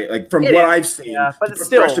better, right? Like from what I've seen, the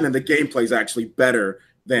progression and the gameplay is actually better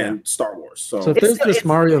than Star Wars. So if there's this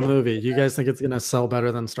Mario movie, you guys think it's gonna sell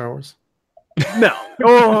better than Star Wars? No.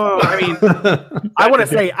 I mean, I want to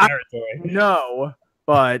say no,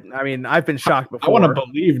 but I mean, I've been shocked before. I want to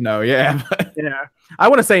believe no, yeah. I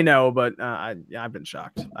want to say no, but I've been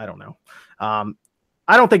shocked. I don't know.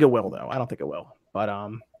 I don't think it will though. I don't think it will. But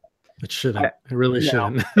it shouldn't. It really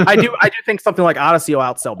shouldn't. I do think something like Odyssey will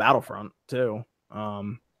outsell Battlefront too.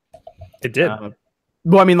 It did.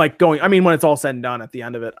 Well, I mean, when it's all said and done at the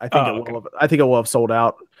end of it, I think it will have sold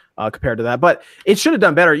out compared to that. But it should have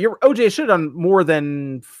done better. OJ should have done more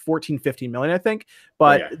than 14, 15 million, I think.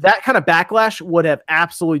 But that kind of backlash would have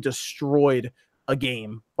absolutely destroyed a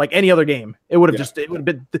game, like any other game. It would have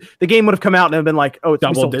been the game would have come out and have been like, oh, it's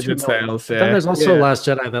double-digit sales. Then there's also Last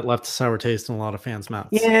Jedi that left a sour taste in a lot of fans' mouths.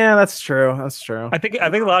 Yeah, that's true. I think a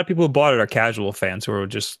lot of people who bought it are casual fans who are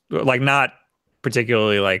just like not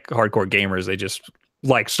particularly like hardcore gamers. They just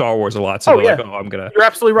like Star Wars a lot, so they're like, "Oh, I'm gonna." You're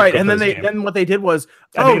absolutely right. And then what they did was,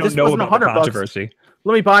 this wasn't $100.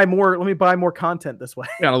 Let me buy more content this way.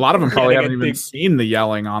 Yeah, a lot of them probably haven't even seen the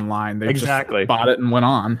yelling online. They just bought it and went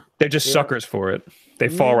on. They're just suckers for it. They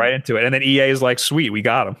fall right into it, and then EA is like, "Sweet, we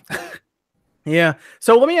got them." Yeah.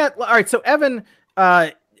 So let me. All right. So Evan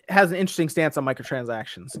has an interesting stance on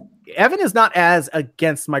microtransactions. Evan is not as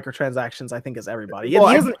against microtransactions, I think, as everybody.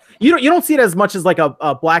 Well, you don't see it as much as like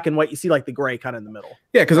a black and white. You see like the gray kind of in the middle.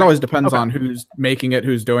 Yeah, because it always depends on who's making it,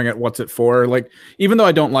 who's doing it, what's it for. Like, even though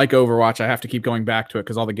I don't like Overwatch, I have to keep going back to it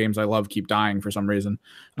because all the games I love keep dying for some reason.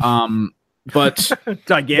 But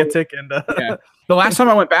gigantic and the last time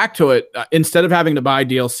I went back to it, instead of having to buy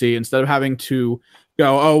DLC, instead of having to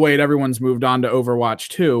go, oh wait, everyone's moved on to Overwatch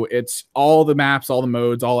 2. It's all the maps, all the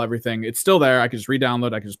modes, all everything. It's still there. I can just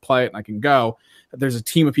re-download, I can just play it, and I can go. There's a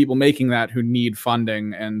team of people making that who need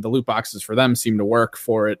funding, and the loot boxes for them seem to work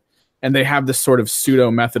for it. And they have this sort of pseudo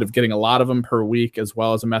method of getting a lot of them per week, as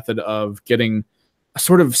well as a method of getting a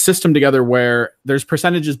sort of system together where there's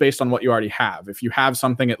percentages based on what you already have. If you have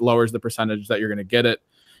something, it lowers the percentage that you're going to get it.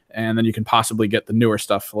 And then you can possibly get the newer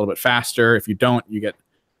stuff a little bit faster. If you don't, you get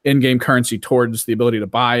in-game currency towards the ability to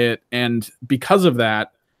buy it. And because of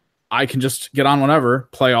that, I can just get on whenever,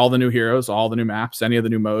 play all the new heroes, all the new maps, any of the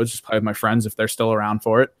new modes, just play with my friends if they're still around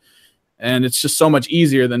for it. And it's just so much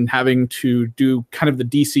easier than having to do kind of the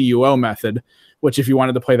DCUO method, which if you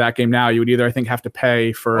wanted to play that game now, you would either, I think, have to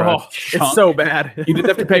pay for a chunk. It's so bad. You'd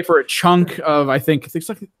have to pay for a chunk of, I think it's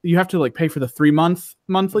like you have to like pay for the 3-month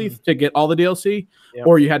monthly to get all the DLC,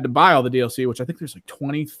 or you had to buy all the DLC, which I think there's like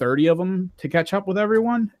 20, 30 of them to catch up with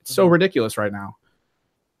everyone. It's so ridiculous right now.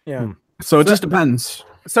 Yeah. So it just depends.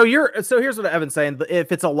 So here's what Evan's saying.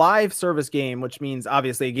 If it's a live service game, which means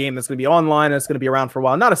obviously a game that's going to be online and it's going to be around for a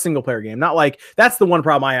while, not a single player game, not like that's the one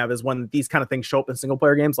problem I have is when these kind of things show up in single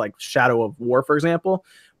player games, like Shadow of War, for example.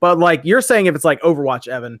 But like you're saying, if it's like Overwatch,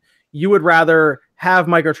 Evan, you would rather have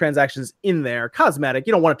microtransactions in there, cosmetic.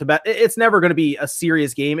 You don't want it to bet. It's never going to be a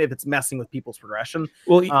serious game if it's messing with people's progression.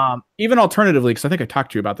 Well, even alternatively, because I think I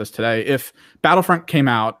talked to you about this today, if Battlefront came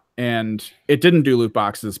out and it didn't do loot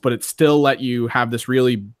boxes, but it still let you have this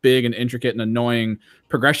really big and intricate and annoying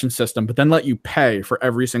progression system, but then let you pay for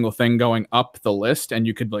every single thing going up the list. And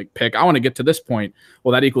you could like pick, I want to get to this point.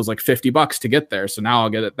 Well, that equals like $50 to get there. So now I'll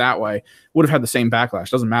get it that way. Would have had the same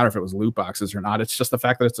backlash. Doesn't matter if it was loot boxes or not. It's just the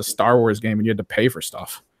fact that it's a Star Wars game and you had to pay for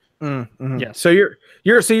stuff. Mm-hmm. Yeah. So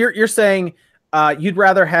you're saying you'd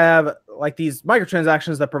rather have like these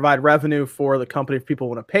microtransactions that provide revenue for the company if people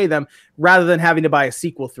want to pay them, rather than having to buy a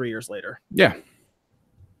sequel 3 years later. Yeah.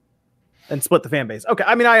 And split the fan base. Okay.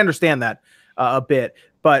 I mean, I understand that a bit,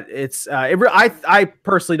 but it's I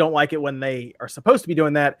personally don't like it when they are supposed to be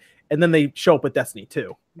doing that and then they show up with Destiny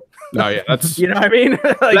 2. No, yeah, that's you know what I mean.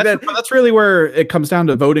 Like that's really where it comes down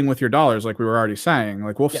to voting with your dollars, like we were already saying.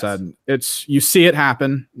 Like Wolf said, it's you see it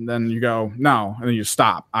happen, and then you go no, and then you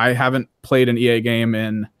stop. I haven't played an EA game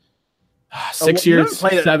in 6 years,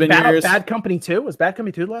 7 years. Bad Company 2 was Bad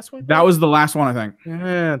Company 2 the last one. That was the last one, I think.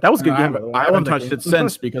 Yeah, that was a good game. I haven't touched it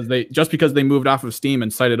since because they moved off of Steam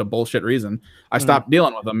and cited a bullshit reason. I stopped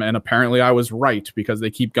dealing with them, and apparently I was right because they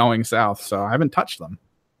keep going south. So I haven't touched them.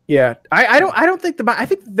 Yeah, I don't think I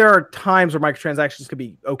think there are times where microtransactions could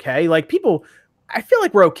be okay. Like people, I feel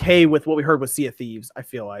like we're okay with what we heard with Sea of Thieves. I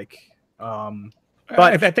feel like, but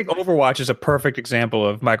I think Overwatch is a perfect example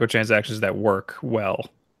of microtransactions that work well.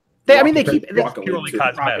 They keep purely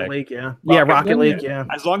cosmetic. Rocket League, Rocket League.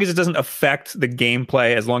 As long as it doesn't affect the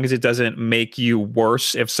gameplay, as long as it doesn't make you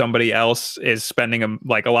worse if somebody else is spending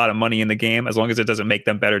a lot of money in the game, as long as it doesn't make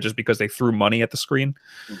them better just because they threw money at the screen.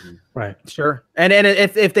 Mm-hmm. Right. Sure. And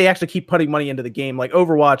if they actually keep putting money into the game, like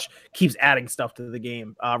Overwatch keeps adding stuff to the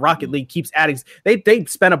game, Rocket League keeps adding. They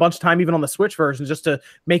spent a bunch of time even on the Switch version just to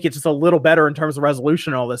make it just a little better in terms of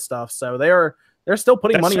resolution and all this stuff. So they're still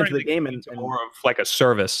putting money into the game and more of like a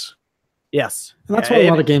service. Yes. And that's what a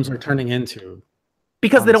lot of games are turning into.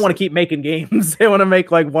 Because they don't want to keep making games. They want to make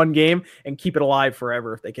like one game and keep it alive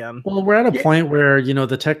forever if they can. Well, we're at a point where,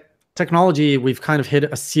 the technology, we've kind of hit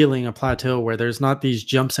a ceiling, a plateau where there's not these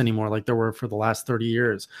jumps anymore like there were for the last 30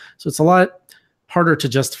 years. So it's a lot harder to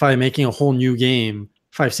justify making a whole new game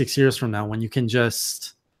 5-6 years from now when you can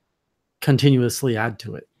just continuously add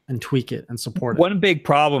to it and tweak it and support it. One big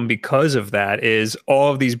problem because of that is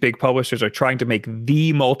all of these big publishers are trying to make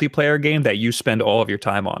the multiplayer game that you spend all of your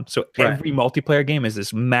time on. So every multiplayer game is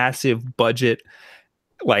this massive budget,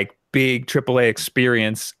 like big AAA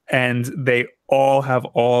experience, and they all have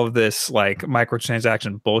all of this like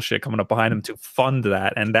microtransaction bullshit coming up behind them to fund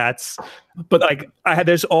that. And but like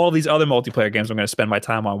there's all these other multiplayer games I'm going to spend my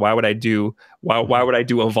time on. Why would I do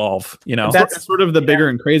Evolve? That's sort of the bigger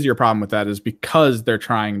and crazier problem with that is because they're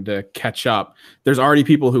trying to catch up. There's already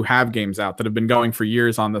people who have games out that have been going for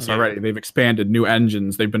years on this already. They've expanded new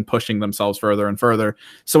engines. They've been pushing themselves further and further.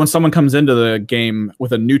 So when someone comes into the game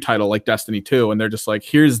with a new title like Destiny 2 and they're just like,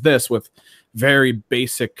 here's this with very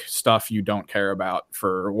basic stuff you don't care about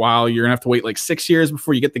for a while, you're gonna have to wait like 6 years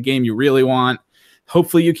before you get the game you really want.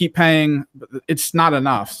 hopefully you keep paying, but it's not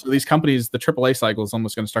enough. So these companies, the AAA cycle is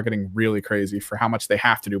almost going to start getting really crazy for how much they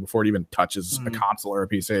have to do before it even touches a console or a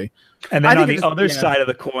PC. And then on the other side of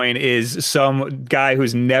the coin is some guy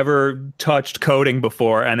who's never touched coding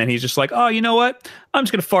before, and then he's just like, oh, you know what? I'm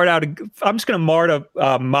just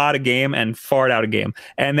gonna mod a game and fart out a game,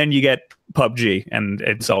 and then you get PUBG, and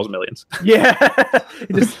it sells millions. Yeah,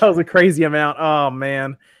 it just sells a crazy amount. Oh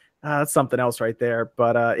man, that's something else right there.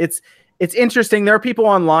 But it's interesting. There are people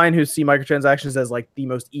online who see microtransactions as like the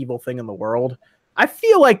most evil thing in the world. I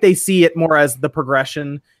feel like they see it more as the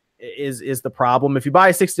progression is the problem. If you buy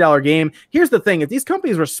a $60 game, here's the thing: if these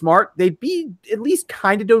companies were smart, they'd be at least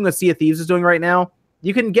kind of doing what Sea of Thieves is doing right now.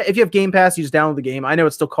 You can get, if you have Game Pass, you just download the game. I know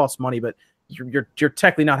it still costs money, but you're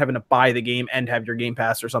technically not having to buy the game and have your Game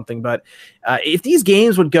Pass or something. But if these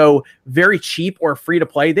games would go very cheap or free to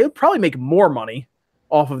play, they would probably make more money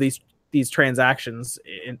off of these transactions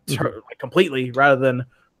completely, rather than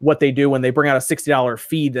what they do when they bring out a $60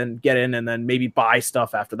 feed and get in and then maybe buy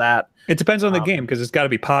stuff after that. It depends on the game, because it's got to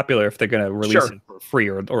be popular if they're going to release it for free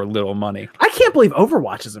or little money. I can't believe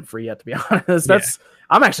Overwatch isn't free yet, to be honest.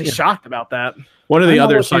 I'm actually shocked about that. One of the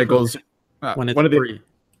other cycles when it's free.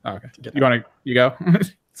 Oh, okay. You go?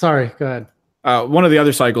 Sorry, go ahead. One of the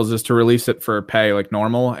other cycles is to release it for pay like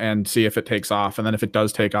normal and see if it takes off. And then if it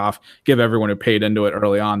does take off, give everyone who paid into it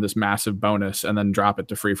early on this massive bonus and then drop it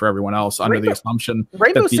to free for everyone else under the assumption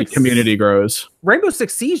that the community grows. Rainbow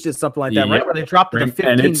Six Siege did something like that, right? Where they dropped it to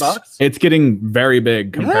 $15. It's getting very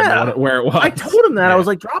big compared to where it was. I told him that. I was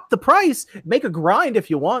like, drop the price, make a grind if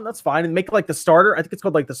you want. That's fine. And make like the starter. I think it's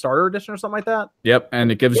called like the starter edition or something like that. Yep.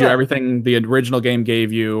 And it gives you everything the original game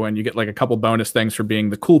gave you. And you get like a couple bonus things for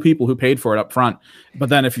being the cool people who paid for it up front. But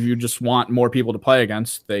then if you just want more people to play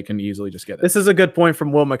against, they can easily just get it. This is a good point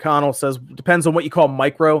from Will McConnell. Says, depends on what you call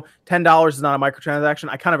micro. $10 is not a microtransaction.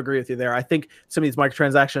 I kind of agree with you there. I think some of these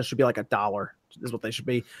microtransactions should be like $1 is what they should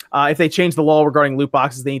be. If they change the law regarding loot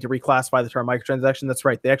boxes, they need to reclassify the term microtransaction. That's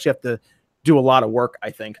right. They actually have to do a lot of work, I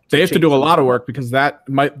think. They have to do a lot of work, because that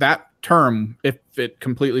term, if it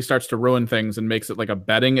completely starts to ruin things and makes it like a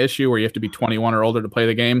betting issue where you have to be 21 or older to play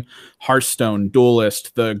the game, Hearthstone,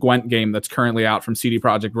 Duelist, the Gwent game that's currently out from CD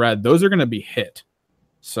Projekt Red, those are going to be hit.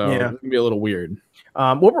 So it's going to be a little weird.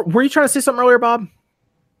 Were you trying to say something earlier, Bob?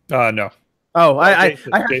 No. Oh, I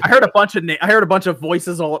heard a bunch of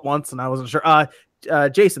voices all at once, and I wasn't sure.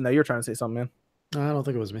 Jason, though, you're trying to say something, man. I don't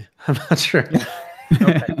think it was me. I'm not sure.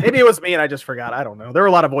 Okay. Maybe it was me and I just forgot. I don't know. There were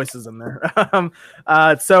a lot of voices in there.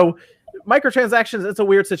 So microtransactions, it's a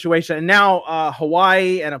weird situation. And now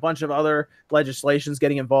Hawaii and a bunch of other legislations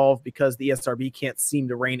getting involved because the ESRB can't seem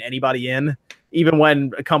to rein anybody in, even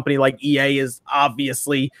when a company like EA is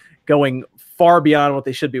obviously going far beyond what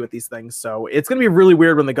they should be with these things. So it's going to be really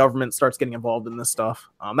weird when the government starts getting involved in this stuff.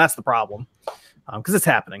 That's the problem, because it's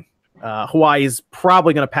happening. Hawaii is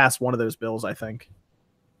probably going to pass one of those bills, I think.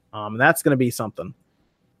 That's going to be something.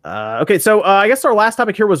 Okay, so I guess our last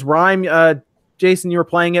topic here was Rime. Jason, you were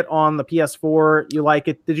playing it on the PS4. You like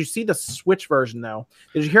it. Did you see the Switch version, though?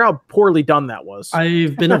 Did you hear how poorly done that was?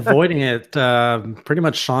 I've been avoiding it. Pretty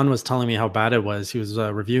much Sean was telling me how bad it was. He was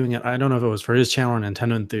reviewing it. I don't know if it was for his channel or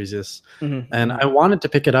Nintendo Enthusiasts. Mm-hmm. And I wanted to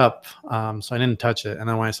pick it up, so I didn't touch it. And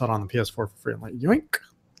then when I saw it on the PS4 for free, I'm like, yoink,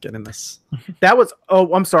 get in this. That was,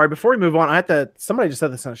 I'm sorry. Before we move on, somebody just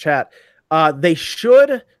said this in the chat. They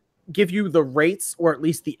should give you the rates or at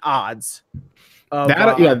least the odds.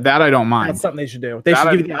 That I don't mind. That's something they should do. They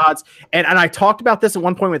should give you the odds. And I talked about this at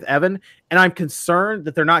one point with Evan, and I'm concerned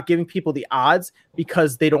that they're not giving people the odds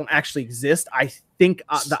because they don't actually exist. I think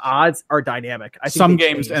the odds are dynamic. I think some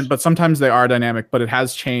games, but sometimes they are dynamic, but it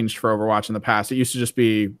has changed for Overwatch in the past. It used to just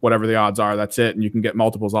be whatever the odds are, that's it, and you can get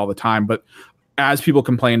multiples all the time. But as people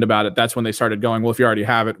complained about it, that's when they started going, well, if you already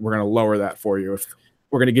have it, we're going to lower that for you. If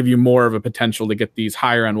we're going to give you more of a potential to get these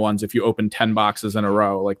higher end ones if you open 10 boxes in a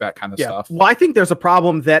row, like that kind of stuff. Well, I think there's a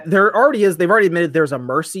problem that there already is. They've already admitted there's a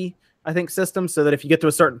mercy, I think, system, so that if you get to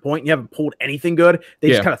a certain point and you haven't pulled anything good, they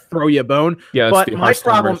just kind of throw you a bone. Yeah, that's the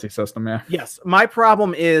Hearthstone mercy system, yeah. Yes, my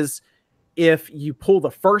problem is if you pull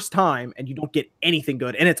the first time and you don't get anything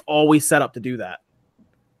good, and it's always set up to do that.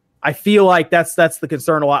 I feel like that's the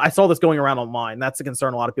concern a lot. I saw this going around online. That's the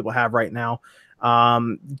concern a lot of people have right now.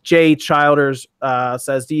 Jay Childers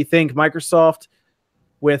says, do you think Microsoft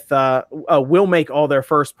will make all their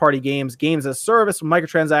first party games as service with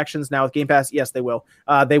microtransactions now with Game Pass? Yes, they will.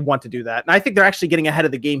 They want to do that. And I think they're actually getting ahead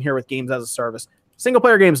of the game here with games as a service. Single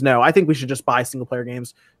player games, no. I think we should just buy single player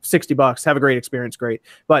games, $60, have a great experience, great.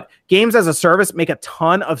 But games as a service make a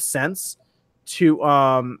ton of sense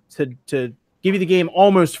to give you the game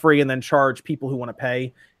almost free and then charge people who want to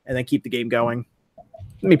pay and then keep the game going.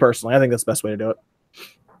 Me personally, I think that's the best way to do it.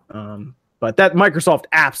 But that Microsoft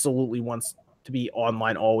absolutely wants to be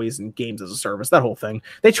online always and games as a service, that whole thing.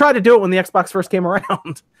 They tried to do it when the Xbox first came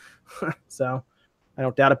around. So I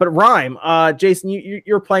don't doubt it. But Rime, Jason,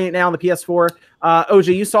 you're playing it now on the PS4.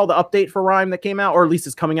 OJ, you saw the update for Rime that came out, or at least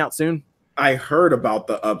it's coming out soon? I heard about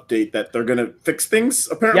the update that they're going to fix things,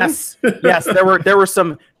 apparently. Yes, there were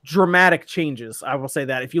some dramatic changes. I will say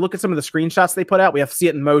that. If you look at some of the screenshots they put out, we have to see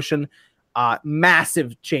it in motion.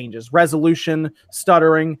 Massive changes, resolution,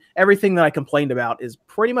 stuttering, everything that I complained about is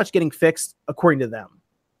pretty much getting fixed according to them.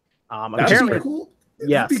 Apparently, cool.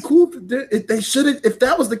 Yes. It'd be cool if they should have. If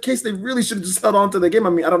that was the case, they really should have just held on to the game. I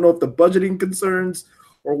mean, I don't know if the budgeting concerns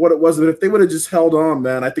or what it was, but if they would have just held on,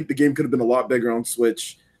 man, I think the game could have been a lot bigger on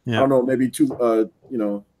Switch. Yeah. I don't know, maybe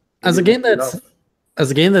as a game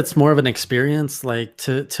that's more of an experience, like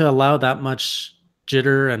to allow that much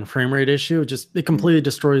jitter and frame rate issue, it completely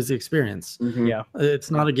destroys the experience. Mm-hmm. Yeah, it's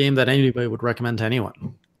not a game that anybody would recommend to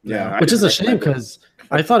anyone. Yeah, which is a shame because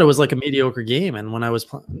I thought it was like a mediocre game, and when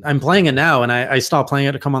I'm playing it now, and I stopped playing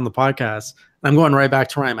it to come on the podcast. I'm going right back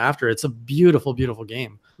to Rime after. It's a beautiful, beautiful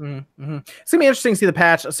game. Mm-hmm. It's gonna be interesting to see the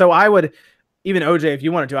patch. So I would, even OJ, if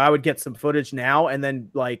you wanted to, I would get some footage now and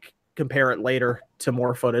then like compare it later to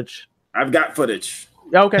more footage. I've got footage.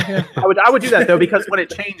 Okay, yeah. I would do that though, because when it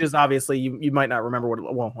changes, obviously you might not remember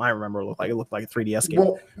I remember it looked like. It looked like a 3DS game.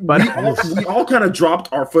 Well, but we all kind of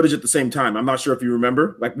dropped our footage at the same time. I'm not sure if you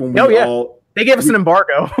remember, like when they gave us an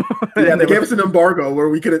embargo. Yeah, they gave us an embargo where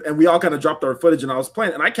we could, and we all kind of dropped our footage. And I was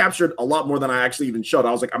playing, and I captured a lot more than I actually even showed.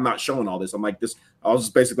 I was like, I'm not showing all this. I'm like this. I was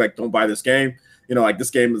just basically like, don't buy this game. Like this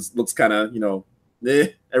game looks kind of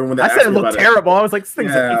Everyone that I said it looked terrible. I was like, this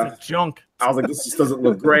thing's a piece of junk. I was like, this just doesn't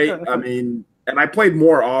look great. I mean, and I played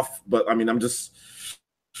more off, but I mean, it was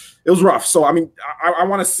rough. So, I mean, I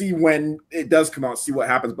want to see when it does come out, see what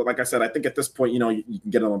happens. But like I said, I think at this point, you can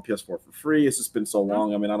get it on PS4 for free. It's just been so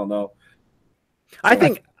long. I mean, I don't know. I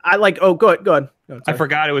think I like, oh, go ahead. I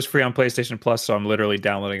forgot it was free on PlayStation Plus, so I'm literally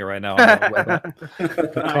downloading it right now. Nice.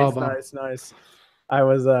 I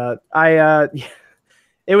was,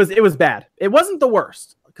 it was bad. It wasn't the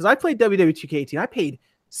worst because I played WWE 2K18. I paid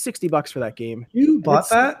 $60 for that game. You bought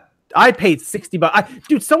that? I paid $60.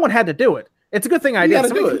 Dude, someone had to do it. It's a good thing I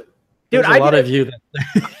did. Do it. Dude, a lot of you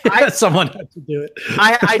that someone had to do it.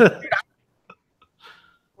 I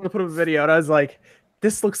want to put up a video, and I was like,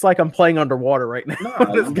 "This looks like I'm playing underwater right now."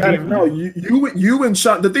 No, you and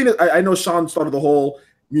Sean. The thing is, I know Sean started the whole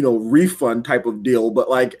refund type of deal, but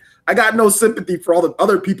like I got no sympathy for all the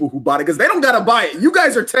other people who bought it because they don't gotta buy it. You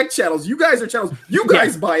guys are tech channels. You guys are channels. You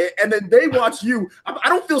guys buy it, and then they watch you. I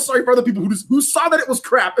don't feel sorry for other people who saw that it was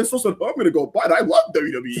crap and so said, "Oh, I'm gonna go buy it. I love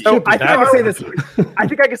WWE." So I think I can say this. I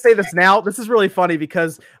think I can say this now. This is really funny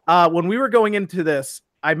because when we were going into this,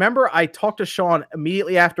 I remember I talked to Sean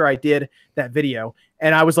immediately after I did that video.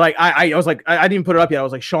 And I was like, I didn't even put it up yet. I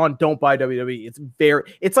was like, Sean, don't buy WWE.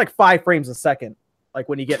 It's like 5 frames a second. Like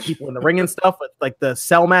when you get people in the ring and stuff, with like the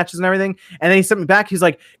cell matches and everything. And then he sent me back. He's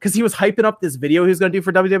like, because he was hyping up this video he was going to do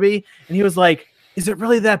for WWE. And he was like, is it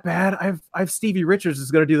really that bad? I have Stevie Richards is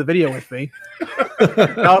going to do the video with me.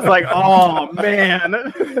 And I was like, oh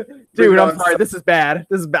man, dude, I'm sorry. This is bad.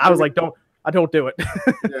 I was like, don't do it.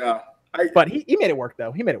 Yeah. But he made it work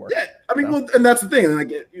though. He made it work. Yeah, I mean, well, and that's the thing.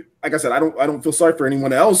 Like I said, I don't feel sorry for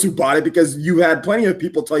anyone else who bought it because you had plenty of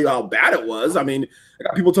people tell you how bad it was. I mean, I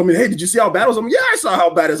got people tell me, "Hey, did you see how bad it was?" I'm like, "Yeah, I saw how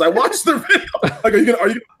bad it is. I watched the video." Like, are you gonna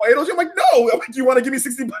play it? I'm like, "No." I'm like, "Do you want to give me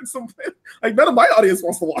 $60?" Like, none of my audience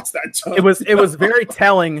wants to watch that. Junk. It was very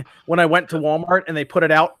telling when I went to Walmart and they put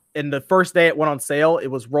it out. And the first day it went on sale, it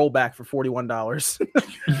was rollback for $41.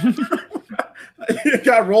 It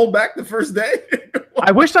got rolled back the first day.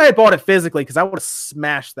 I wished I had bought it physically because I would have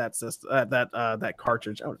smashed that system, that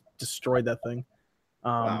cartridge. I would have destroyed that thing.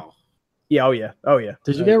 Wow. Yeah. Oh yeah.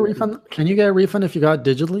 Did you get a refund? Can you get a refund if you got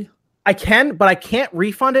it digitally? I can, but I can't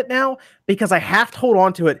refund it now because I have to hold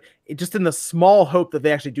on to it just in the small hope that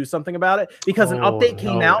they actually do something about it. Because an update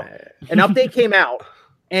came out. An update came out.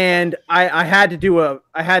 And I had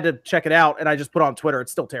to check it out, and I just put it on Twitter.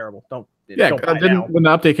 It's still terrible. Don't when the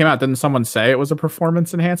update came out, didn't someone say it was a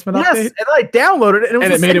performance enhancement update? Yes, and I downloaded it, and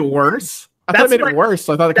it made it worse. I thought it made it worse.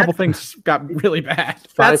 So I thought a couple things got really bad.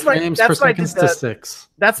 5 frames per second statistics.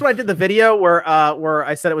 That's when I did the video where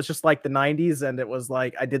I said it was just like the 90s, and it was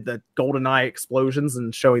like I did the GoldenEye explosions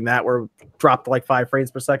and showing that where it dropped like 5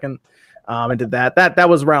 frames per second. And did that. That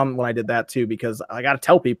was around when I did that too because I got to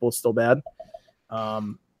tell people it's still bad.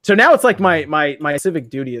 So now it's like my civic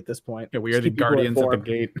duty at this point. Yeah, we are the guardians at the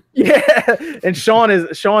gate. Yeah, and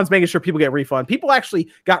Sean's making sure people get refunds. People actually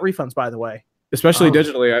got refunds, by the way. especially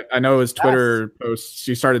digitally. I know his Twitter posts,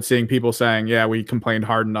 you started seeing people saying, yeah, we complained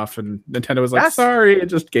hard enough, and Nintendo was like, sorry, it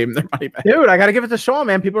just gave them their money back. Dude, I got to give it to Sean,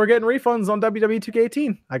 man. People are getting refunds on WWE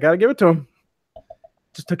 2K18. I got to give it to him.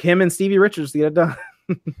 Just took him and Stevie Richards to get it done.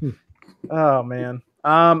 Oh, man.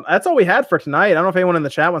 That's all we had for tonight. I don't know if anyone in the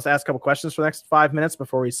chat wants to ask a couple questions for the next 5 minutes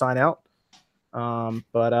before we sign out.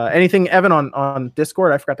 But anything, Evan, on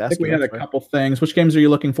Discord? I forgot to ask. I think we had a couple things. Which games are you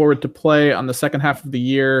looking forward to play on the second half of the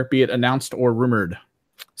year, be it announced or rumored?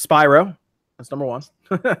 Spyro. That's number one.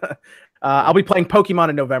 I'll be playing Pokemon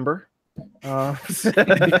in November. Are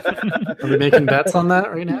we making bets on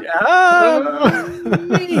that right now?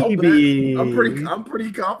 Maybe. I'm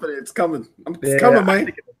pretty confident it's coming. It's coming,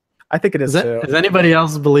 man. I think it is. Does anybody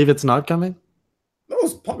else believe it's not coming?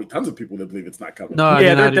 There's probably tons of people that believe it's not coming. No,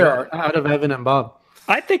 there are out of Evan and Bob.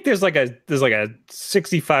 I think there's like a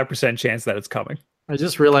 65% chance that it's coming. I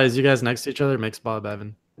just realized you guys next to each other makes Bob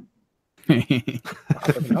Evan.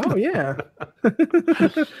 Oh yeah.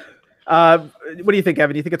 What do you think,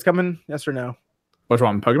 Evan? Do you think it's coming? Yes or no? Which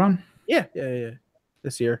one? Pokemon? Yeah.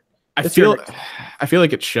 This year. I feel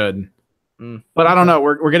like it should, but I don't know.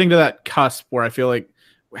 We're getting to that cusp where I feel like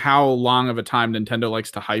how long of a time Nintendo likes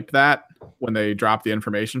to hype that when they drop the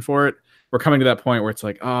information for it. We're coming to that point where it's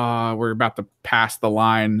like, oh, we're about to pass the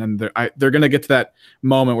line, and they're going to get to that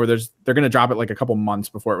moment where they're going to drop it like a couple months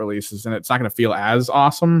before it releases, and it's not going to feel as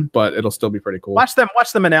awesome, but it'll still be pretty cool. Watch them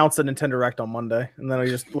announce the Nintendo Direct on Monday, and then we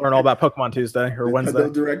just learn all about Pokemon Tuesday or Wednesday.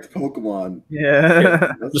 Nintendo Direct Pokemon.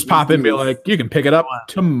 Yeah. Just pop in and be like, you can pick it up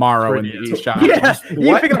tomorrow in the eShop. Yeah,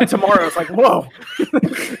 you pick it up tomorrow. It's like, whoa.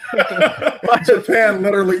 Japan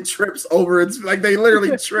literally trips over. It's like they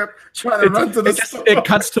literally trip trying to run to the store. It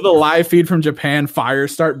cuts to the live feed from Japan.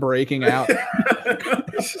 Fires start breaking out.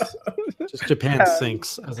 Just Japan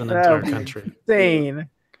sinks as an entire country. Insane.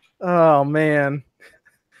 Oh man,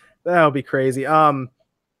 that would be crazy. What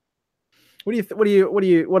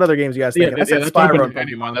other games you guys think? I said Spyro and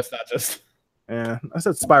Pokemon. That's not just. Yeah, I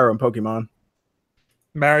said Spyro and Pokemon.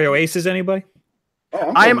 Mario Aces, anybody?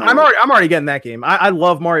 Oh, I'm already getting that game. I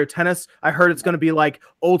love Mario Tennis. I heard it's going to be like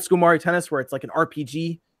old school Mario Tennis, where it's like an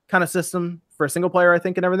RPG kind of system for a single player, I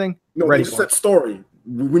think, and everything. No, ready it's for that story.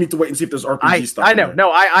 We need to wait and see if there's RPG stuff. I know. No,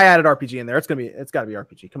 I added RPG in there. It's got to be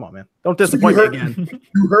RPG. Come on, man. Don't disappoint me again.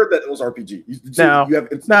 You heard that it was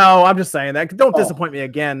RPG. No, I'm just saying that. Don't disappoint me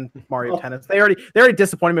again, Mario Tennis. They already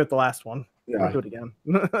disappointed me with the last one. Yeah. Don't do it again.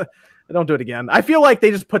 Don't do it again. I feel like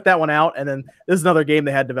they just put that one out, and then this is another game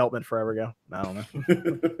they had development forever ago. I don't know.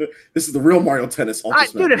 This is the real Mario Tennis.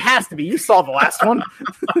 Dude, it has to be. You saw the last one.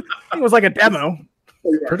 It was like a demo.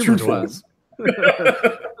 Pretty much was.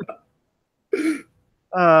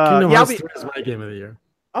 Kingdom Hearts 3 is my game of the year.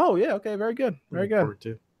 Oh yeah, okay, very good, very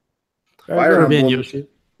good. Fire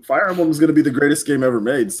Emblem is going to be the greatest game ever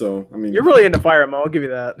made. So I mean, you're really into Fire Emblem. I'll give you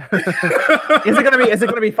that. Is it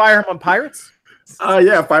gonna be Fire Emblem Pirates?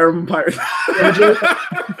 Yeah, Fire Emblem Pirates.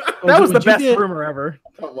 That was the best rumor ever.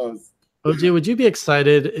 That was. OJ, would you be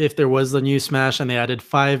excited if there was the new Smash and they added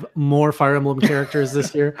 5 more Fire Emblem characters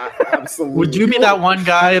this year? Absolutely. Would you be that one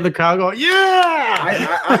guy in the crowd going,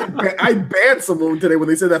 yeah? I banned someone today when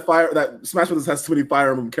they said that Smash Bros. Has too many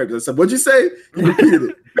Fire Emblem characters. I said, "What'd you say?" You repeated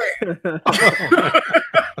it.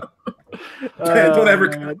 Don't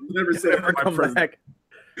ever say it. Come back.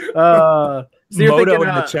 So Moto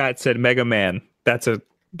in the chat said Mega Man. That's oh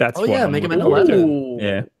one. Yeah, Mega Man 11.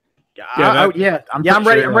 Yeah. I'm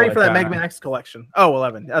ready for that Mega Man X collection. Oh,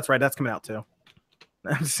 11. That's right. That's coming out too.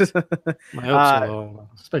 My hopes are low.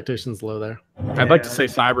 Expectations low there. I'd like to say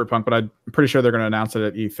Cyberpunk, but I'm pretty sure they're going to announce it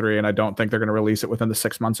at E3, and I don't think they're going to release it within the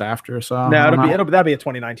 6 months after. So no, that'll be a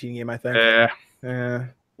 2019 game, I think. Yeah.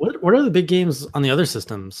 What are the big games on the other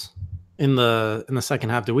systems in the second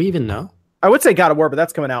half? Do we even know? I would say God of War, but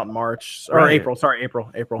that's coming out in March or April. Sorry, April.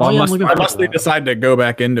 Well, unless they decide to go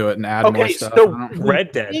back into it and add more stuff. So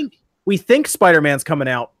Red Dead. We think Spider-Man's coming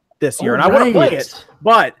out this year, and I want to play it.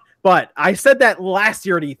 But I said that last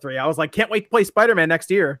year at E3. I was like, can't wait to play Spider-Man next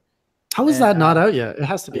year. How is that not out yet? It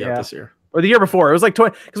has to be out this year. Or the year before. It was like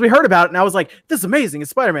because we heard about it, and I was like, this is amazing. It's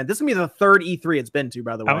Spider-Man. This is going to be the third E3 it's been to,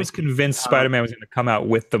 by the way. I was convinced Spider-Man was going to come out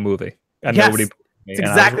with the movie. And yes, nobody. It's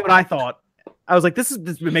exactly what I thought. I was like, this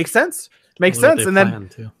makes sense. Makes sense. And then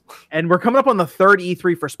we're coming up on the third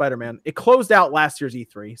E3 for Spider-Man. It closed out last year's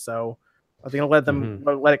E3, so are they gonna let them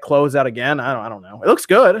let it close out again? I don't know. It looks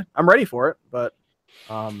good. I'm ready for it, but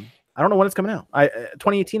I don't know when it's coming out.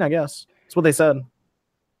 2018, I guess. That's what they said.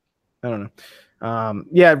 I don't know.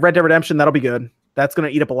 Yeah, Red Dead Redemption, that'll be good. That's gonna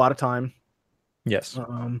eat up a lot of time. Yes.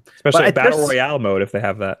 Especially Battle Royale mode if they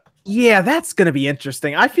have that. Yeah, that's gonna be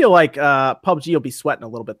interesting. I feel like PUBG will be sweating a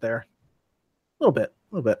little bit there. A little bit.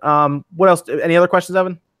 little bit. What else? Any other questions,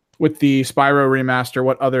 Evan? With the Spyro remaster,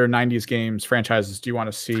 what other 90s games franchises do you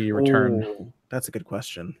want to see return? Ooh, that's a good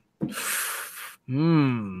question.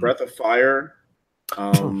 Breath of Fire.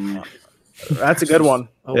 That's a good one.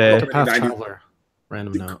 Octopath Traveler.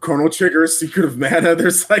 Random note. Chrono Trigger, Secret of Mana.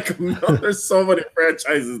 There's there's so many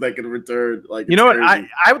franchises that can return. Like, you know what? I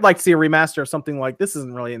would like to see a remaster of something like this.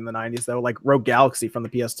 Isn't really in the 90s though, like Rogue Galaxy from the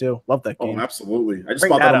PS2. Love that game. Oh, absolutely. I just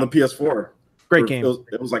bought that on the PS4. Great game.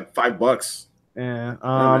 It was like $5. Yeah.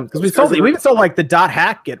 Because we even saw like the Dot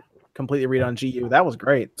Hack get completely redone GU. That was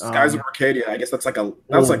great. Skies of Arcadia. I guess that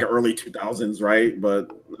was like early 2000s, right? But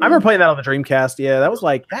I remember playing that on the Dreamcast. Yeah, that was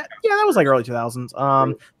like that. Yeah, that was like early 2000s.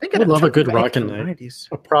 I think I would love a good Rocket Knight. 90s.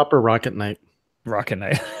 A proper Rocket Knight. Rocket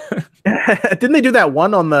Knight. Didn't they do that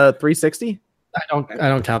one on the 360? I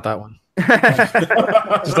don't count that one.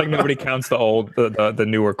 Just like nobody counts the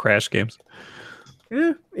newer Crash games.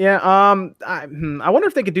 Yeah. I wonder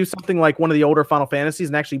if they could do something like one of the older Final Fantasies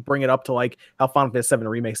and actually bring it up to like how Final Fantasy 7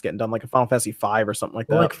 remake's getting done, like a Final Fantasy 5 or something like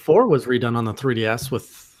that. Like 4 was redone on the 3DS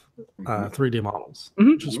with 3D models,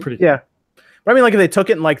 which is pretty. Yeah, but I mean, like if they took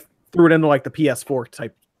it and like threw it into like the PS4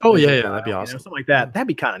 type. Oh yeah, that'd be awesome. Something like that. That'd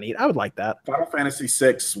be kind of neat. I would like that. Final Fantasy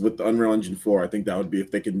 6 with the Unreal Engine 4. I think that would be,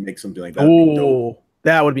 if they could make something like that. Oh,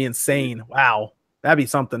 that would be insane! Wow, that'd be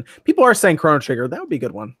something. People are saying Chrono Trigger. That would be a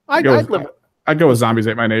good one. I'd go with Zombies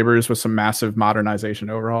Ate My Neighbors with some massive modernization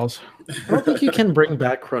overhauls. I don't think you can bring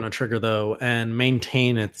back Chrono Trigger though and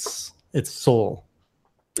maintain its soul.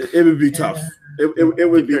 It would be tough. It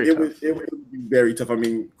would be very tough. I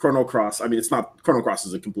mean, Chrono Cross. I mean, Chrono Cross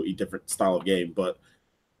is a completely different style of game, but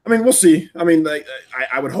I mean, we'll see. I mean,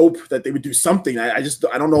 I would hope that they would do something. I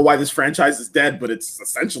don't know why this franchise is dead, but it's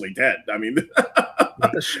essentially dead. I mean,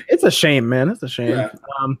 it's a shame, man. It's a shame. Yeah.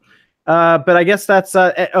 But I guess that's.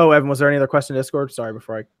 Evan, was there any other question in Discord? Sorry,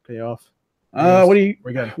 before I cut you off. What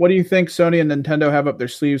do you think Sony and Nintendo have up their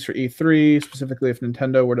sleeves for E3? Specifically, if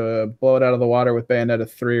Nintendo were to blow it out of the water with Bayonetta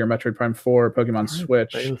 3 or Metroid Prime 4 or Pokemon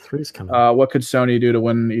Switch, Bayonetta 3's coming. What could Sony do to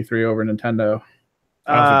win E3 over Nintendo?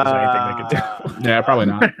 I don't think there's anything they could do. Yeah, probably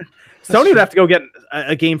not. Sony would have to go get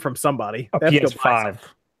a game from somebody. A PS5.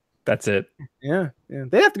 That's it. Yeah.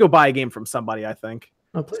 They have to go buy a game from somebody, I think.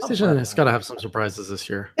 PlayStation has got to have some surprises this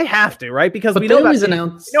year. They have to, right? Because we know about Days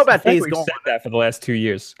Gone. Said that for the last 2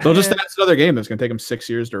 years. They'll just announce another game that's going to take them 6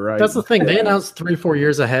 years to write. That's the thing. They announced 3-4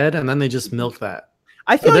 years ahead, and then they just milk that.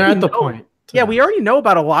 I feel they're like at the point. Yeah, we already know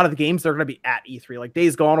about a lot of the games that are going to be at E3. Like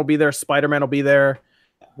Days Gone will be there, Spider-Man will be there,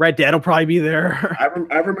 Red Dead will probably be there. I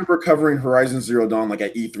remember covering Horizon Zero Dawn like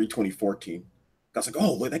at E3 2014. I was like,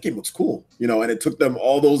 oh, look, that game looks cool, and it took them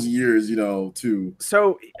all those years, to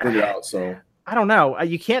bring it out. So I don't know.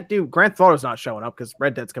 You can't do Grand Theft Auto's not showing up because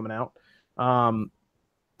Red Dead's coming out.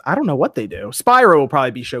 I don't know what they do. Spyro will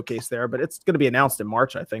probably be showcased there, but it's going to be announced in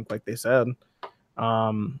March, I think, like they said.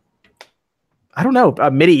 I don't know.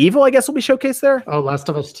 Medieval, I guess, will be showcased there. Oh, Last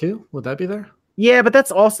of Us 2? Would that be there? Yeah, but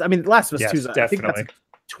that's also. I mean, Last of Us 2 is definitely. I think that's a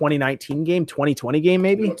 2019 game, 2020 game,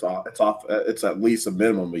 maybe. It's off. It's at least a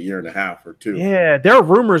minimum a year and a half or two. Yeah, there are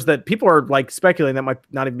rumors that people are like speculating that might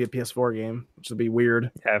not even be a PS4 game, which would be weird.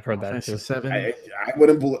 Yeah, I've heard that too.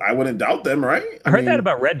 I wouldn't doubt them, right? I heard that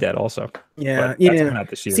about Red Dead also. Yeah, Not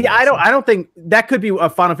this year. See, I don't think that could be a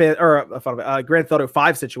Final Fantasy or a Grand Theft Auto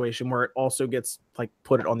 5 situation where it also gets like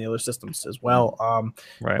put it on the other systems as well.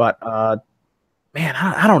 Right. But man,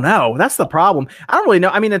 I don't know. That's the problem. I don't really know.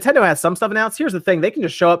 I mean, Nintendo has some stuff announced. Here's the thing. They can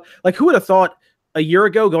just show up. Like, who would have thought a year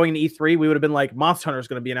ago going to E3, we would have been like, Monster Hunter is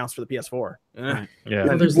going to be announced for the PS4. Yeah.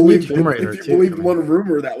 If you believed one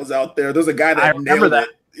rumor that was out there, there's a guy that nailed it.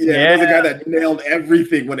 Yeah, there's a guy that nailed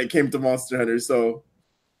everything when it came to Monster Hunter. So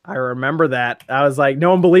I remember that. I was like,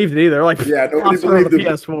 no one believed it either. Like, nobody believed the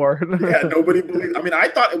PS4. Yeah, nobody believed. I mean, I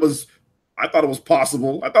thought it was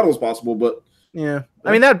possible. But yeah,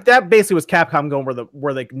 I mean that basically was Capcom going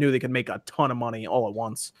where they knew they could make a ton of money all at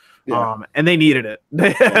once, and they needed it.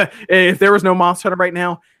 If there was no Monster Hunter right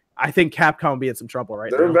now, I think Capcom would be in some trouble right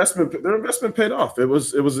now. Their investment paid off.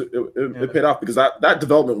 It paid off because that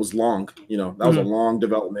development was long. That was a long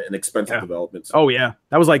development and expensive development. So. Oh yeah,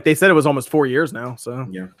 that was like they said it was almost 4 years now. So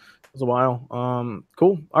yeah, it was a while.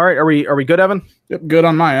 Cool. All right, are we good, Evan? Yep, good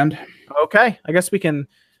on my end. Okay, I guess we can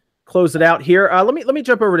close it out here. Let me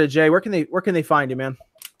jump over to Jay. Where can they find you, man?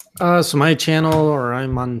 So my channel, or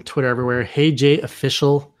I'm on Twitter everywhere. Hey Jay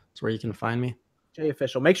Official. That's where you can find me. Jay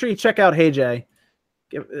Official. Make sure you check out Hey Jay.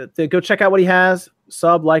 Go check out what he has.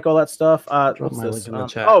 Sub, like all that stuff. What's this? In the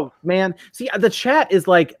chat. Oh man, see the chat is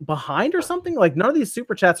like behind or something. Like none of these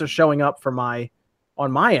super chats are showing up for my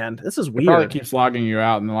on my end. This is It probably weird. keeps logging you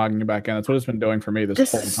out and then logging you back in. That's what it's been doing for me this whole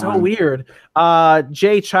time. This is so weird.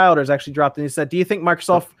 Jay Childers actually dropped in. He said, "Do you think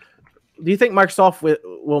Microsoft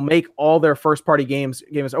will make all their first party games?"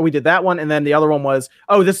 Oh, we did that one, and then the other one was,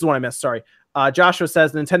 this is the one I missed. Sorry. Joshua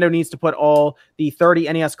says Nintendo needs to put all the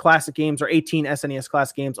 30 NES Classic games or 18 SNES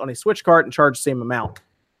Classic games on a Switch cart and charge the same amount.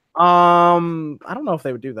 I don't know if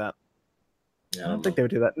they would do that. Yeah, I don't think they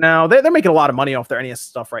would do that. No, they're making a lot of money off their NES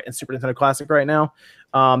stuff, right? And Super Nintendo Classic right now.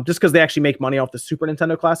 Just because they actually make money off the Super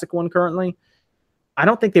Nintendo Classic one currently. I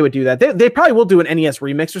don't think they would do that. They probably will do an NES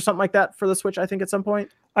remix or something like that for the Switch, I think, at some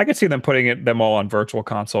point. I could see them putting them all on Virtual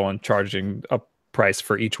Console and charging a price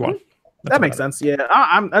for each one. That makes sense. Yeah,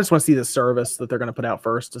 I just want to see the service that they're going to put out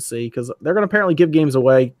first to see, because they're going to apparently give games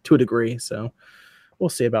away to a degree. So we'll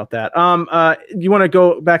see about that. You want to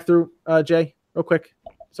go back through Jay real quick?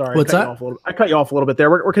 Sorry, What's that? I cut you off a little bit there.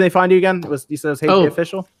 Where can they find you again? You said it was Hey Jay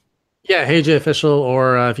Official. Yeah, Hey Jay Official,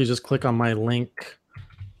 or if you just click on my link,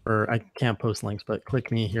 or I can't post links, but click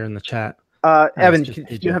me here in the chat. Evan, do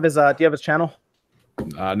you have his channel?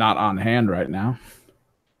 Not on hand right now.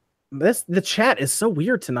 The chat is so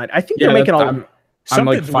weird tonight. I think they're making I'm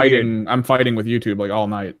like fighting. Weird. I'm fighting with YouTube like all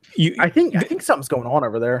night. I think something's going on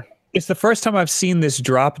over there. It's the first time I've seen this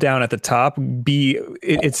drop down at the top.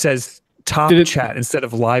 It says top chat instead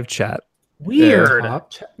of live chat. Weird. Top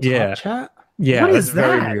chat? Yeah, What is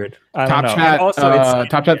very that? weird. Top know. chat. Also,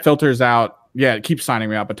 Top chat filters out. Yeah, it keeps signing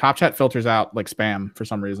me out, but Top chat filters out like spam for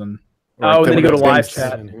some reason. And then you go to live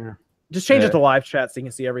things. chat. Just change it to live chat so you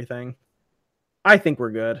can see everything. I think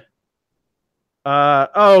we're good.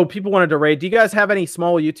 People wanted to raid. Do you guys have any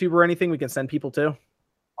small YouTube or anything we can send people to?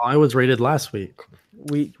 I was rated last week.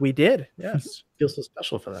 We did. Yes. Feel so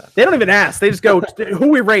special for that. They don't even ask. They just go, "Who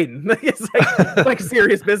we raiding?" It's like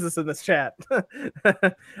serious business in this chat.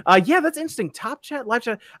 Yeah, that's interesting. Top chat, live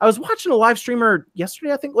chat. I was watching a live streamer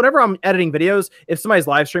yesterday. I think whenever I'm editing videos, if somebody's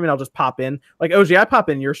live streaming, I'll just pop in. Like OG, I pop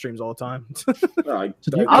in your streams all the time. I'll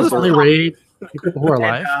just only raid people who are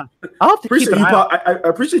live. I'll have to keep an eye out. I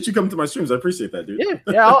appreciate you coming to my streams. I appreciate that, dude.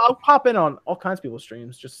 Yeah. I'll pop in on all kinds of people's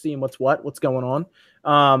streams, just seeing what's going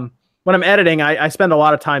on. When I'm editing, I spend a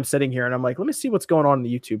lot of time sitting here, and I'm like, let me see what's going on in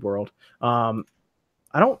the YouTube world. I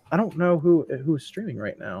don't know who's streaming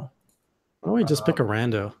right now. Why don't we just pick a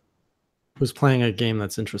rando who's playing a game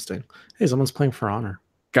that's interesting? Hey, someone's playing For Honor.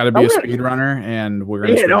 Got to be a speedrunner, and we're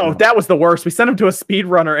gonna. Yeah, no, that was the worst. We sent him to a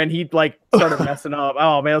speedrunner, and he started messing up.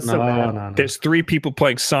 Oh man, that's so bad. No. There's 3 people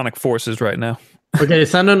playing Sonic Forces right now. Okay,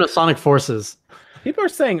 send him to Sonic Forces. People are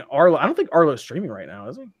saying Arlo. I don't think Arlo's streaming right now,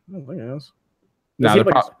 is he? I don't think he is. No,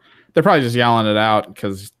 they're probably just yelling it out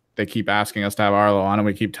because they keep asking us to have Arlo on, and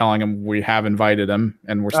we keep telling them we have invited him,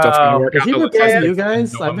 and we're still trying to work Is out he the replacing you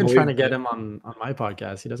logistics. guys? I've been trying to get him on my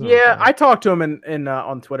podcast. He doesn't. Yeah, I talk to him in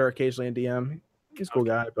on Twitter occasionally in DM. He's a cool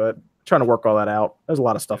guy, but trying to work all that out. There's a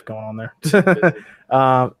lot of stuff going on there.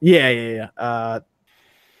 Yeah.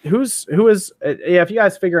 Who is? If you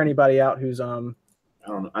guys figure anybody out, who's I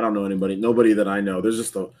don't know anybody. Nobody that I know. There's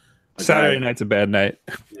just a Saturday guy, night's a bad night.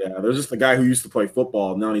 Yeah, there's just a guy who used to play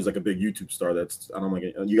football. Now he's like a big YouTube star. I don't like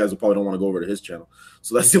it. You guys probably don't want to go over to his channel.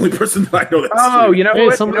 So that's the only person that I know. That's you know hey,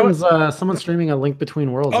 what? someone's streaming A Link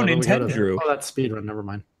Between Worlds. Oh, How do we go to- Nintendo. Oh, that's speedrun. Never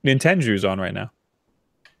mind. Nintendo's on right now.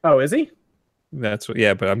 Oh, is he? That's what.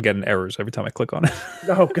 Yeah, but I'm getting errors every time I click on it.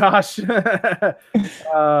 Oh gosh.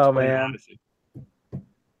 Oh man.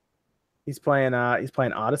 He's playing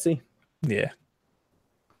Odyssey. Yeah.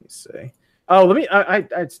 Let me see. Oh, let me.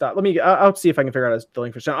 I'd stop. Let me. I'll see if I can figure out the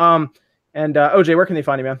link for Sean. And OJ, where can they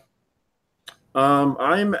find you, man?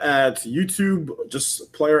 I'm at YouTube,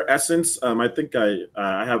 just Player Essence. I think I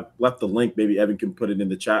have left the link. Maybe Evan can put it in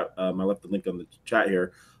the chat. I left the link on the chat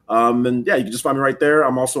here. And yeah, you can just find me right there.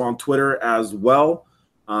 I'm also on Twitter as well.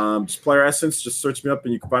 Just Player Essence. Just search me up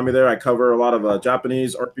and you can find me there. I cover a lot of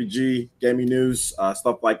Japanese RPG, gaming news,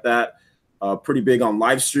 stuff like that. Pretty big on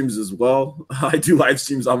live streams as well. I do live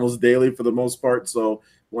streams almost daily for the most part. So if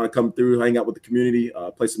you want to come through, hang out with the community,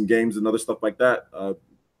 play some games and other stuff like that,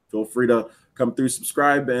 feel free to come through,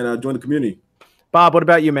 subscribe, and join the community. Bob, what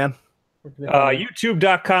about you, man?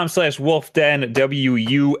 YouTube.com/Wolfden,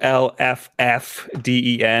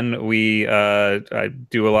 WULFFDEN. I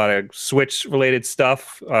do a lot of Switch related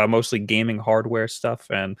stuff, mostly gaming hardware stuff.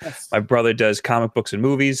 And my brother does comic books and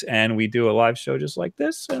movies, and we do a live show just like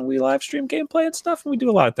this, and we live stream gameplay and stuff, and we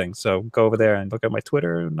do a lot of things. So go over there and look at my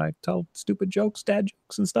Twitter, and I tell stupid jokes, dad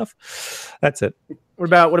jokes and stuff. That's it.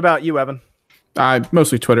 What about you, Evan?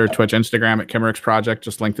 Mostly Twitter, Twitch, Instagram at Kimmerix Project.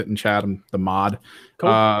 Just linked it in chat. I'm the mod.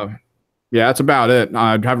 Cool. Yeah, that's about it.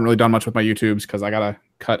 I haven't really done much with my YouTubes because I gotta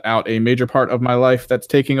cut out a major part of my life that's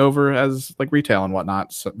taking over as like retail and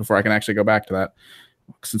whatnot, so before I can actually go back to that.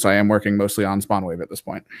 since I am working mostly on Spawnwave at this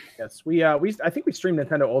point. Yes, I think we streamed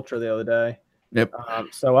Nintendo Ultra the other day. Yep.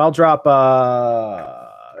 So I'll drop.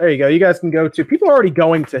 There you go. You guys can go to. People are already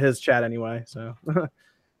going to his chat anyway. So,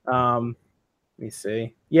 let me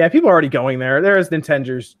see. Yeah, people are already going there. There is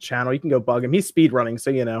Nintendo's channel. You can go bug him. He's speed running,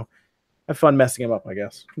 so have fun messing him up, I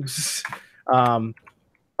guess.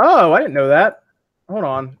 Oh, I didn't know that. Hold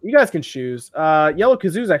on. You guys can choose. Yellow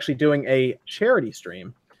Kazoo's actually doing a charity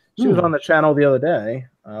stream. She was on the channel the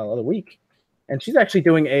other week, and she's actually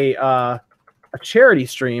doing a charity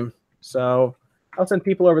stream. So I'll send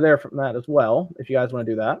people over there from that as well if you guys want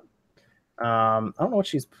to do that. I don't know what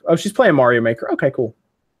she's playing Mario Maker. Okay, cool.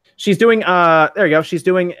 She's doing there you go. She's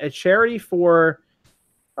doing a charity for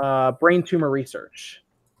brain tumor research.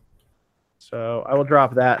 So I will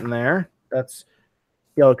drop that in there. That's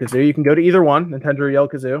Yellow Kazoo. You can go to either one, Nintendo or Yellow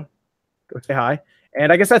Kazoo. Go say hi.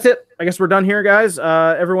 And I guess that's it. I guess we're done here, guys.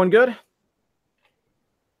 Everyone good?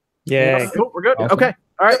 Yeah. Cool. We're good. Awesome. Okay.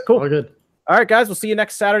 All right, cool. All good. All right, guys. We'll see you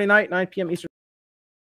next Saturday night, 9 p.m. Eastern.